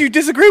Rushmore? How could you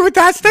disagree with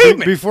that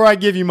statement? Before I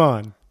give you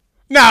mine.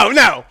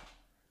 No.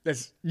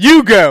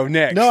 You go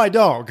next. No, I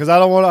don't, because I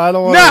don't want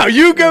to. No,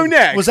 you go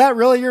next. Was that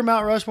really your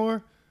Mount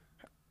Rushmore?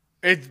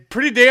 It's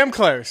pretty damn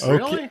close. Okay.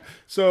 Really?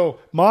 So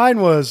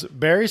mine was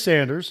Barry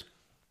Sanders,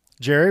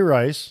 Jerry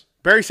Rice.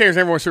 Barry Sanders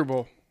never won a Super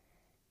Bowl.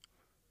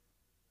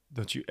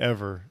 Don't you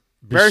ever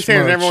Barry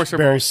Sanders never won a Super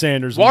Bowl. Barry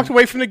Sanders walked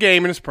away from the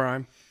game in his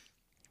prime.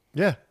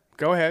 Yeah.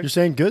 Go ahead. You're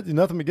saying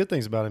nothing but good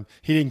things about him.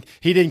 He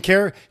didn't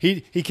care.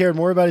 He cared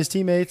more about his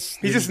teammates.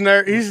 He's in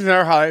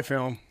our highlight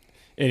film.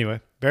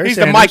 Anyway, Barry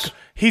Sanders.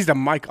 He's the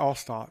Mike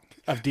Allstott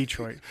of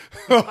Detroit.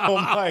 Oh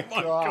my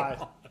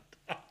God.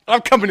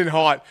 I'm coming in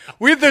hot.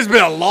 There's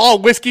been a law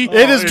of whiskey.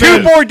 It is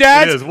Two Board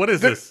Dads. It is. What is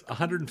this?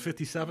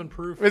 157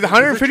 proof? It's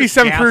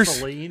 157 proof.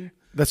 Gasoline?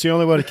 That's the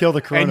only way to kill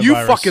the coronavirus. And you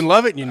fucking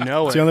love it and you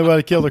know It's it. the only way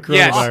to kill the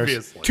Yes. coronavirus.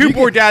 Obviously. Two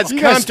poor dads You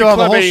come guys to still have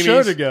a Club whole Amy's.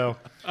 show to go.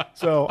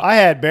 So I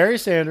had Barry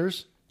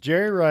Sanders,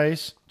 Jerry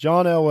Rice,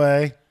 John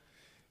Elway,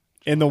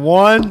 and the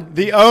one,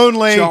 the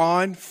only,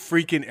 John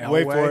freaking Elway.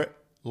 wait for it,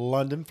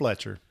 London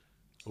Fletcher.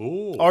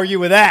 Ooh. Argue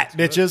with that,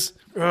 bitches.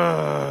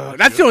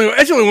 That's the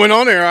only one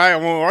on there I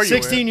won't argue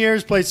 16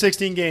 years, played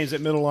 16 games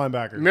at middle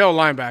linebacker. with. Middle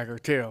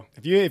linebacker, too.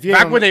 If you Back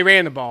haven't- when they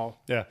ran the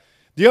ball. Yeah.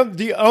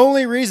 The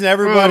only reason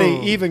everybody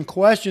even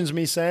questions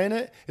me saying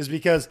it is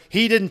because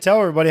he didn't tell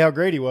everybody how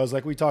great he was,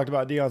 like we talked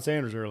about Deion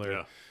Sanders earlier.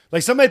 Yeah.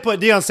 Like somebody put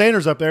Deion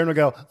Sanders up there and they'll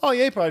go, oh,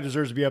 yeah, he probably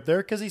deserves to be up there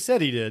because he said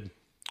he did.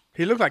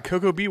 He looked like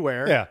Coco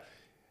Beware. Yeah.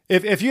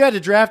 If you had to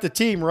draft a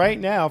team right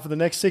now for the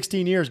next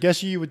 16 years,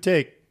 guess who you would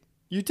take?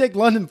 You'd take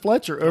London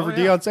Fletcher over Oh,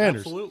 yeah, Deion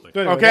Sanders. absolutely. But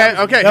anyway,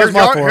 Okay, that was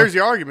my four. here's the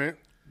argument.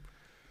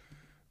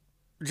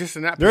 Just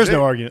in that There's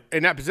no argument.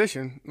 In that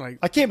position, like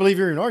I can't believe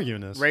you're even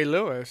arguing this. Ray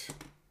Lewis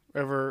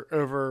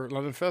over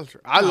London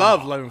Fletcher. I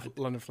love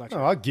London Fletcher.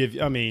 No, I'll give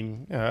you. I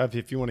mean,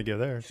 if you want to go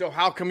there. So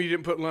how come you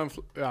didn't put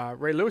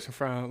Ray Lewis in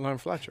front of London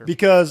Fletcher?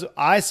 Because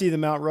I see the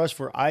Mount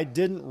Rushmore. I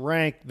didn't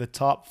rank the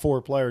top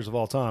 4 players of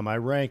all time. I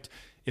ranked,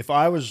 if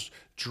I was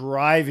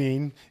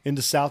driving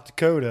into South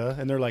Dakota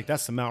and they're like,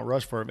 that's the Mount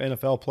Rushmore of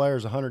NFL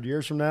players 100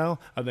 years from now,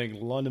 I think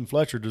London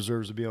Fletcher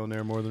deserves to be on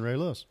there more than Ray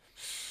Lewis.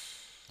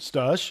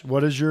 Stush,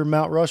 what is your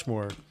Mount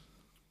Rushmore?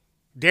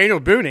 Daniel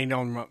Boone ain't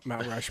on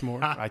Mount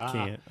Rushmore. I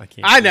can't.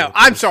 I know.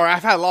 I'm sorry.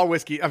 I've had a lot of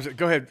whiskey. I'm sorry.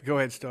 Go ahead,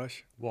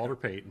 Stush. Walter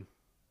Payton.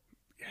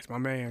 Yes, my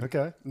man.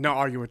 Okay. No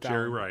argue with that.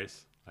 Jerry one.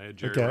 Rice. I had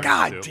Jerry Okay. Rice.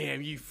 God too.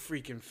 damn, you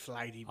freaking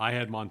flighty. I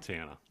had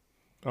Montana.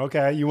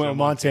 Okay, you went Joe with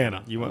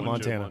Montana. You I went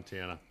went Joe Montana.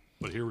 Montana.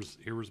 But here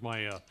was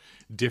my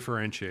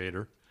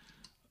differentiator,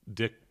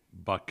 Dick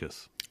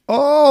Butkus.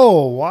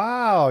 Oh,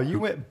 wow. You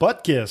went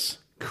butt kiss.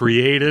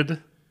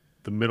 Created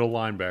the middle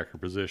linebacker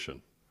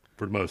position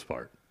for the most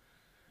part.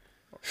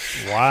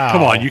 Wow.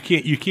 Come on, you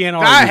can't argue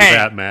with hey,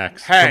 that,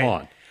 Max. hey. Come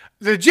on.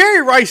 The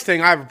Jerry Rice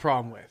thing, I have a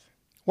problem with.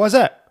 Why's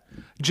that?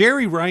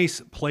 Jerry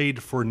Rice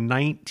played for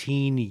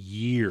 19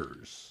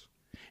 years.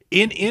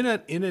 In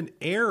an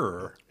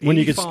era, When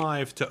you could-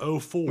 85 to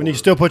 04, When you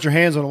still put your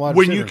hands on a wide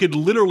when receiver. you could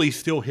literally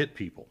still hit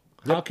people.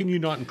 How can you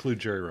not include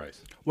Jerry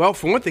Rice? Well,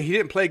 for one thing, he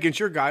didn't play against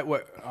your guy.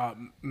 What?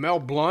 Mel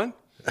Blunt.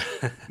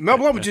 Mel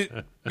Blunt was just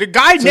the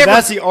guy. So never.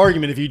 that's the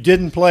argument. If you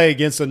didn't play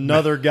against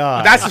another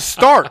guy, That's a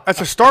start.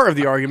 That's a start of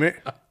the argument.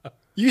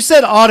 you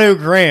said Otto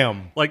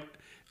Graham. Like,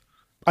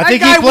 I That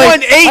think guy he played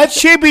won 8 I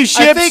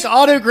championships. think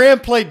Otto Graham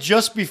played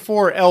just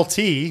before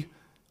LT.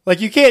 Like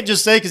you can't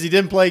just say because he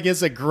didn't play against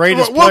the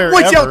greatest player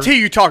What's ever. LT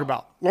you talk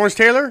about? Lawrence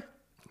Taylor?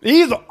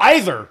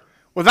 Either.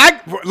 Well,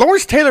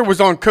 Lawrence Taylor was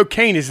on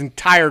cocaine his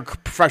entire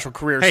professional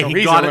career. hey, so he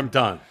he's got a it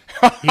done.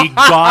 He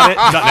got it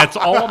done. That's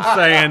all I'm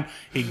saying.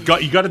 You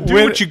got to do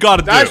what you got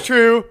to do. That's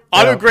true.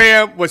 Otto Yeah.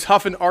 Graham was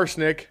huffing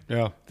arsenic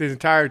Yeah. his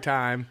entire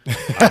time.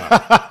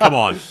 Come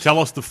on, tell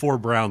us the 4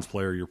 Browns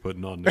player you're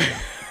putting on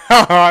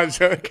there.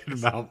 So,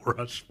 Mount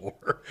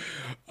Rushmore.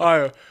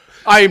 I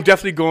am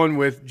definitely going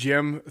with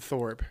Jim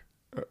Thorpe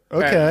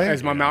Okay.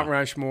 as my Mount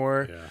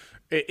Rushmore.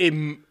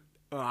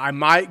 I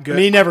might go. I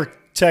mean, he never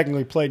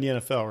technically played in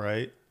the NFL,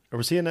 right? Or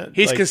was he in that?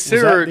 He's like,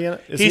 considered. was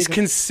that the- is he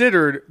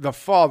considered the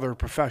father of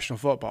professional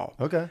football.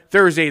 Okay.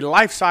 There is a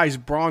life-size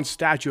bronze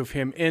statue of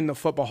him in the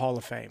Football Hall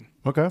of Fame.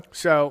 Okay.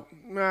 So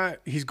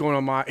he's going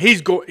on my.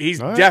 He's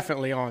right.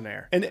 definitely on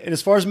there. And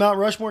as far as Mount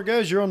Rushmore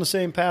goes, you're on the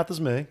same path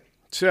as me.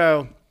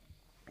 So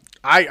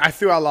I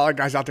threw out a lot of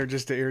guys out there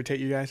just to irritate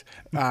you guys.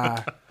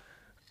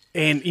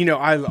 And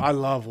I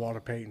love Walter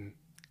Payton.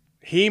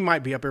 He might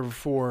be up there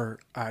before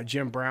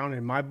Jim Brown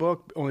in my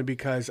book, only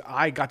because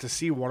I got to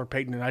see Walter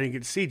Payton and I didn't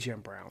get to see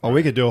Jim Brown. Oh,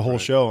 we could do a whole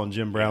show on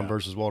Jim Brown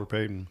versus Walter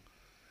Payton.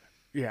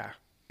 Yeah.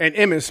 And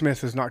Emmitt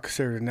Smith is not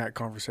considered in that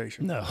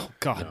conversation. No,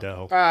 God,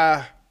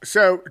 no.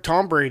 So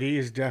Tom Brady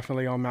is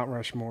definitely on Mount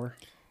Rushmore.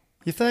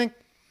 You think?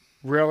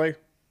 Really?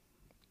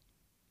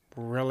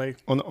 Really?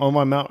 On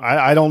my Mount?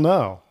 I don't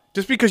know.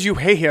 Just because you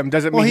hate him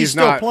doesn't Well, mean he's he's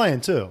still not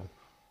playing, too.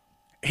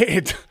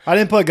 It, I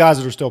didn't put guys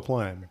that are still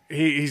playing.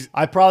 he's.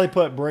 I'd probably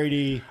put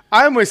Brady.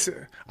 I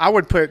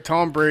would put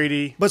Tom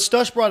Brady. But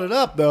Stush brought it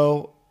up,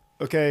 though.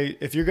 Okay,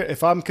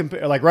 if I'm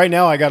like right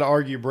now, I got to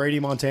argue Brady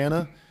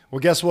Montana. Well,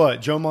 guess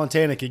what? Joe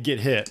Montana could get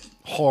hit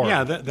hard.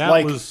 Yeah, that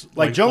like, was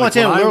like Joe when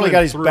Montana I literally went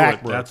got his through back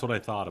it, broke. That's what I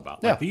thought about.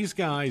 Yeah. Like, these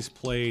guys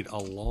played a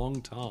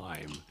long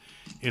time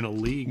in a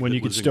league When that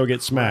you could was still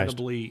get smashed.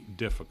 incredibly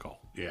difficult.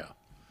 Yeah.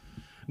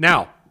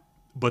 Now,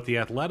 but the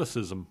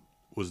athleticism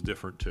was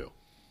different too.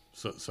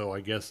 So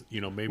I guess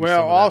maybe. Well,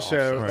 some of that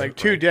also offsets like it,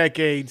 2 right?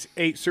 decades,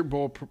 8 Super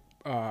Bowl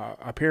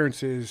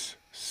appearances,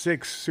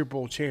 6 Super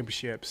Bowl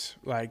championships.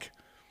 Like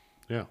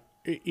Yeah.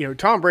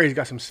 Tom Brady's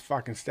got some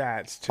fucking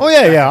stats. Oh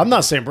yeah. I'm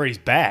not saying Brady's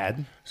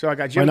bad. So I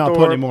got Jim not Thorpe.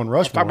 putting him on I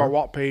was talking Rushmore.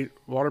 about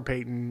Walter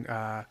Payton,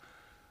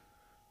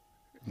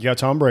 You got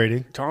Tom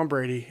Brady. Tom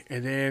Brady,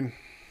 and then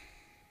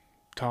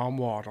Tom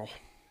Waddle.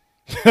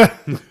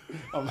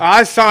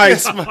 I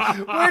signed.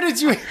 Where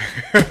did you?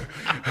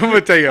 I'm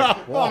gonna tell you.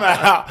 I'm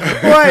out.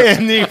 What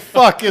in the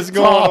fuck is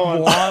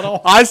going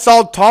on? I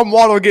saw Tom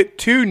Waddle get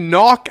 2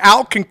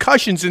 knockout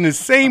concussions in the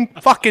same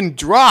fucking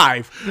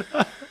drive.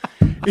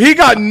 He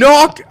got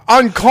knocked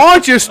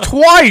unconscious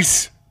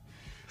twice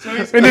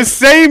in the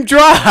same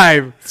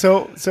drive.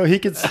 So he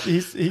could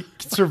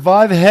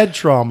survive head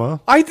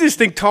trauma. I just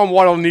think Tom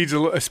Waddle needs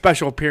a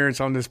special appearance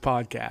on this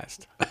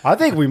podcast. I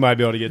think we might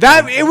be able to get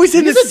That Tom. it was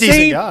in He's the a decent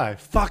same guy.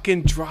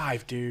 fucking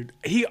drive, dude.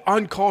 He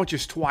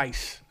unconscious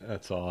twice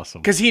That's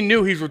awesome. because he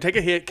knew he would take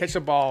a hit, catch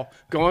the ball,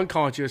 go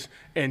unconscious,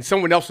 and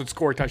someone else would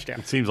score a touchdown.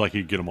 It seems like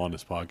you'd get him on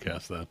this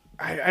podcast then.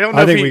 I don't know.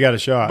 I if think he- we got a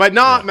shot. but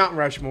not Mount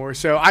Rushmore.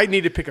 So I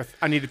need to pick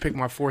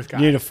my 4th guy.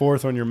 You need a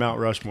 4th on your Mount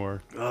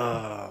Rushmore.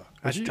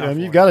 That's a tough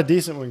You've one. got a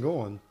decent one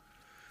going.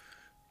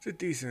 It's a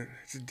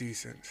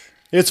decent.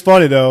 It's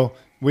funny though.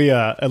 We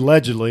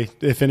allegedly,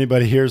 if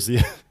anybody hears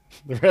the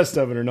rest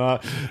of it or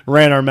not,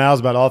 ran our mouths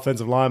about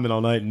offensive linemen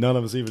all night, and none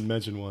of us even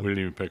mentioned We one. didn't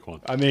even pick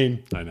one. I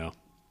mean, I know.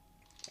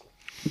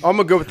 I'm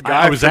gonna go with the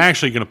guy. I was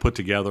actually going to put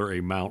together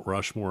a Mount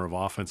Rushmore of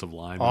offensive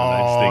linemen. and I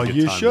just Oh, didn't get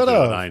you time to should do it.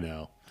 have. I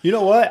know. you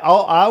know what?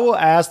 I will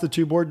ask the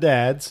 2 board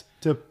dads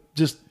to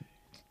just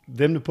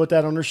them to put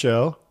that on their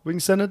show. We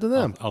can send it to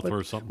them. I'll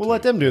throw something We'll to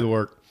let you. them do the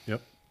work.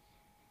 Yep.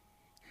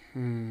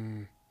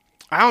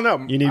 I don't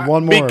know. You need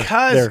one more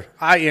because there.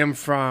 I am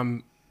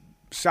from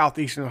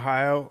southeastern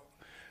Ohio.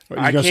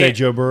 Are you going to say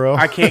Joe Burrow?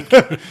 I can't.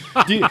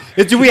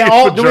 do we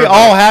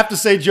all have to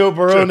say Joe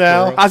Burrow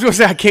now? I was going to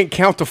say I can't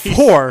count to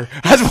 4.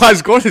 That's what I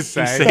was going to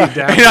say. saved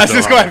that And I was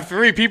just one. going to have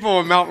 3 people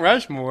on Mount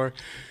Rushmore.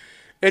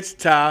 It's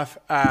tough.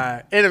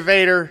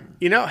 Innovator.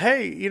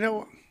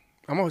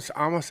 I'm gonna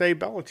say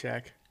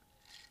Belichick.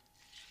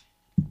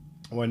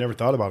 Well, I never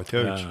thought about a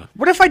coach.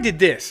 What if I did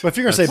this? But if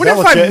you're going to say What if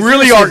Belichick, I'm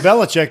really if you're art-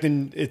 gonna say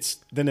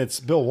Belichick, then it's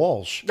Bill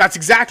Walsh. That's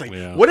exactly.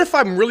 Yeah. What if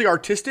I'm really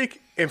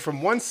artistic and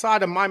from one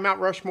side of my Mount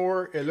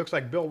Rushmore it looks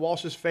like Bill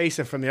Walsh's face,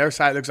 and from the other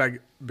side it looks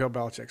like Bill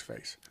Belichick's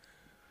face?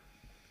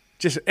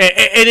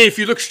 And if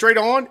you look straight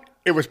on,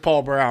 it was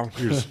Paul Brown.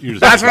 You're just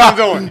That's what I'm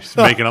doing. Just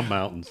making up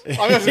mountains.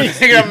 I'm just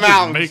thinking of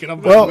mountains. Making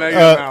up Well, Making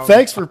up mountains.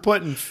 thanks for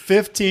putting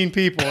 15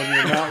 people on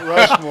your Mount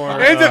Rushmore.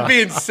 It ended up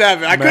being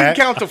 7. I couldn't Matt,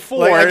 count to 4,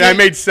 like, and I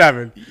made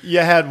 7. You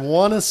had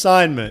one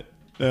assignment.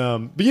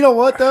 But you know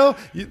what, though?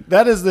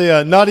 That is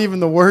the not even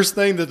the worst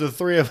thing that the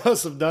 3 of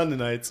us have done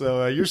tonight.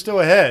 So you're still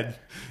ahead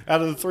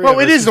out of the 3 of us. Well,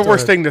 it is the you're still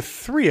worst ahead. thing the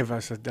 3 of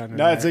us have done.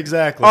 That's tonight.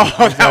 exactly. Oh,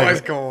 exactly. that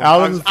was cool.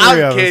 Out of the 3 I'm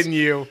of us. kidding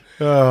you.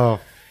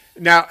 Oh,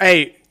 Now,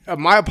 hey,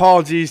 my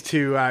apologies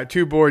to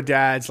 2 board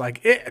dads.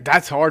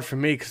 That's hard for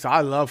me because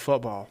I love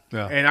football,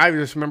 Yeah. and I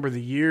just remember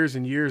the years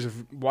and years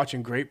of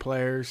watching great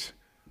players.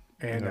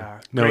 And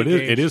No, great it is.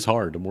 games. It is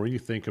hard. The more you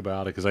think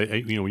about it, because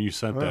when you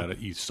sent that,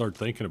 you start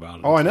thinking about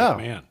it. Oh, I It's know. like,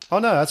 man, Oh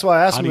no, that's why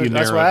I asked How do them. you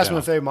That's narrow why I it asked them down?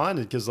 if they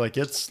minded, because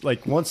it's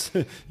like once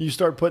you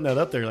start putting that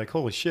up there, like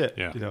holy shit,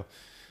 Yeah.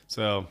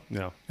 So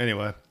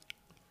anyway,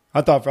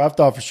 I thought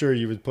for sure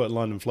you would put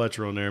London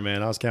Fletcher on there,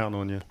 man. I was counting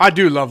on you. I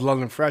do love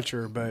London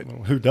Fletcher, but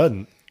Who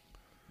doesn't?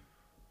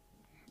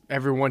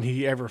 everyone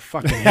he ever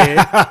fucking hit.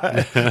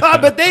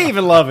 But they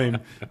even love him.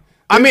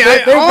 I mean,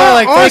 They're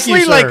probably like, "Thank you,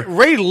 honestly, like sir."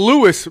 Ray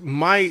Lewis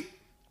might.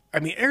 I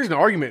mean, there's an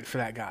argument for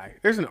that guy.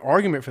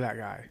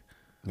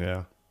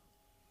 Yeah.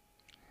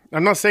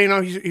 I'm not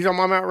saying he's on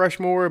my Mount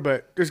Rushmore,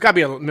 but there's got to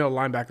be a middle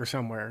linebacker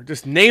somewhere.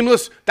 Just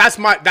nameless. That's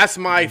my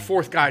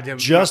 4th guy. Jim.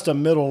 Just a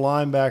middle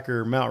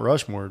linebacker Mount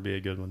Rushmore would be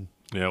a good one.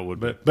 yeah, it would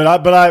be.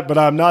 But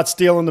I'm not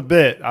stealing the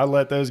bit. I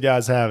let those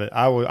guys have it.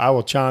 I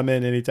will chime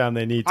in anytime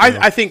they need to.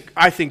 I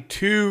think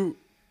 2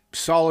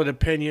 solid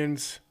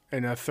opinions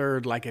and a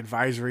 3rd like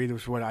advisory.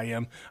 That's what I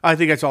am. I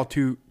think that's all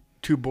two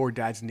board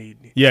dads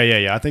need.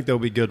 Yeah. I think they'll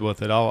be good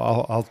with it.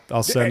 I'll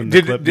send them the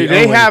Did- clip. did The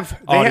they only have-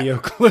 they audio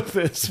clip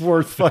that's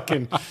worth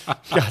fucking?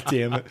 God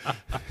damn it!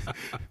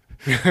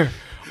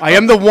 I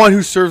am the one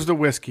who serves the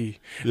whiskey.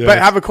 Yes. But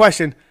I have a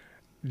question.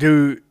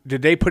 Did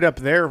they put up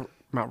their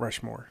Mount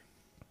Rushmore?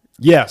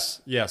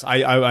 Yes.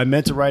 I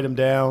meant to write them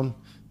down,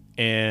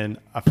 and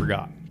I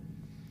forgot.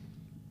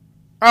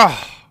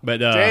 Oh, But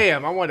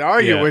damn! I want to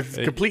argue yeah, with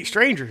complete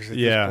strangers at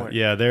this point.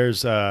 Yeah.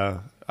 There's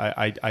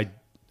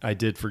I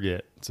did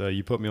forget. So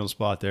you put me on the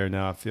spot there.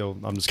 Now I feel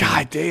I'm just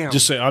God damn.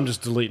 Just say I'm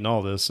just deleting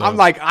all this. So.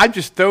 I'm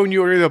just throwing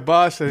you under the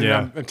bus and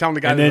Yeah. I'm telling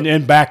the guy.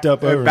 and backed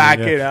up over. back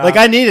me, yeah. it up. Like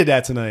I needed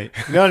that tonight.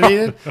 You know what I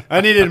needed?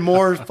 I needed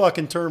more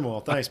fucking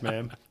turmoil. Thanks,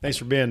 man. Thanks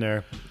for being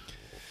there.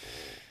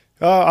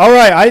 All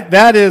right,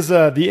 that is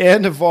the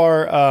end of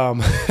our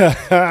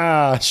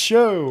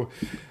show.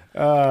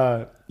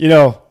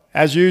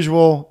 As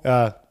usual,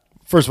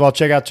 first of all,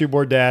 check out 2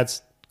 Board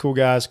Dads. Cool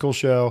guys, cool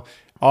show.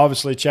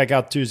 Obviously, check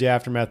out the Tuesday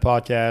Aftermath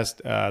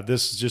podcast.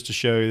 This is just to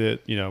show you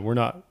that we're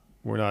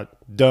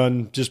not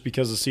done just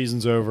because the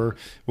season's over.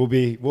 We'll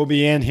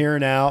be in here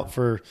and out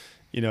for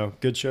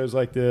good shows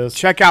like this.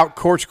 Check out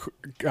Coach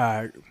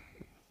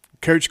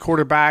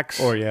Quarterbacks.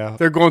 Oh yeah,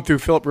 They're going through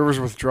Phillip Rivers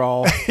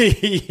withdrawal.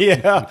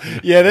 yeah.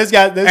 This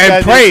guy And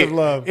needs pray some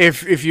love.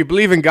 if you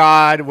believe in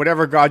God,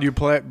 whatever God you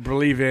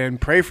believe in,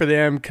 pray for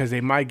them because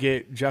they might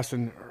get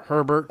Justin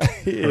Herbert.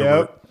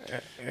 Yep.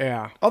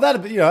 Yeah. Oh,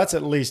 that's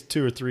at least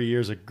 2 or 3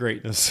 years of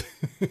greatness.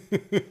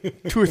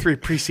 2 or 3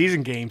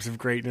 preseason games of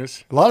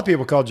greatness. A lot of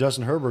people call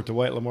Justin Herbert the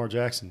white Lamar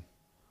Jackson.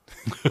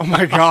 Oh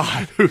my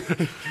God.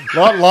 A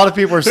lot of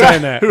people are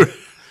saying that.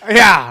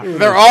 Yeah,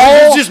 they're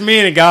all. It's just me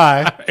and a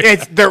guy.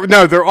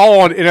 They're all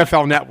on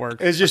NFL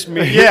Network. It's just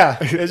me. Yeah,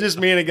 it's just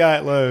me and a guy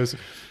at Lowe's.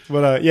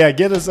 But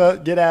get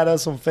at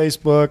us on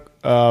Facebook.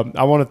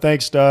 I want to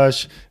thank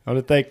Stush. I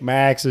want to thank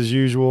Max as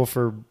usual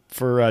for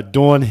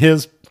doing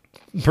his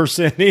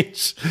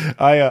percentage.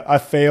 I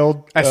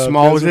failed as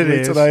small as it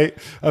is tonight.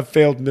 I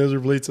failed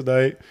miserably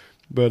tonight,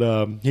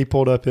 but he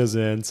pulled up his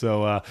end.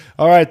 So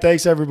all right,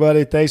 thanks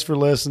everybody. Thanks for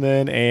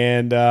listening,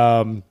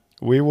 and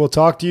we will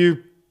talk to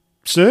you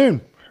soon.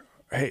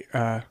 Hey,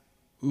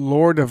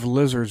 Lord of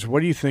Lizards, what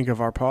do you think of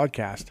our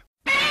podcast?